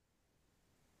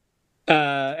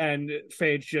 And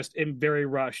Phage just very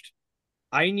rushed.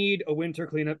 I need a winter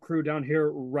cleanup crew down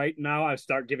here right now. I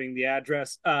start giving the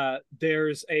address.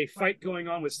 There's a fight going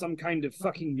on with some kind of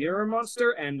fucking mirror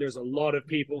monster, and there's a lot of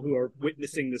people who are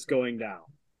witnessing this going down.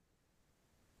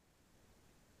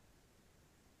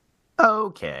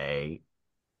 Okay.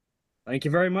 Thank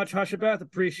you very much, Hushabeth.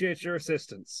 Appreciate your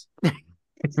assistance.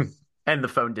 And the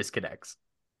phone disconnects.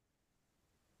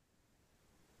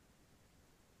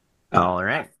 All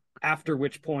right. After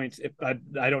which point, if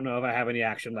I don't know if I have any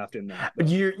action left in that. But...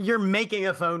 You're making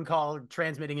a phone call,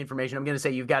 transmitting information. I'm going to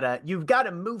say you've got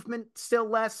a movement still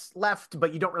left,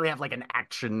 but you don't really have like an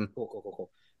action.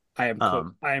 Cool. I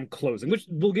am closing, which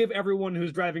will give everyone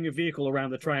who's driving a vehicle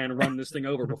around to try and run this thing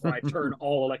over before I turn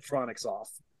all electronics off.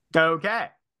 Okay.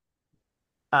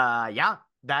 Yeah,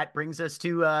 that brings us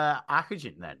to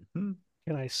Akujin then.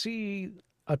 Can I see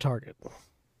a target?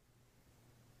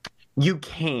 You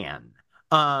can.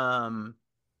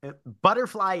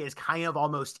 Butterfly is kind of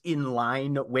almost in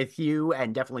line with you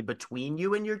and definitely between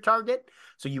you and your target.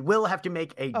 So you will have to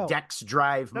make a dex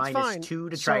drive -2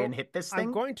 to try and hit this thing.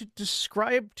 I'm going to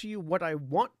describe to you what I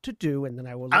want to do, and then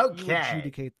I will let you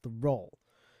adjudicate the roll.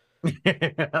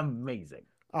 Amazing.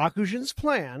 Akujin's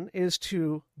plan is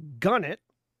to gun it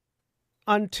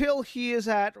until he is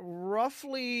at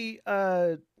roughly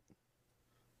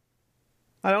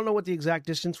I don't know what the exact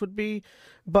distance would be,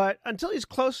 but until he's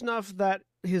close enough that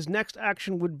his next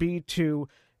action would be to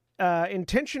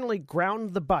intentionally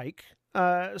ground the bike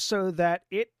so that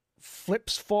it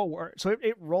flips forward. So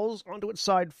it rolls onto its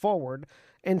side forward,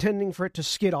 intending for it to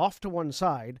skid off to one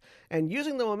side, and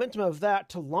using the momentum of that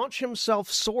to launch himself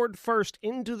sword first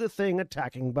into the thing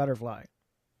attacking Butterfly.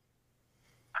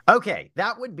 Okay,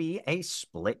 that would be a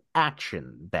split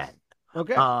action then.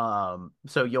 Okay.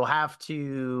 So you'll have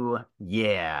to,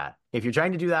 if you're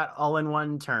trying to do that all in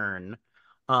one turn,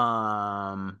 roll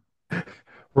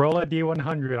a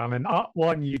D100 on an up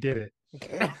one. You did it.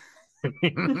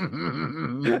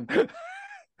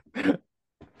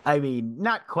 I mean,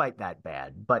 not quite that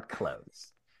bad, but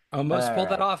close. Almost pulled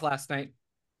that off last night.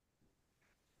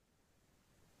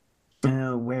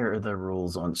 Where are the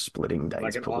rules on splitting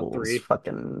dice pools?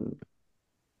 Fucking.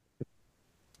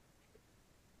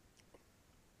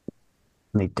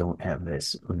 They don't have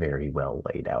this very well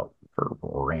laid out for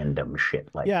random shit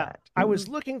like that. I was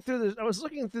looking through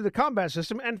the combat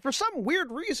system, and for some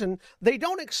weird reason, they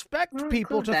don't expect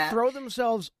people to throw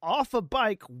themselves off a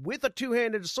bike with a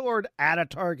two-handed sword at a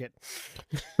target.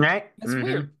 Right? That's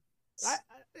weird.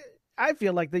 I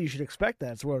feel like that you should expect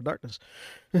that. It's World of Darkness.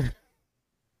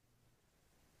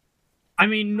 I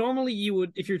mean, normally you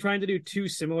would, if you're trying to do two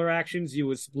similar actions, you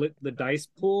would split the dice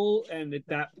pool, and at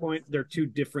that point, they're two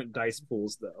different dice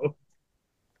pools, though.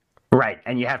 Right,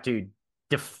 and you have to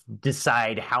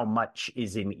decide how much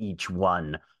is in each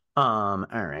one. All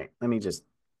right, let me just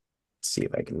see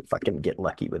if I can fucking get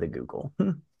lucky with a Google.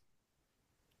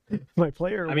 My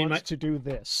player wants to do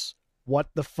this. What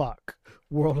the fuck?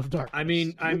 World of Darkness. I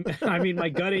mean, my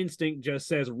gut instinct just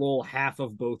says roll half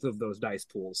of both of those dice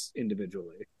pools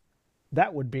individually.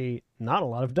 That would be not a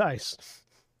lot of dice.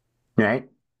 Right?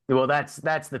 Well, that's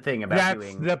the thing about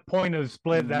doing... That's the point of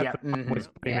split. That's the point with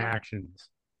splitting actions.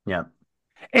 Yep.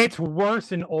 It's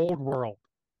worse in Old World.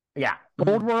 Yeah.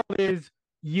 Old World is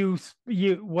you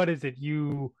what is it?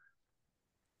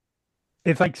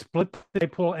 It's like split the die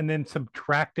pool and then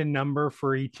subtract a number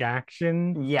for each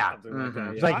action. Yeah.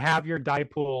 It's like have your die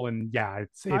pool and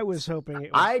it's I was hoping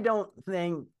it was, I don't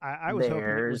think I was hoping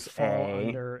it would fall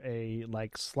under a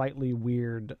like slightly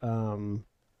weird charge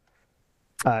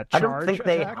I don't think attack.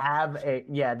 they have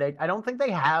I don't think they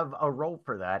have a role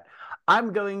for that.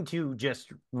 I'm going to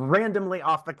just randomly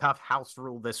off the cuff house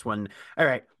rule this one. All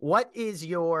right. What is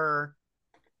your...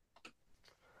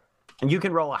 And you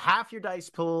can roll half your dice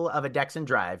pool of a Dex and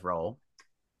Drive roll.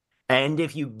 And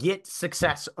if you get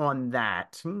success on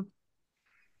that,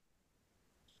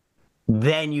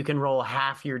 then you can roll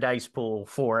half your dice pool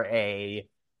for a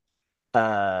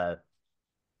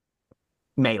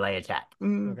melee attack.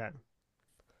 Okay.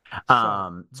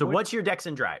 So what's your Dex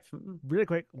and Drive? Really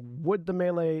quick, would the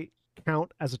melee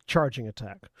count as a charging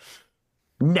attack?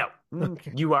 No.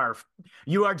 Okay. You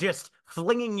are just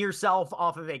flinging yourself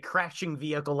off of a crashing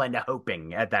vehicle and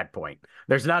hoping at that point.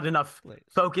 There's not enough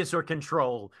focus or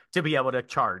control to be able to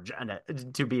charge and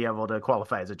to be able to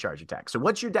qualify as a charge attack. So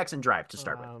what's your Dex and Drive to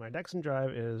start with? My Dex and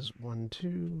Drive is 1,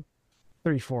 2,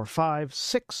 3, 4, 5,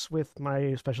 6 with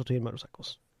my specialty in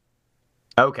motorcycles.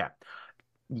 Okay.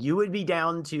 You would be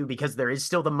down to, because there is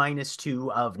still the -2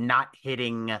 of not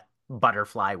hitting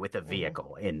Butterfly with a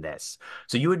vehicle in this.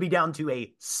 So you would be down to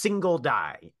a single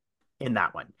die in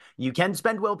that one. You can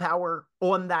spend willpower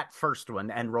on that first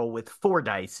one and roll with 4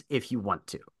 dice if you want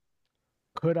to.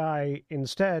 Could I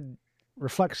instead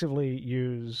reflexively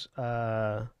use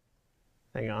hang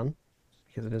on,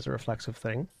 because it is a reflexive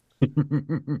thing.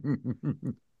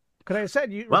 Could I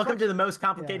instead use Welcome to the most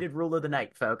complicated rule of the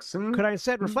night, folks. Could I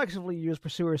instead reflexively use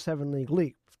Pursuer 7 League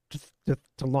Leap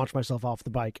to launch myself off the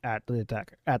bike at the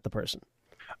attacker, at the person?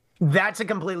 That's a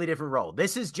completely different roll.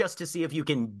 This is just to see if you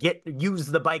can use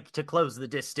the bike to close the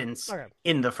distance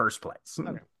in the first place.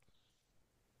 Okay.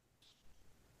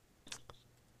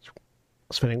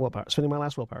 Spending my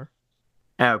last willpower.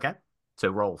 Okay. So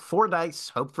roll 4 dice,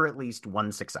 hope for at least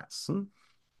 1 success. I'm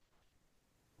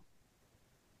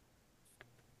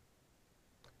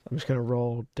just going to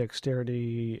roll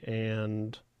dexterity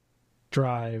and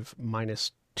drive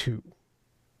 -2.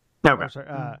 Okay. Oh, sorry,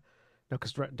 no,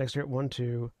 because dexterity 1,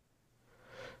 2,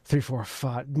 3, 4,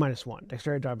 5, -1.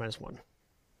 Dexterity drive -1.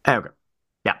 Okay.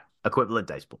 Yeah. Equivalent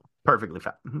dice pool. Perfectly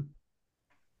fine.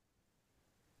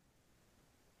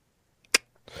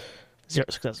 0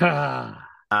 success.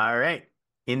 All right.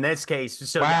 In this case,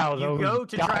 so you go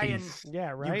to try and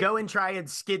you go and try and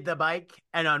skid the bike,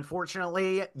 and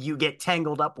unfortunately, you get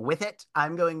tangled up with it.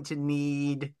 I'm going to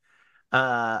need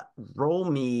roll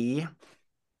me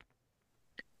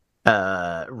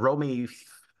a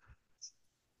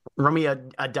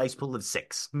dice pool of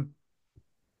 6.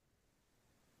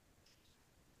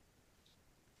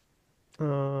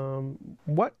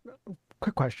 What?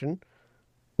 Quick question.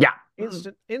 Yeah.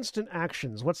 Instant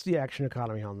actions. What's the action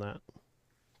economy on that?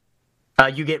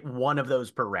 You get 1 of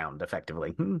those per round,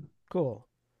 effectively. Cool.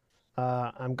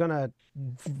 I'm gonna.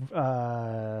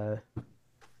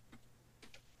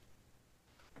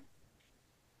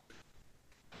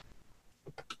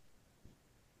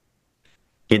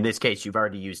 In this case, you've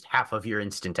already used half of your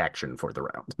instant action for the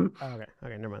round.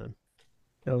 Okay, never mind then.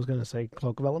 I was gonna say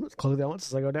cloak of elements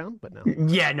as I go down, but no.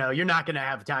 Yeah, no, you're not gonna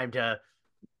have time to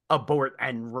abort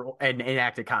and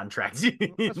enact a contract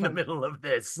in the middle of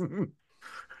this.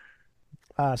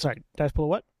 Sorry, dice pool of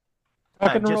what?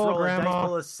 Just roll a dice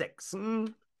pool of 6.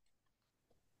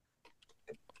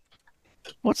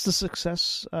 What's the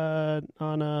success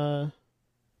on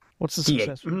what's the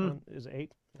success on? Is it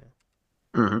 8? Yeah.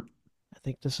 I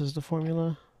think this is the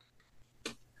formula.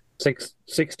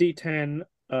 60, 10,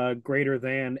 greater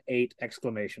than 8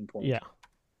 exclamation point. Yeah.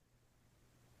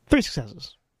 3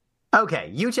 successes.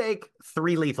 Okay, you take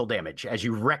 3 lethal damage as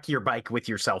you wreck your bike with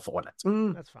yourself on it.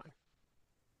 That's fine.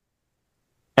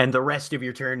 And the rest of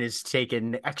your turn is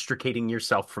taken extricating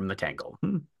yourself from the tangle.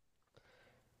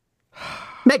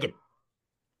 Megan.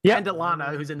 Yeah. And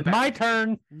Alana, who's in the back. My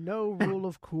turn. No rule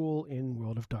of cool in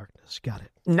World of Darkness. Got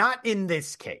it. Not in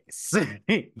this case.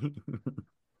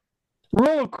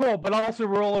 Rule of cool, but also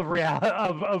rule of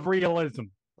realism.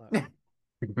 I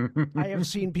have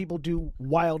seen people do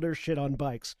wilder shit on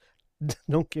bikes.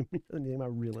 Don't give me anything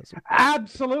about realism.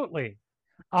 Absolutely.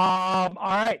 All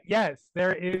right. Yes,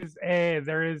 there is a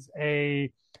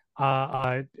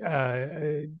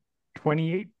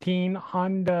 2018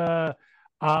 Honda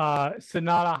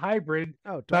Sonata Hybrid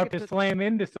about to slam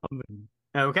into something.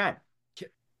 Okay.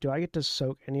 Do I get to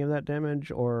soak any of that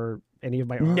damage or any of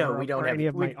my armor? No, we don't have any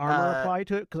of my armor apply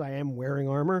to it because I am wearing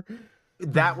armor.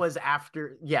 That was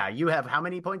after. Yeah, you have how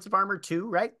many points of armor? 2,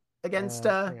 right? Against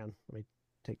hang on, let me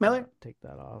take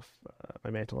that off.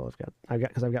 My mantle.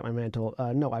 I've got my mantle.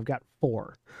 No, I've got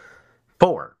 4.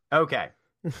 4. Okay.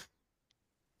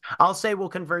 I'll say we'll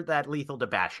convert that lethal to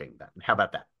bashing then. How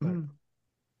about that?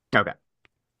 Okay.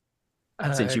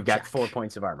 Since you've got 4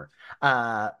 points of armor.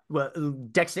 Well,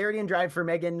 dexterity and drive for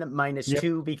Megan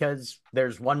 -2 because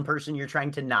there's one person you're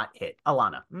trying to not hit.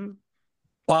 Alana.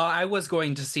 Well, I was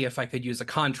going to see if I could use a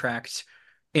contract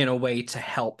in a way to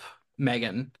help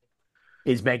Megan.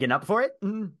 Is Megan up for it?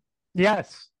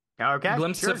 Yes. Okay.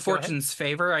 Glimpse of Fortune's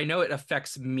favor. I know it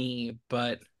affects me,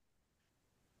 but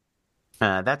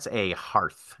that's a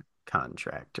hearth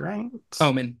contract, right?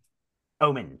 Omen.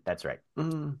 That's right.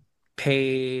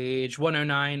 Page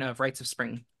 109 of Rites of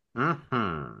Spring.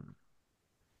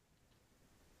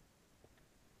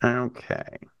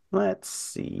 Okay. Let's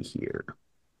see here.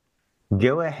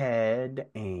 Go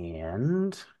ahead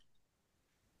and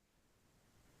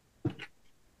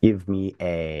give me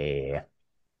a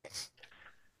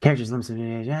character's limits of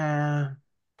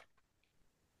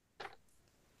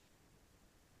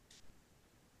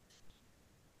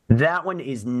That one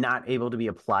is not able to be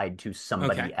applied to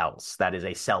somebody else. That is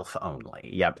a self only.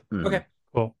 Yep. Okay.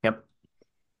 Cool. Yep.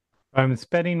 I'm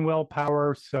spending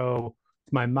willpower, so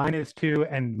my -2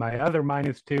 and my other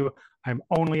 -2. I'm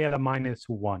only at a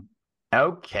 -1.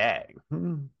 Okay.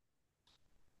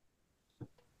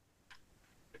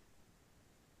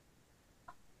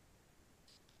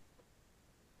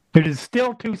 It is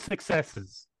still 2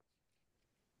 successes.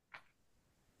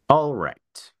 All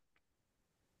right.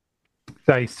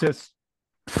 Dice just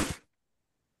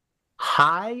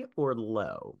High or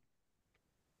low?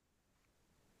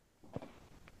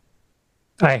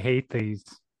 I hate these.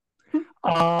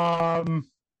 Um,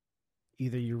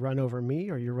 Either you run over me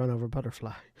or you run over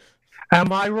Butterfly.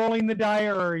 am I rolling the die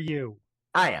or are you?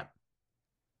 I am.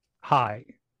 Hi.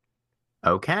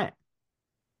 Okay.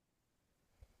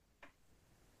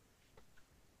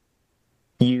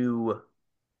 You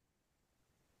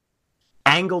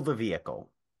angle the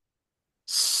vehicle,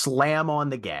 slam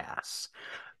on the gas.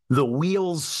 The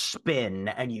wheels spin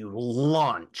and you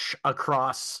launch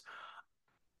across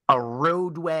a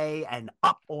roadway and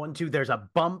up onto there's a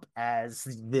bump as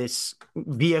this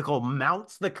vehicle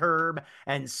mounts the curb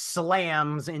and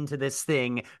slams into this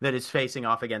thing that is facing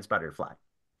off against Butterfly.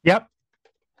 Yep.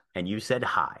 And you said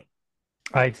hi.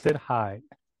 I said hi.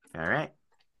 All right.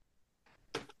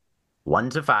 1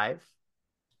 to 5.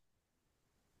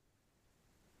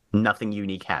 Nothing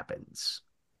unique happens.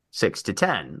 6 to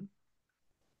 10.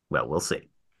 Well, we'll see.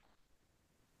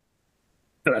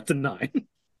 That's a 9.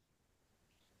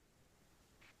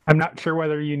 I'm not sure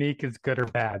whether unique is good or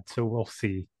bad, so we'll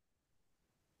see.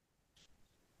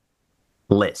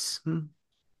 Liz,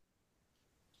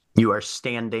 you are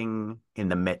standing in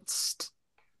the midst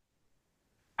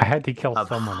I had to kill of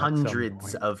someone hundreds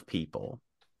at some point. of people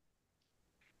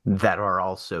that are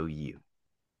also you.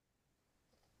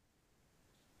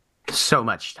 So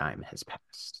much time has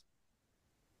passed.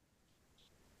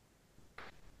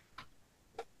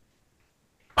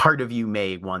 Part of you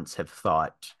may once have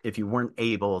thought, if you weren't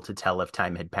able to tell if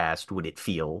time had passed, would it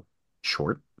feel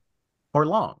short or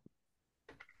long?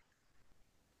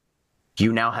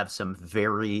 You now have some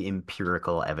very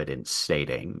empirical evidence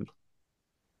stating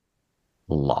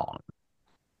long.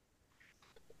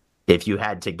 If you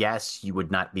had to guess, you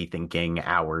would not be thinking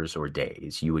hours or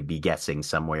days. You would be guessing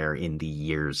somewhere in the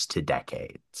years to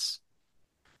decades.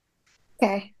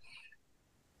 Okay.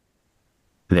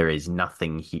 There is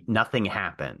nothing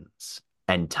happens,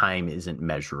 and time isn't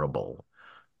measurable.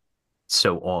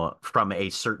 So from a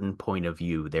certain point of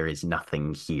view, there is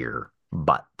nothing here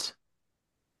but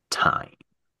time.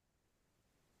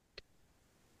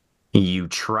 You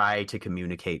try to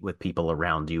communicate with people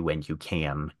around you when you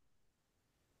can.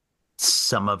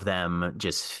 Some of them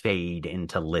just fade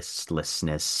into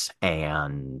listlessness,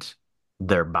 and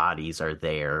their bodies are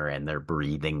there and their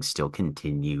breathing still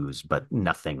continues, but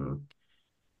nothing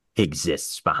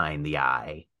exists behind the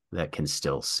eye that can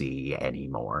still see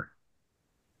anymore.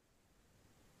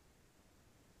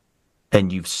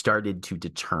 And you've started to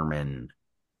determine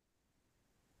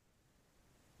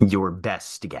your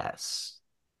best guess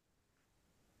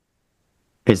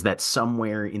is that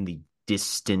somewhere in the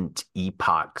distant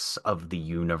epochs of the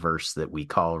universe that we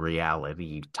call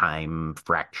reality, time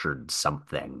fractured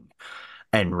something,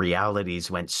 and realities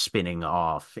went spinning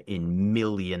off in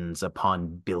millions upon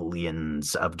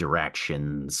billions of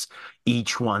directions,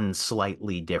 each one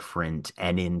slightly different,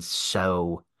 and in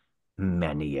so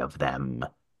many of them,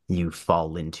 you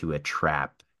fall into a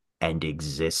trap and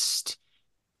exist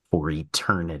for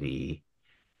eternity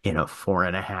in a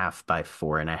 4.5 by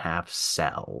 4.5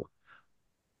 cell,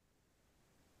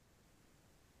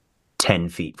 10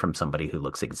 feet from somebody who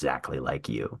looks exactly like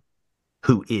you,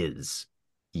 who is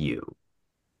you.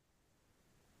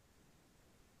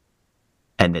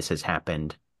 And this has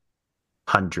happened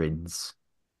hundreds,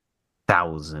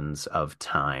 thousands of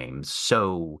times.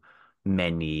 So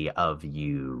many of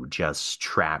you just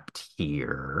trapped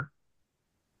here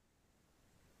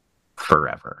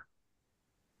forever.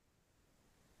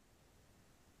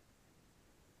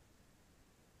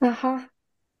 Uh-huh.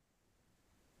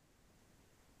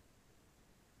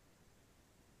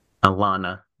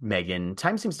 Alana, Megan,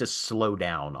 time seems to slow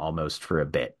down almost for a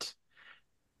bit.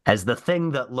 As the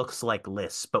thing that looks like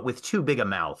Liz, but with too big a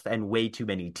mouth and way too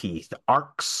many teeth,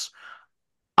 arcs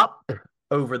up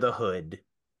over the hood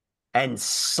and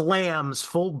slams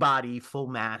full body, full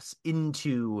mass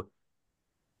into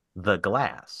the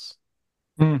glass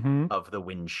of the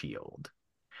windshield.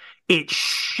 It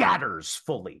shatters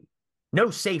fully. No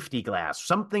safety glass.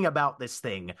 Something about this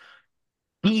thing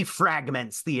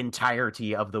defragments the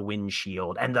entirety of the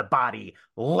windshield, and the body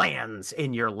lands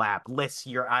in your lap. Liz,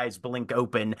 your eyes blink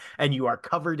open, and you are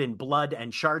covered in blood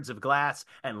and shards of glass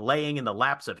and laying in the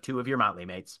laps of 2 of your motley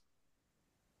mates.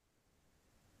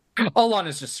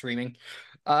 Alana's just screaming.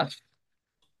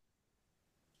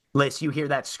 Liz, you hear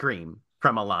that scream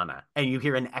from Alana, and you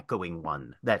hear an echoing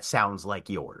one that sounds like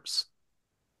yours.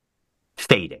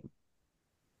 Fading.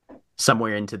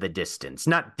 Somewhere into the distance.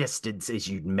 Not distance as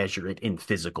you'd measure it in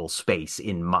physical space,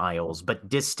 in miles, but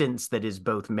distance that is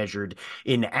both measured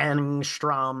in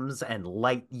angstroms and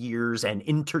light years and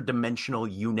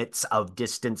interdimensional units of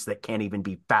distance that can't even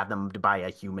be fathomed by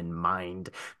a human mind,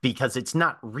 because it's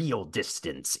not real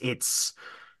distance. It's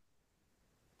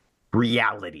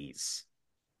realities,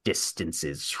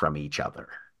 distances from each other.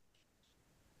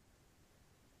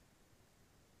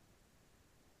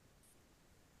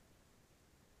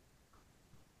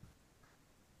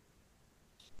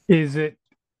 Is it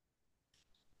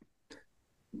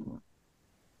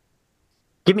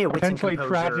Give me a wits and potentially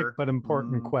tragic composure. but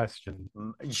important question?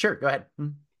 Sure, go ahead.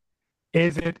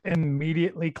 Is it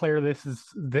immediately clear this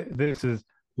is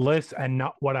Liz and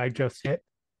not what I just hit?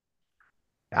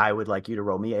 I would like you to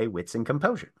roll me a wits and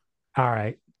composure. All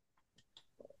right.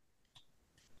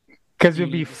 Because You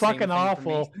it'd be need the same fucking thing from me.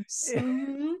 awful.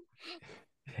 Mhm.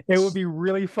 It would be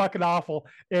really fucking awful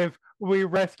if we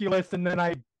rescue Liz and then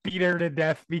I beat her to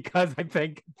death because I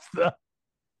think it's the...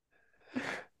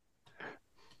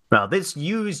 Well, this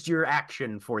used your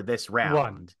action for this round.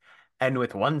 One. And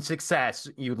with one success,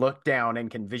 you look down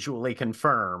and can visually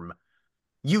confirm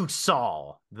you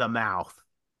saw the mouth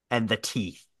and the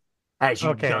teeth as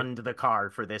you gunned the car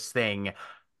for this thing.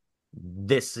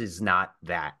 This is not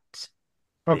that.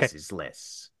 Okay. This is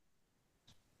Liz.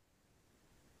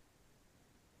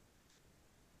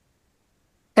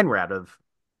 And we're out of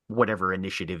whatever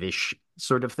initiative-ish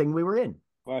sort of thing we were in.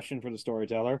 Question for the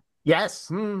storyteller.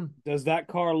 Yes. Does that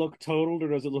car look totaled, or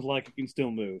does it look like it can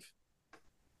still move?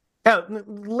 Oh,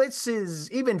 Liz is,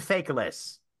 even fake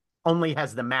Liz, only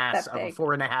has the mass That of a big.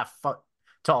 4.5-foot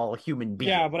tall human being.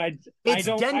 Yeah, but I It's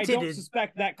don't dented.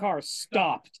 suspect that car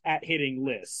stopped at hitting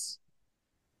Liz.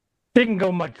 Didn't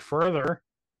go much further.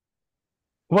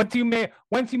 Once you make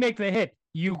the hit,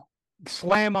 you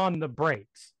slam on the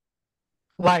brakes.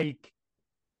 Like,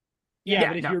 Yeah, Yeah,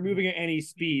 but if no. you're moving at any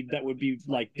speed, that would be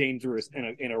like dangerous in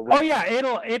a oh yeah,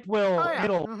 it will. Oh, yeah.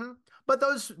 It'll. Mhm. But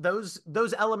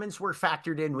those elements were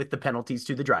factored in with the penalties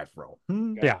to the drive roll.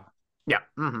 Yeah. Yeah.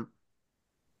 Mm-hmm.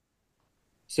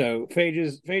 So Phage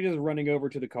is running over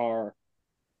to the car,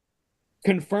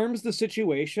 confirms the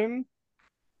situation,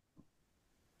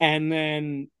 and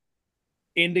then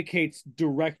indicates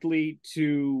directly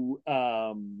to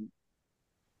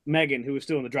Megan, who is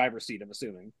still in the driver's seat, I'm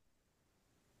assuming.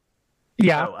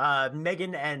 Yeah. So,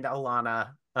 Megan and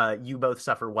Alana, you both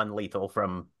suffer one lethal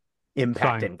from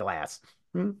impact Fine. and glass.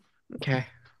 Okay.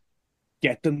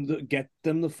 Get them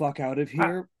the fuck out of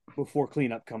here before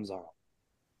cleanup comes on.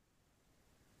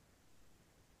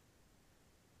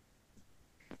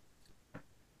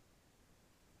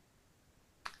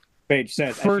 Paige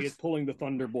says as she is pulling the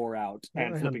Thunderbore out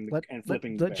and flipping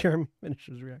the let Jeremy finish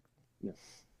his reaction.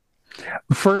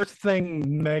 First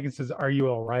thing Megan says, "Are you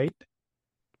all right?"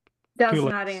 Does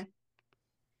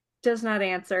not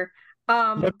answer.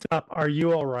 Looks up, "Are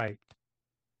you all right?"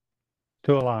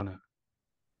 To Alana.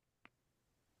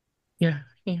 Yeah.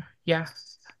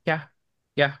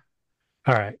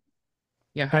 All right.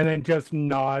 Yeah. And then just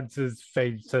nods as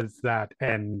Phage says that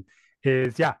and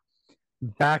is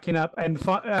backing up and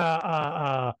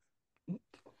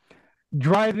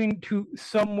driving to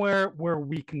somewhere where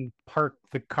we can park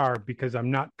the car because I'm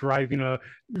not driving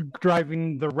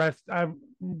the rest. I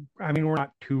mean, we're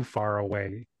not too far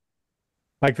away.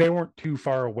 Like, they weren't too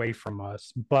far away from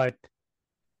us, but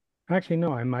actually,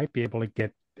 no, I might be able to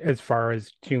get as far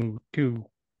as to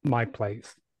my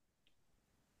place.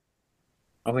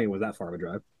 I don't think it was that far of a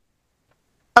drive.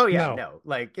 Oh yeah, No. no.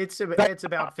 Like it's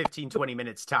about 15-20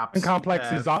 minutes tops. And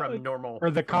complex is from normal, or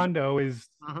the condo is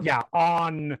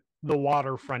on the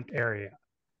waterfront area.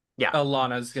 Yeah,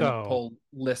 Alana's gonna pull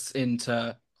Liz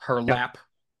into her lap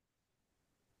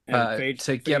And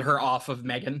to get her off of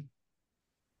Megan.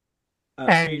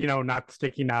 And not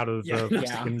sticking out of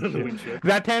the windshield.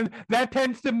 That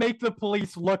tends to make the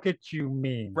police look at you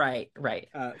mean. Right.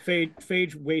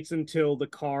 Phage waits until the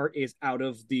car is out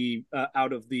of the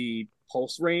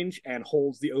pulse range and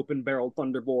holds the open-barreled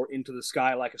Thunderbore into the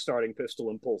sky like a starting pistol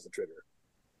and pulls the trigger.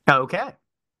 Okay.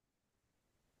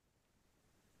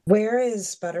 Where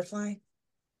is Butterfly?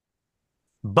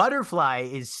 Butterfly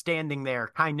is standing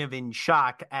there kind of in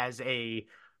shock as a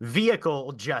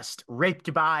vehicle just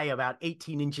raped by about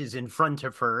 18 inches in front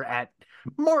of her at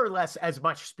more or less as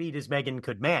much speed as Megan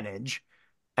could manage,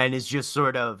 and is just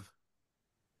sort of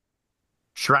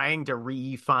trying to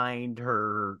re-find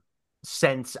her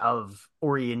sense of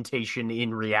orientation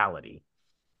in reality.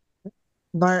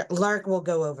 Lark will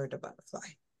go over to Butterfly.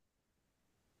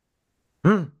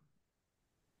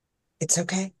 It's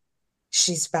okay.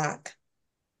 She's back.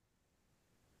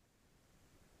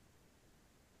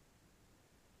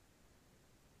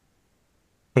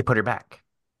 They put her back.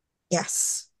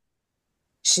 Yes.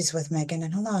 She's with Megan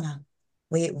and Alana.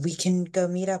 We can go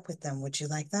meet up with them. Would you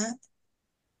like that?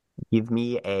 Give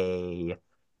me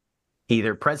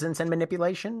either presence and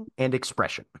manipulation and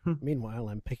expression. Meanwhile,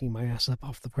 I'm picking my ass up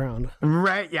off the ground.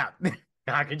 Right, yeah.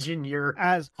 packaging your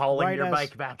As hauling right your as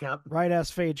bike back up. right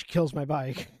as Phage kills my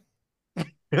bike.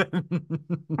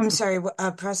 I'm sorry,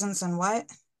 presence and what?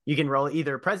 You can roll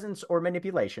either presence or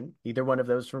manipulation, either one of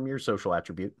those from your social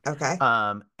attribute. Okay.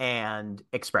 And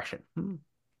expression.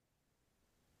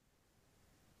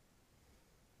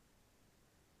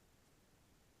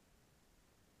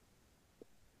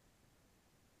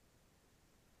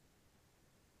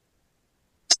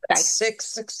 Nice. 6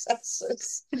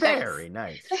 successes. Very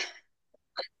nice.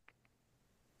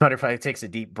 Butterfly takes a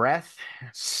deep breath,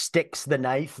 sticks the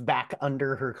knife back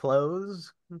under her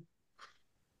clothes.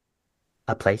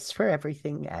 A place for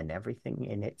everything and everything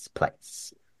in its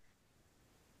place.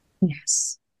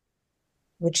 Yes.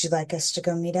 Would you like us to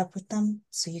go meet up with them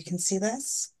so you can see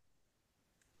this?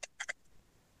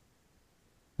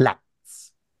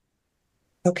 Let's.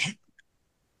 Okay.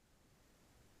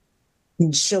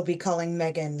 And she'll be calling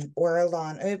Megan or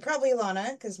Alana, probably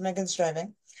Alana, because Megan's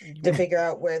driving, to figure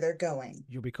out where they're going.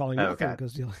 You'll be calling Okay. nothing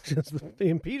because the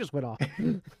EMP just went off.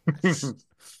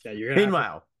 Yeah, you're gonna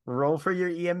Meanwhile, roll for your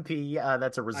EMP.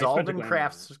 That's a resolve spent a in glamour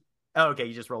crafts. Oh, okay,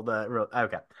 you just rolled the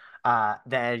okay.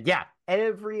 Then yeah,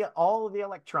 all of the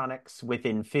electronics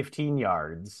within 15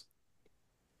 yards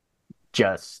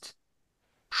just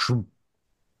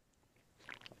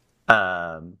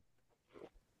And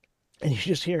you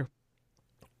just hear,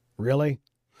 really?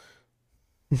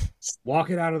 walk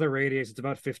it out of the radius. It's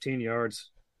about 15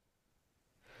 yards.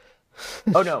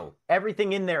 oh no,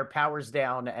 everything in there powers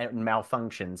down and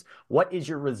malfunctions. What is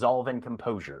your resolve and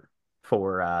composure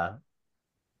for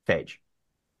Phage?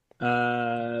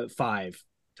 5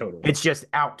 total. It's just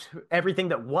out. Everything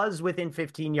that was within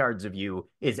 15 yards of you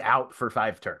is out for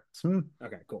 5 turns.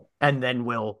 Okay, cool. And then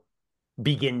will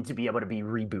begin to be able to be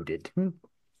rebooted.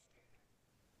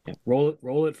 Yeah,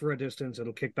 roll it for a distance.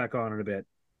 It'll kick back on in a bit.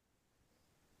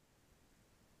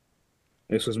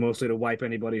 This was mostly to wipe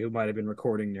anybody who might have been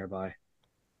recording nearby.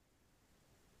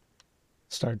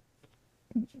 Start.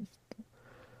 All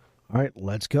right,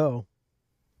 let's go.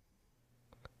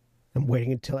 I'm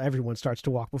waiting until everyone starts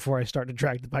to walk before I start to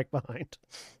drag the bike behind.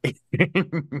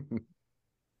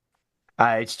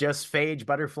 It's just Phage,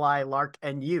 Butterfly, Lark,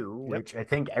 and you, Yep. which I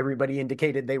think everybody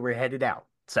indicated they were headed out.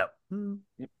 So,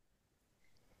 Yep.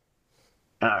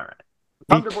 All right.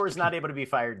 Thunderbore is not able to be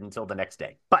fired until the next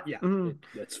day, but Yeah,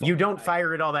 that's fine. you don't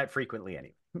fire it all that frequently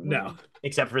anyway. No.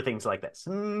 Except for things like this.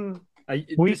 I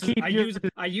use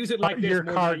it like this your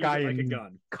more car than I guy use it like a in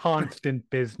gun. constant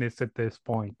business at this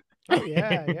point. Oh,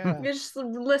 yeah. It's just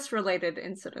list-related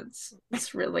incidents.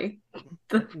 It's really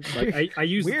Like I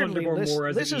use Weirdly, Thunderbore more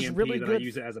as this an is EMP really than I good.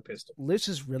 use it as a pistol. This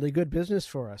is really good business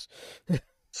for us.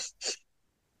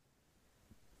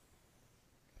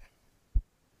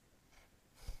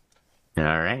 All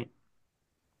right.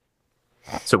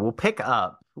 So we'll pick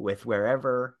up with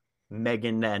wherever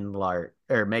Megan and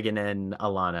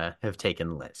Alana have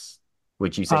taken Liz.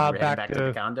 Which you said you were heading back to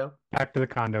the condo? Back to the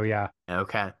condo, yeah.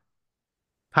 Okay.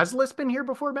 Has Liz been here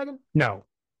before, Megan? No,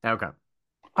 Okay.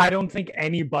 I don't think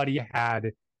anybody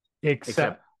had,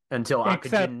 except until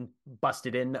Oxygen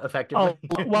busted in effectively.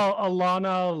 well,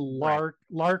 Alana,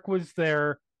 Lark was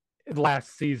there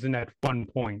last season at one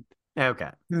point,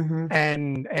 Okay.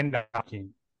 and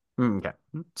Oxygen. Okay.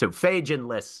 So Phage and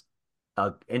Liz,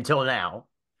 until now.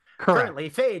 Correct. Currently,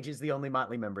 Phage is the only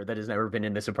Motley member that has never been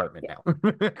in this apartment now.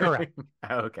 Correct.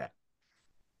 Okay.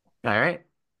 All right.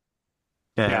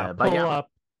 Yeah, but pull yeah. up,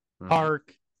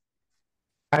 park,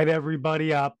 guide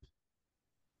everybody up.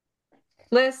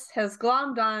 Liz has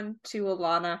glommed on to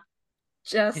Alana,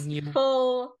 just Can you-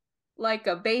 full like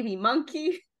a baby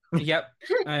monkey. Yep.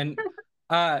 And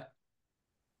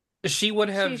she would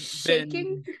have She's been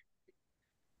shaking.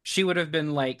 she would have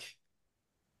been like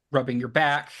rubbing your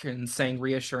back and saying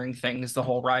reassuring things the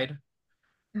whole ride.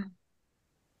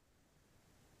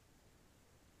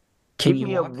 Give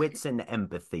me a wits and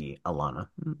empathy, Alana.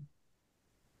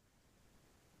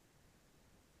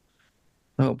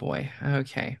 Oh boy.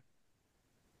 Okay.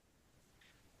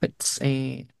 Let's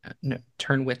say no,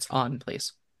 turn wits on,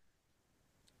 please.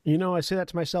 You know, I say that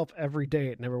to myself every day.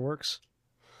 It never works.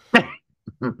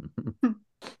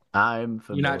 I'm familiar.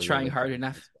 You're not trying with hard that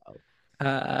enough.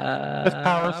 as Let's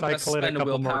power I'm gonna cycle it a spend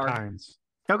couple more willpower. times.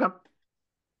 well. Okay.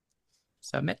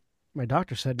 Submit. My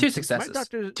doctor said 2 successes. My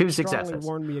doctor Two strongly successes.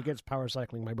 warned me against power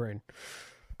cycling my brain.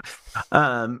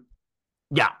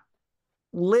 Yeah.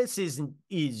 Liz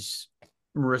is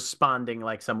responding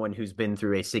like someone who's been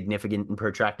through a significant and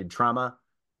protracted trauma.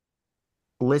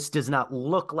 Liz does not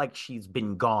look like she's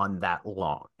been gone that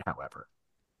long, however.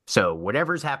 So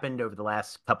whatever's happened over the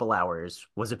last couple hours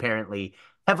was apparently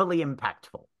heavily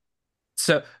impactful.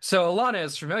 So Alana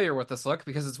is familiar with this look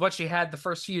because it's what she had the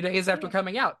first few days after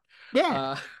coming out.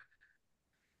 Yeah.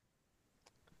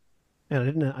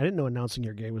 And I didn't know announcing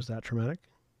you're gay was that traumatic.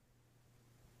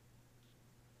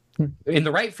 In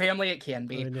the right family, it can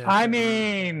be. I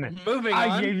mean, moving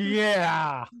on.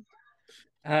 Yeah.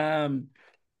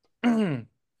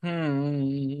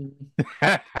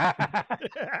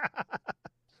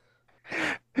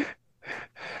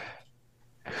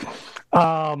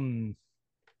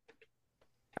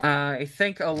 I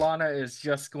think Alana is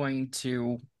just going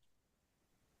to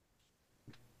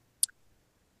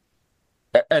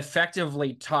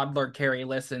effectively toddler carry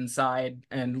Liz inside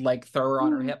and like throw her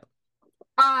on her hip.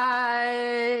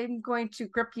 I'm going to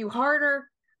grip you harder.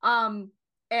 And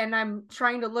I'm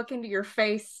trying to look into your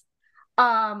face.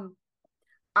 I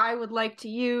would like to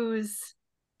use.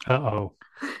 Uh-oh.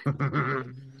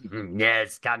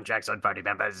 Yes, contracts on party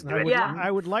members. Do it. Yeah.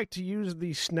 I would like to use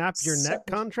the snap your neck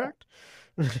contract.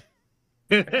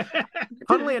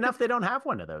 Funnily enough, they don't have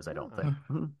one of those, I don't think.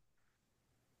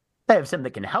 They have some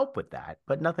that can help with that,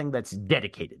 but nothing that's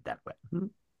dedicated that way.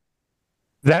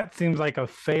 That seems like a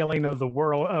failing of the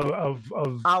world of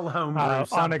I'll homebrew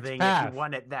something if Path. you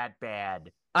want it that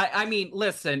bad. I mean,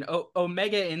 listen,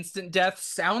 Omega Instant Death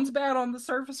sounds bad on the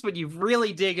surface, but you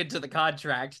really dig into the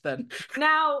contract, then.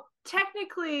 Now,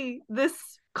 technically, this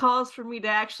calls for me to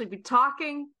actually be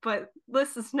talking, but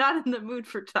Liz is not in the mood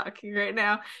for talking right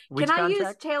now. Which Can I use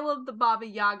contract? Tale of the Baba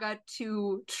Yaga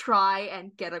to try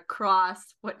and get across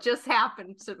what just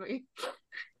happened to me?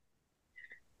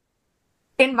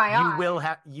 In my eye.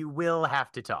 You will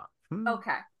have to talk.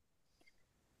 Okay.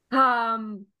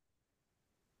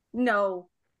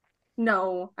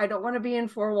 No, I don't want to be in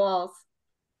four walls.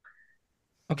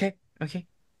 Okay.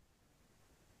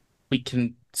 We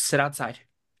can sit outside.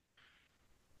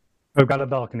 I've got a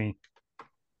balcony.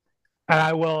 And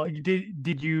I will.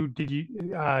 Did you?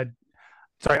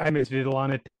 Sorry, I missed. Did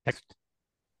Alana text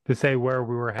to say where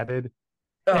we were headed?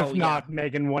 If not,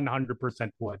 Megan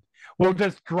 100% would. We'll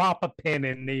just drop a pin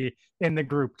in the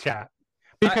group chat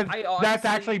because I honestly, that's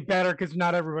actually better because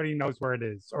not everybody knows where it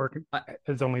is or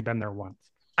has only been there once.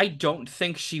 I don't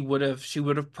think she would have. She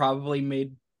would have probably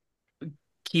made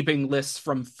keeping lists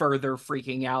from further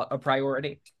freaking out a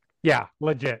priority. Yeah,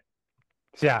 legit.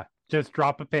 Yeah, just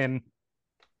drop a pin.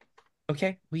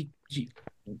 Okay,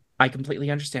 I completely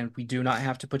understand. We do not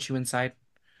have to put you inside.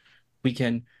 We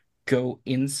can go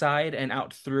inside and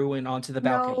out through and onto the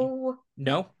balcony.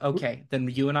 No? Okay, then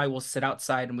you and I will sit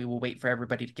outside and we will wait for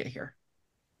everybody to get here.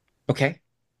 Okay?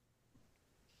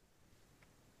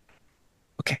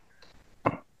 Okay.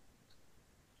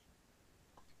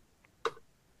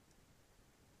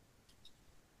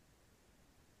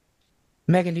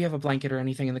 Megan, do you have a blanket or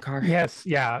anything in the car? Yes,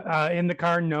 yeah. In the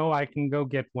car, no, I can go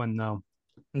get one though.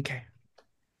 Okay.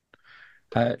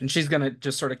 And she's gonna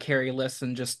just sort of carry Liz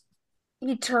and just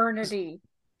Eternity.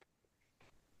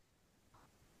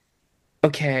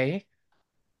 Okay.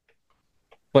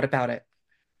 What about it?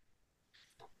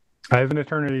 I have an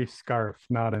eternity scarf,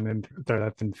 not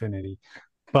that's infinity,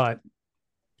 but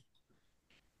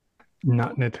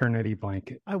not an eternity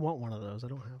blanket. I want one of those. I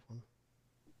don't have one.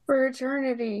 For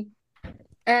eternity.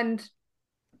 And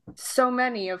so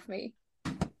many of me.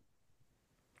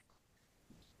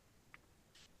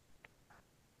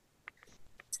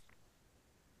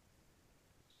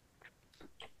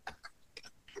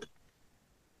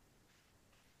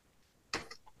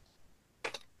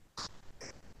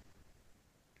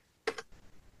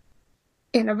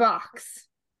 In a box.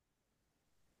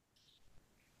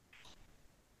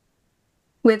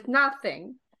 With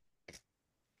nothing.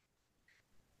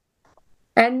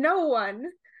 And no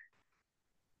one.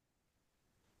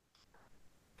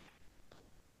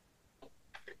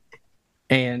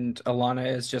 And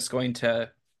Alana is just going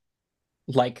to,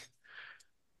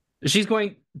 she's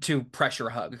going to pressure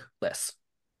hug Liz,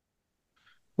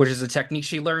 which is a technique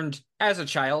she learned as a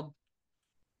child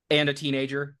and a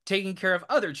teenager, taking care of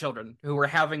other children who were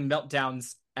having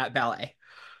meltdowns at ballet.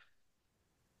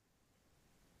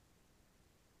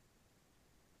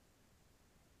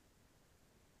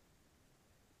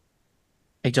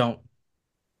 I don't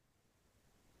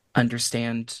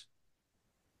understand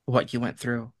what you went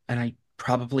through, and I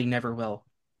probably never will.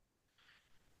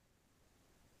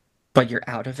 But you're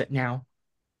out of it now,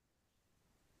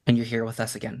 and you're here with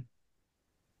us again.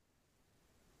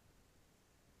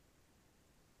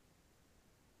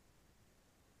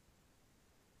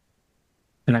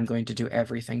 And I'm going to do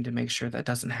everything to make sure that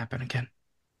doesn't happen again.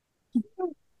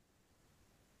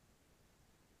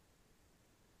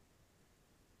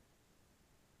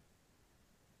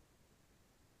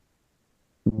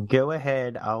 Go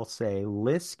ahead. I'll say,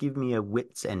 Liz, give me a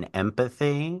wits and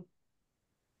empathy.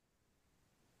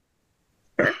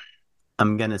 Sure.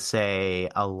 I'm going to say,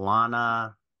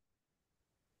 Alana,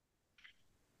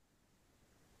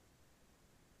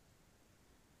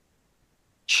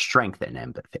 strength and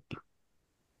empathy.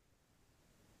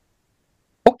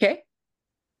 Okay.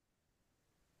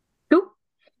 Two.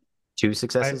 2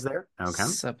 successes there? Okay.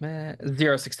 Submit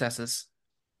 0 successes.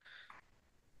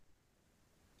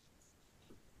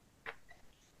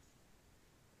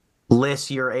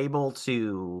 Liz, you're able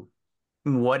to,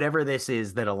 whatever this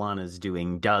is that Alana's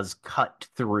doing does cut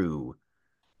through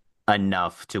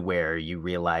enough to where you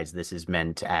realize this is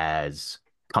meant as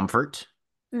comfort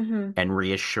Mm-hmm. and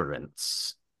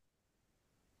reassurance.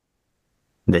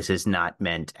 This is not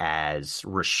meant as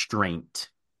restraint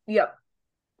Yep.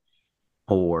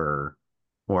 or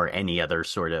any other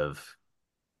sort of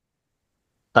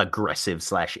aggressive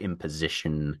 /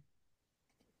 imposition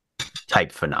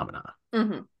type phenomena.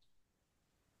 Mm-hmm.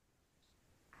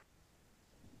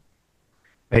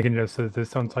 Megan just says this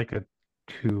sounds like a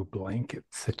 2-blanket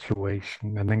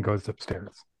situation, and then goes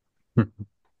upstairs.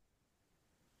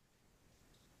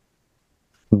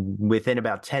 Within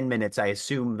about 10 minutes, I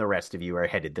assume the rest of you are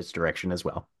headed this direction as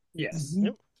well. Yes. Mhm.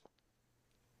 Yep.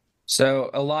 So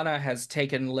Alana has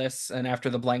taken Liz, and after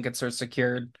the blankets are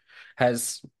secured,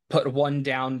 has put one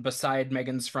down beside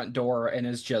Megan's front door and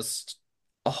is just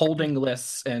holding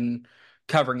Liz and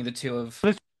covering the two of.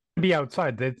 Be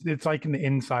outside. It's like an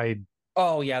inside.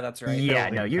 Oh yeah, that's right. Yeah,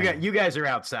 building no, you thing. you guys are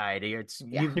outside. It's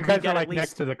Yeah. You guys got are at like least...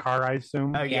 next to the car, I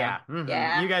assume. Oh Yeah. yeah. Mhm.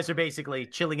 Yeah. You guys are basically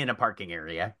chilling in a parking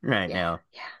area right now.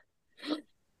 Yeah.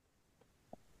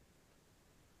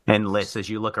 And Liz, as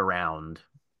you look around,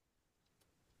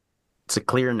 it's a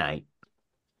clear night.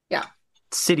 Yeah.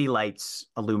 City lights,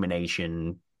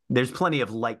 illumination. There's plenty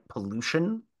of light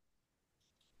pollution,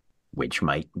 which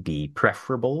might be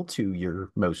preferable to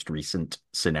your most recent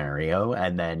scenario.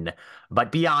 And then,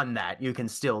 but beyond that, you can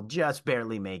still just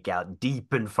barely make out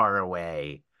deep and far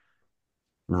away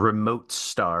remote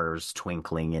stars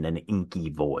twinkling in an inky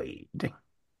void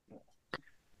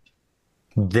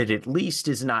that at least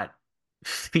is not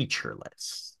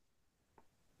featureless.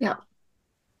 Yeah.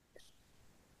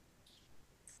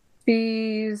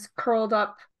 She's curled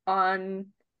up on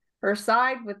her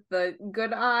side with the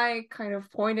good eye kind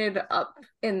of pointed up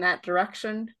in that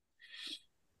direction.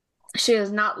 She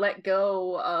has not let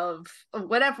go of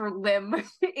whatever limb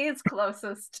is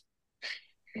closest.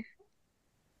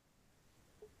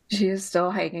 She is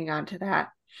still hanging on to that.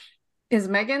 Is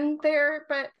Megan there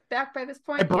but back by this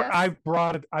point? Yes. I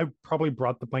probably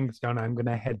brought the blankets down. I'm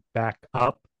gonna head back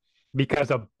up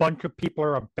because a bunch of people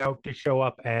are about to show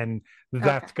up, and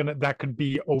that could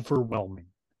be overwhelming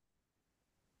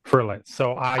for Liz.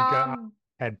 So I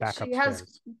head back She upstairs.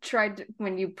 has tried to,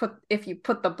 if you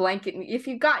put the blanket, if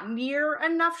you got near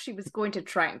enough, she was going to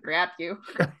try and grab you.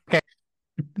 Okay.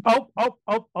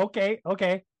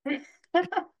 Okay.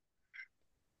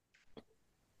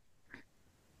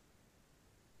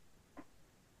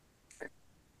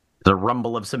 The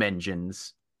rumble of some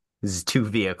engines as 2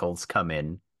 vehicles come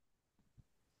in.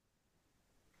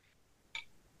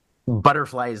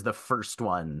 Butterfly is the first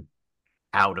one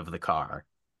out of the car.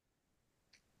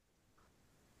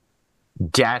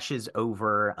 Dashes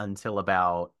over until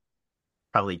about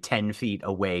probably 10 feet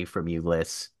away from you,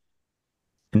 Liz,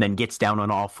 and then gets down on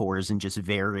all fours and just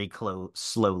very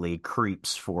slowly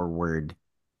creeps forward.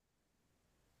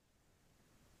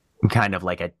 Kind of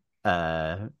like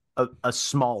a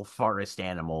small forest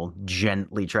animal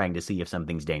gently trying to see if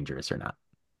something's dangerous or not.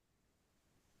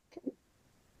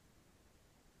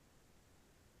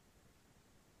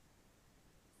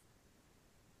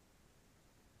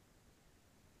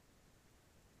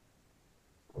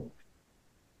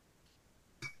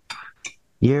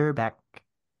 You're back.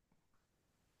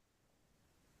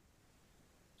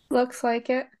 Looks like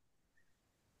it.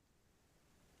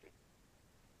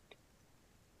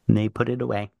 And they put it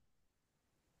away.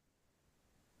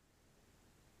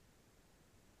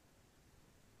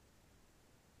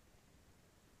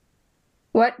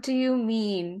 What do you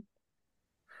mean?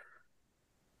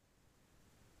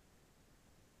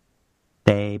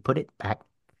 They put it back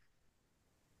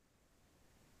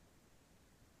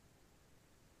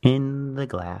in the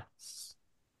glass.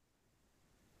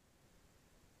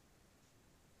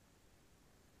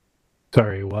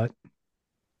 Sorry, what?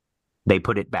 They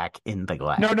put it back in the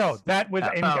glass. No, that was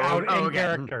in okay.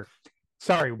 character.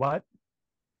 Sorry, what?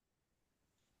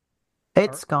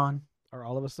 It's gone. Are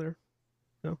all of us there?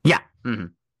 No? Yeah. Mm-hmm.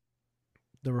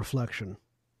 The reflection.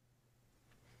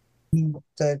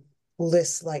 The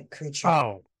Liss-like creature.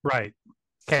 Oh, right.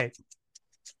 Okay.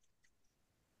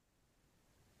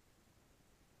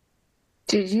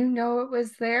 Did you know it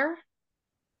was there?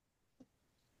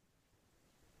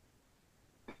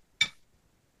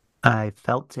 I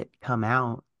felt it come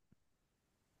out.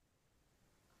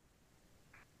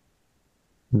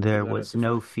 There was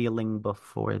no feeling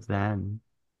before then.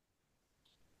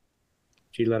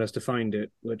 She led us to find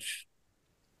it, which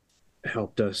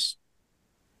helped us,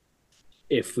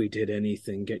 if we did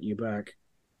anything, get you back.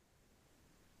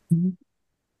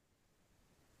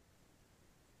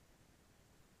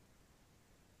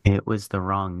 It was the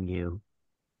wrong you.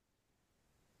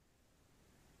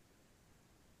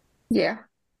 Yeah.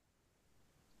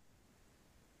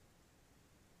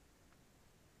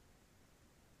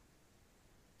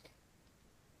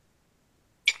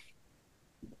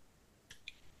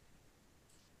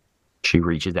 She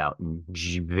reaches out and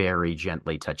very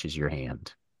gently touches your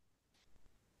hand.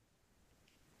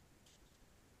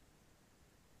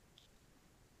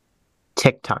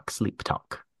 Tick tock, sleep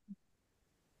talk.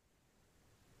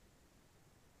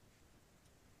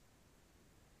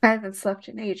 I haven't slept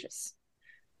in ages.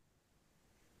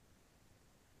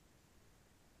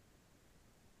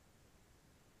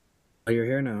 Oh, you're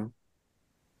here now.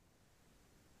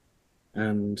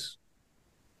 And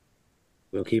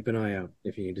we'll keep an eye out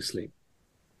if you need to sleep.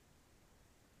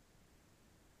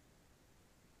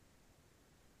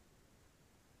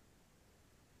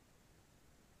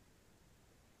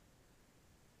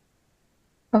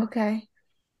 Okay.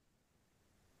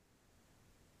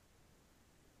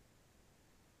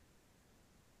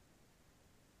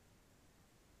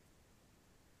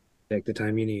 Take the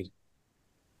time you need.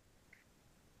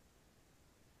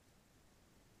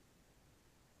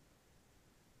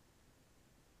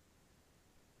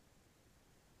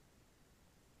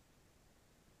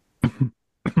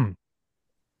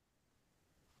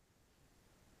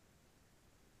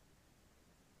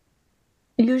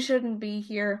 You shouldn't be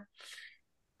here.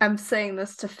 I'm saying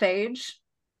this to Phage.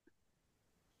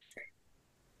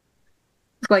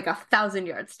 Like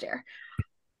 1,000-yard stare.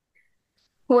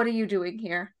 What are you doing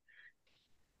here?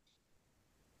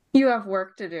 You have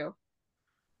work to do.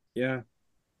 Yeah.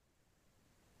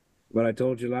 But I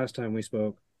told you last time we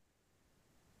spoke,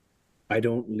 I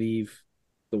don't leave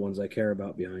the ones I care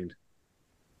about behind.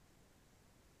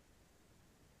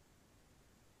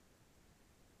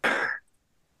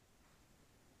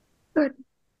 Good.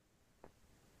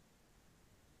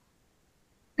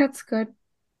 That's good.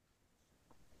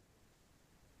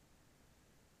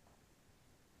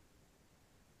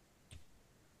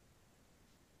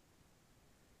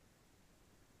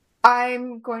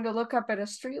 I'm going to look up at a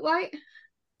streetlight,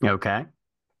 Okay.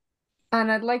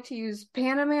 and I'd like to use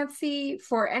Panamancy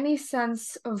for any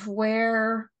sense of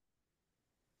where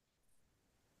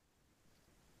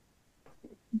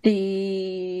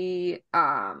the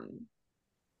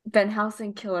Van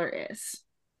Helsing killer is.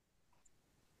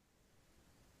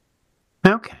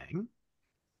 Okay.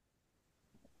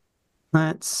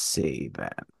 Let's see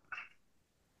that.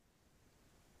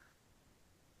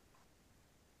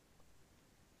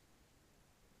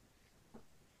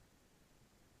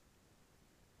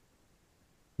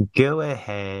 Go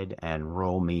ahead and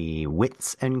roll me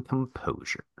wits and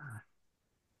composure.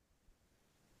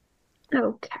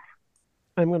 Okay.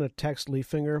 I'm going to text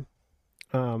Leaffinger.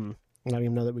 Let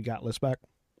him know that we got Liz back.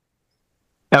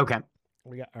 Okay.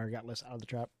 We got Liz out of the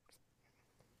trap.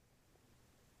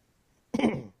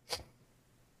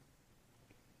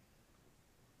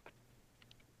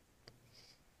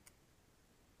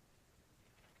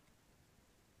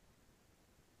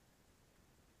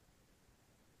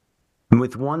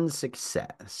 With one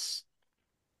success,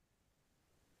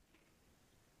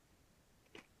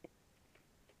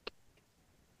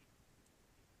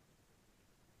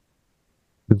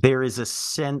 there is a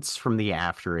sense from the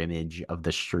after image of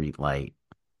the streetlight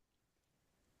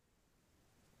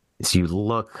as you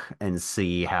look and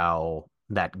see how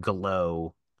that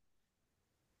glow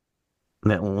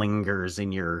that lingers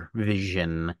in your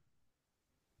vision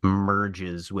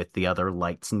merges with the other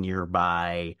lights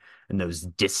nearby and those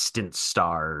distant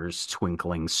stars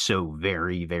twinkling so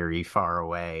very, very far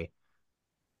away.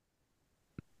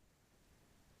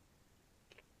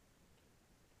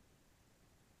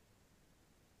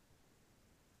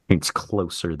 It's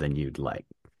closer than you'd like.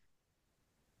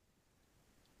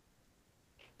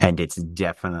 And it's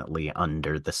definitely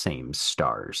under the same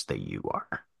stars that you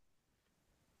are.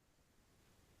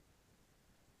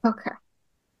 Okay.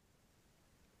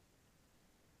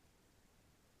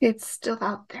 It's still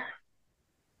out there.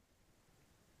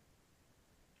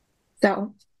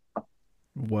 So,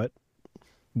 What?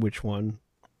 Which one?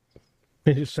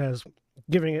 It just says,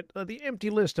 giving it the empty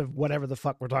list of whatever the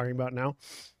fuck we're talking about now.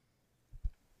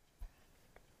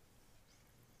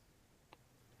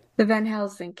 The Van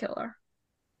Helsing killer.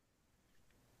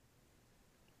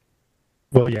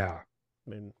 Well, yeah, I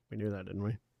mean, we knew that, didn't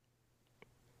we?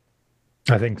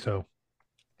 I think so.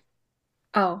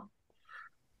 Oh.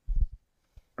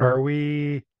 Are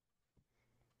we?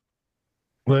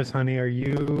 Liz, honey, are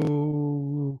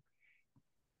you?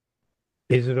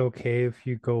 Is it okay if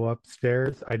you go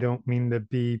upstairs? I don't mean to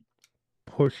be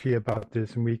pushy about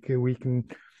this, and we can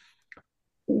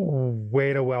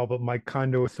wait a while, but my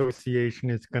condo association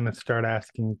is going to start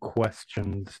asking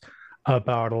questions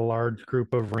about a large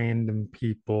group of random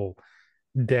people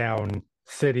down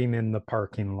sitting in the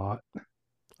parking lot.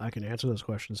 I can answer those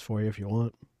questions for you if you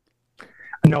want.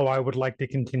 No, I would like to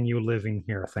continue living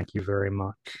here. Thank you very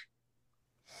much.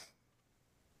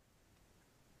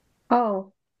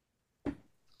 Oh.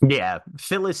 Yeah,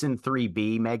 Phyllis in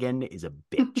 3B, Megan, is a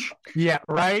bitch. Yeah,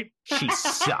 right? She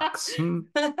sucks.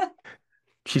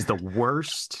 She's the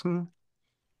worst.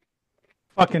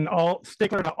 Fucking all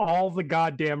stickler to all the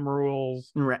goddamn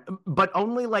rules. Right. But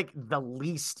only like the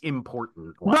least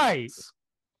important ones. Right.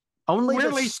 Only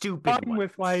Really the stupid fine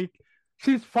ones. with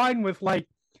she's fine with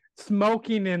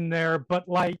smoking in there, but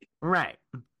right.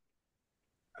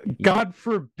 God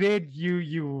forbid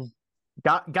you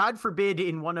God forbid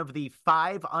in one of the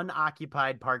 5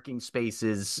 unoccupied parking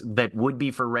spaces that would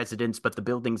be for residents, but the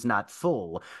building's not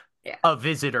full, a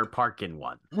visitor park in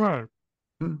one. Right.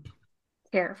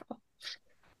 Careful.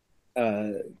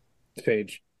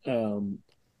 Paige,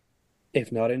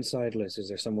 if not inside, Liz, is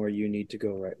there somewhere you need to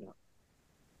go right now?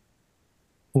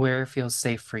 Where feels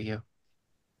safe for you?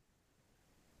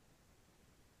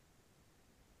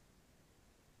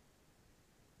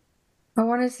 I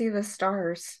want to see the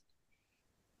stars.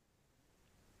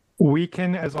 We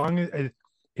can, as long as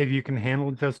if you can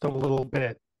handle just a little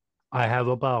bit. I have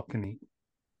a balcony.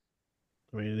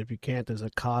 I mean, if you can't, there's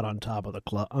a cot on top of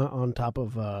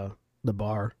the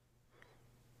bar.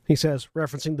 He says,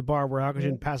 referencing the bar where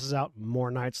Alcogen passes out more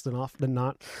nights than not.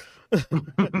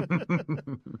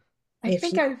 I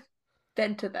think I've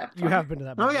been to that bar. You have been to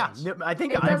that bar. Oh yeah, yes. I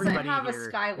think It everybody doesn't have a here,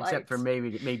 skylight. except for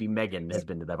maybe Megan, has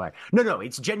been to that bar. No,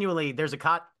 it's genuinely there's a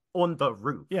cot on the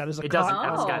roof. Yeah, there's a it cot doesn't have a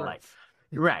on the skylight. roof.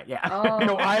 Right? Yeah. Oh.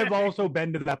 No, I've also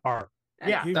been to that bar.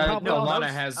 Yeah. You've probably Alana also,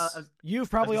 has. you've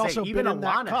probably I was also gonna say, been even in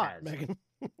that Alana cot, has. Megan.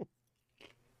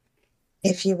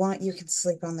 If you want, you can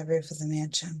sleep on the roof of the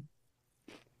mansion.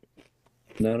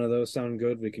 None of those sound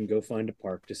good. We can go find a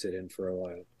park to sit in for a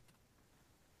while.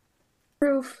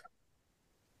 Proof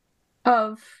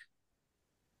of.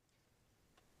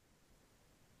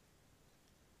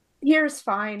 Here's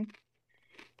fine.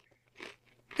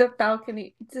 The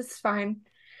balcony is fine.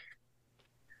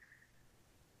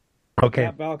 Okay.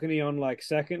 That balcony on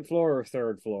second floor or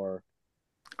third floor?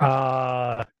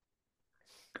 Like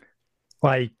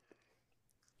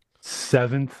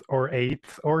 7th or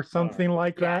 8th or something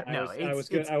like that. No, I was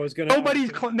gonna.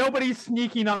 Nobody's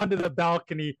sneaking onto the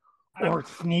balcony or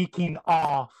sneaking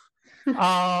off.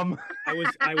 I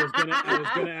was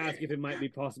gonna ask if it might be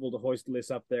possible to hoist Liz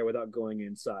up there without going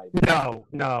inside.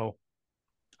 No.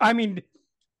 I mean,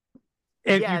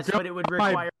 yes, but it would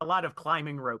require a lot of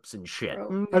climbing ropes and shit.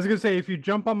 I was gonna say if you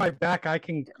jump on my back, I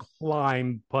can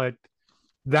climb, but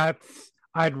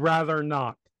I'd rather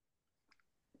not.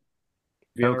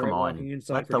 Oh, come on.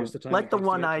 Let Let the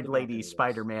one-eyed lady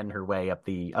Spider-Man her way up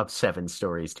 7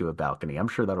 stories to a balcony. I'm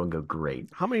sure that'll go great.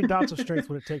 How many dots of strength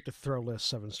would it take to throw Liz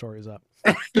 7 stories up?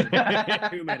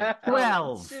 2 minutes.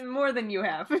 12. More than you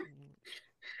have.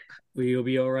 We'll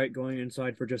be all right going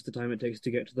inside for just the time it takes to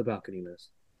get to the balcony, Liz.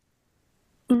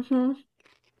 Mm-hmm.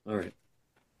 All right.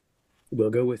 We'll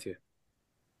go with you.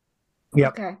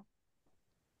 Yep. Okay.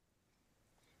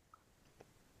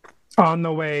 On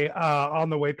the way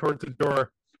towards the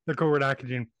door, the covert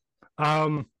packaging.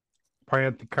 Probably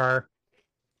at the car.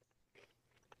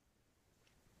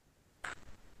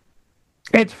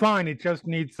 It's fine. It just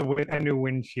needs a new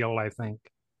windshield, I think.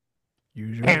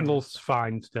 Use your Handle's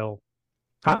fine still.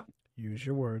 Huh? Use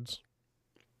your words.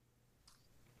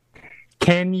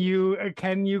 Can you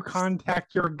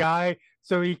contact your guy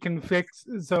so I can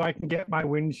get my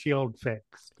windshield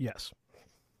fixed? Yes.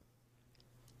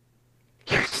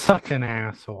 You're such an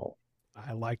asshole.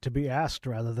 I like to be asked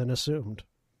rather than assumed.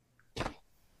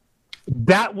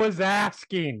 That was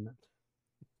asking.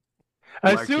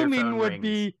 Lark, Assuming would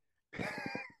be.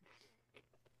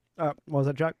 What was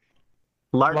that, Jack?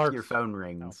 Lark, your phone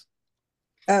rings.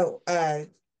 Oh,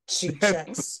 she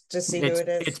checks to see who it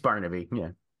is. It's Barnaby, yeah.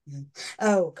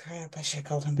 Oh, crap. I should have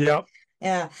called him. Yep.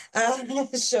 Yeah.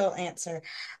 She'll answer.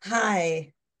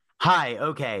 Hi. Hi,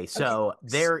 okay, so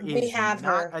there is we have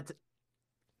not her.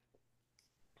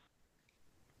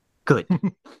 Good.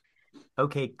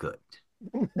 Okay, good.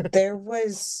 There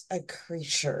was a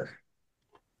creature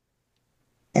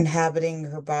inhabiting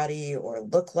her body or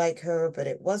look like her, but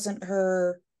it wasn't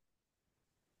her.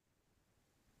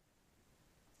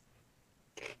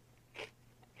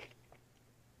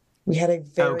 We had a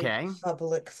very Okay.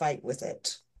 public fight with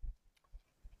it.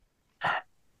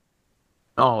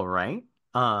 All right.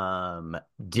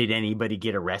 Did anybody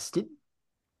get arrested?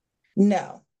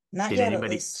 No, not Did yet, at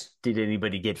anybody least. did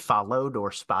anybody get followed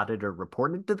or spotted or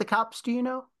reported to the cops, do you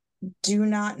know? Do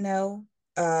not know.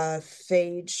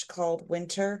 Phage called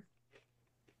Winter.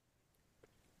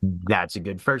 That's a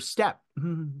good first step.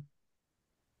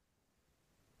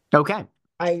 Okay.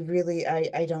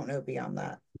 I don't know beyond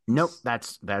that. Nope,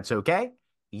 that's okay.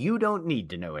 You don't need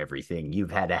to know everything.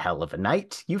 You've had a hell of a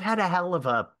night. You've had a hell of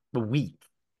a week.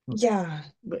 Yeah.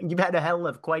 You've had a hell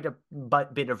of quite a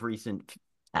bit of recent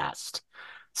past.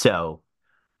 So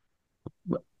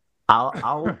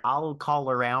I'll call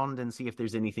around and see if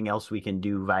there's anything else we can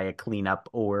do via cleanup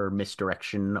or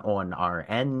misdirection on our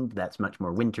end. That's much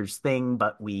more Winter's thing,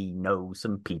 but we know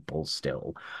some people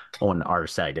still on our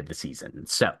side of the season.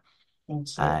 So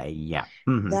Thank you. yeah.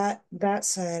 Mhm. That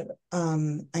said,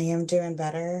 I am doing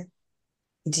better.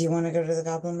 Do you want to go to the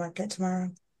Goblin Market tomorrow?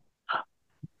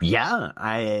 Yeah,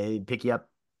 I pick you up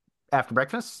after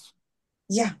breakfast.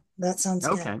 Yeah, that sounds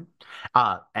good. Okay.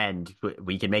 And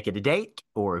we can make it a date,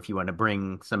 or if you want to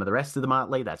bring some of the rest of the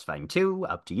motley, that's fine too.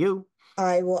 Up to you.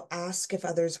 I will ask if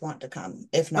others want to come.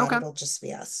 If not, Okay. it'll just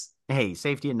be us. Hey,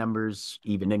 safety in numbers,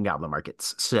 even in goblin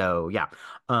markets. So yeah.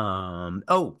 Alana.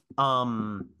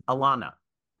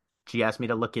 She asked me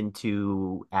to look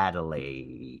into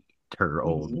Adelaide, her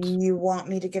old. You want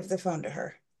me to give the phone to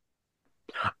her?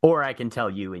 Or I can tell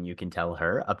you and you can tell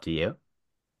her. Up to you.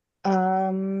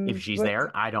 If she's But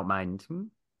there, I don't mind.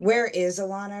 where is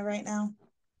Alana right now?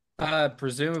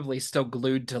 Presumably still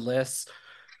glued to Liz.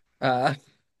 Uh,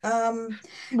 Um,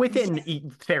 Within yeah,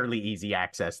 fairly easy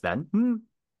access, then.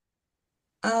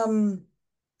 um,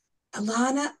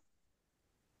 Alana,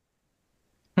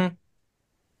 hmm.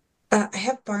 I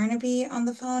have Barnaby on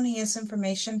the phone. He has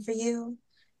information for you.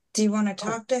 Do you want to Oh,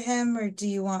 talk to him or do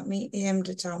you want him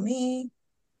to tell me?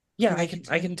 yeah, And I can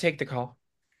I tell. can take the call.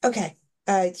 Okay.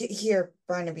 Here,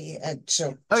 Barnaby, Okay.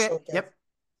 she'll Yep.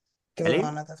 give Hello.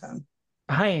 Alana the phone.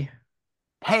 Hi.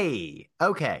 Hey.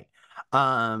 Okay.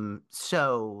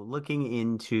 So looking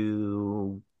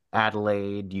into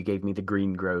Adelaide, you gave me the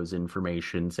Green Grows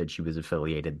information, said she was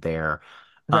affiliated there.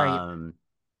 Right. Um,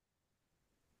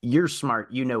 you're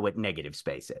smart. You know what negative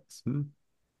space is.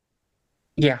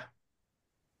 Yeah.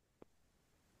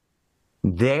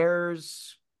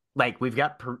 There's like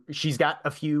she's got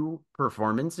a few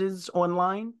performances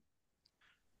online.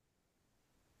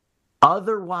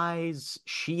 Otherwise,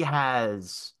 she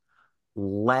has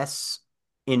less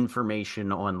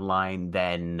information online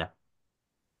than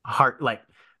heart. Like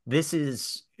this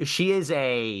is she is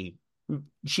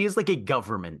like a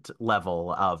government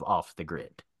level of off the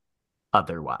grid.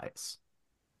 Otherwise,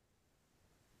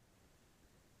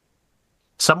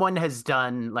 someone has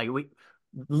done like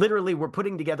we're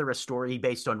putting together a story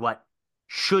based on what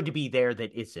should be there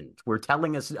that isn't. We're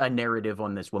telling us a narrative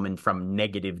on this woman from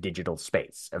negative digital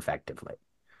space, effectively.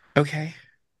 Okay.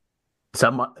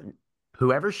 Someone,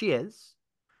 whoever she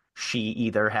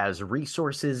either has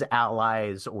resources,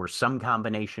 allies, or some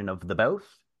combination of the both,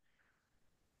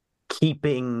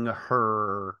 keeping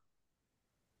her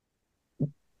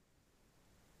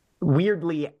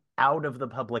weirdly out of the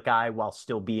public eye while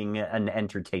still being an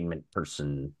entertainment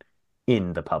person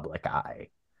in the public eye.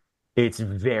 It's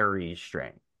very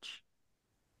strange.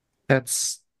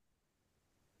 That's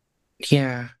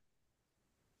yeah. I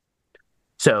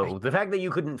So the fact that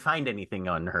you couldn't find anything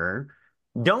on her,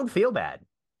 don't feel bad.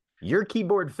 Your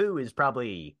keyboard foo is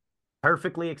probably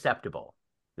perfectly acceptable.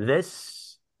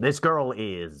 This girl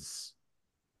is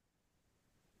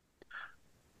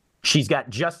she's got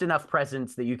just enough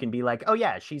presence that you can be like, oh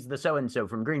yeah, she's the so and so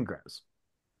from Green Grows.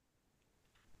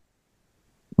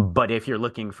 But if you're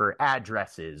looking for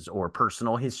addresses or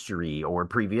personal history or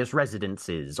previous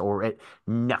residences or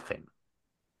nothing,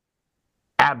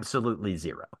 absolutely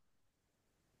zero.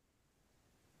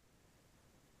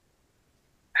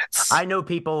 that's I know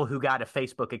people who got a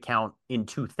Facebook account in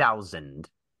 2000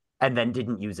 and then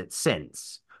didn't use it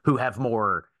since, who have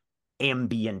more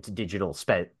ambient digital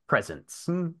presence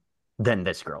than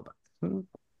this girl does.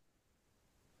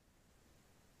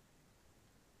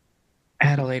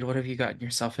 Adelaide, what have you gotten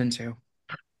yourself into?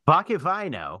 Fuck if I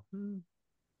know.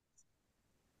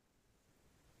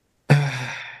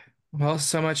 Well,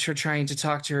 so much for trying to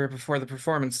talk to her before the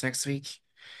performance next week.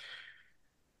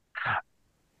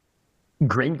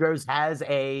 Green Grows has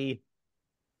a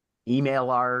email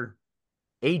our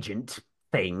agent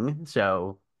thing.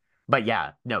 So, but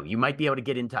yeah, no, you might be able to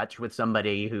get in touch with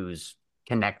somebody who's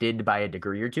connected by a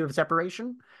degree or two of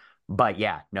separation. But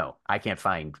yeah, no, I can't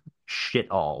find shit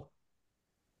all.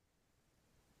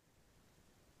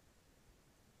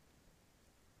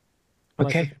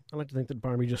 Okay. I like to think that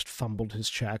Barmy just fumbled his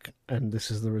check, and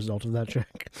this is the result of that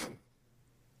check.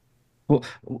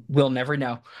 We'll never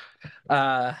know.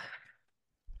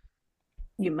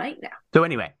 You might now. So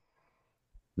anyway,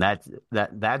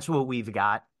 that's what we've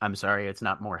got. I'm sorry it's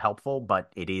not more helpful,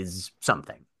 but it is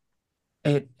something.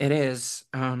 It is.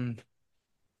 When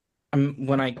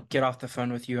I get off the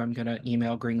phone with you, I'm gonna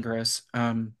email Greengross.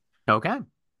 Okay.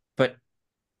 But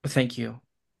thank you.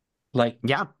 Like,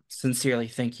 Yeah, sincerely,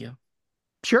 thank you.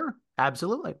 sure.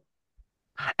 Absolutely.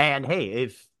 And hey,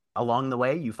 if along the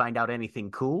way you find out anything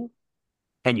cool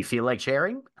and you feel like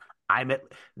sharing,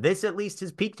 this at least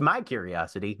has piqued my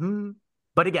curiosity.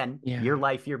 But again, Yeah. your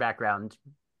life, your background,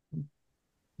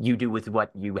 you do with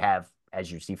what you have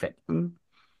as you see fit.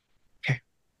 Okay.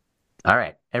 All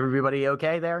right. Everybody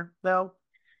okay there, though?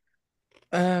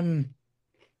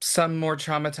 Some more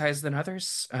traumatized than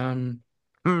others.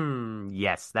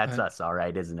 Yes, that's But us, all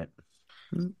right, isn't it?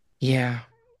 yeah,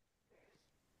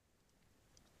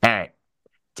 All right.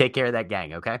 Take care of that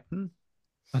gang, okay?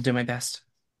 I'll do my best.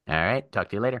 All right. Talk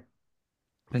to you later.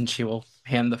 Then she will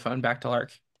hand the phone back to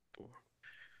Lark.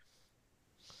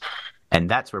 And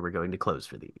that's where we're going to close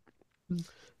for the evening.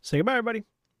 Say goodbye, everybody.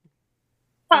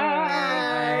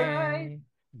 Bye.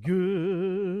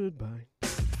 Goodbye.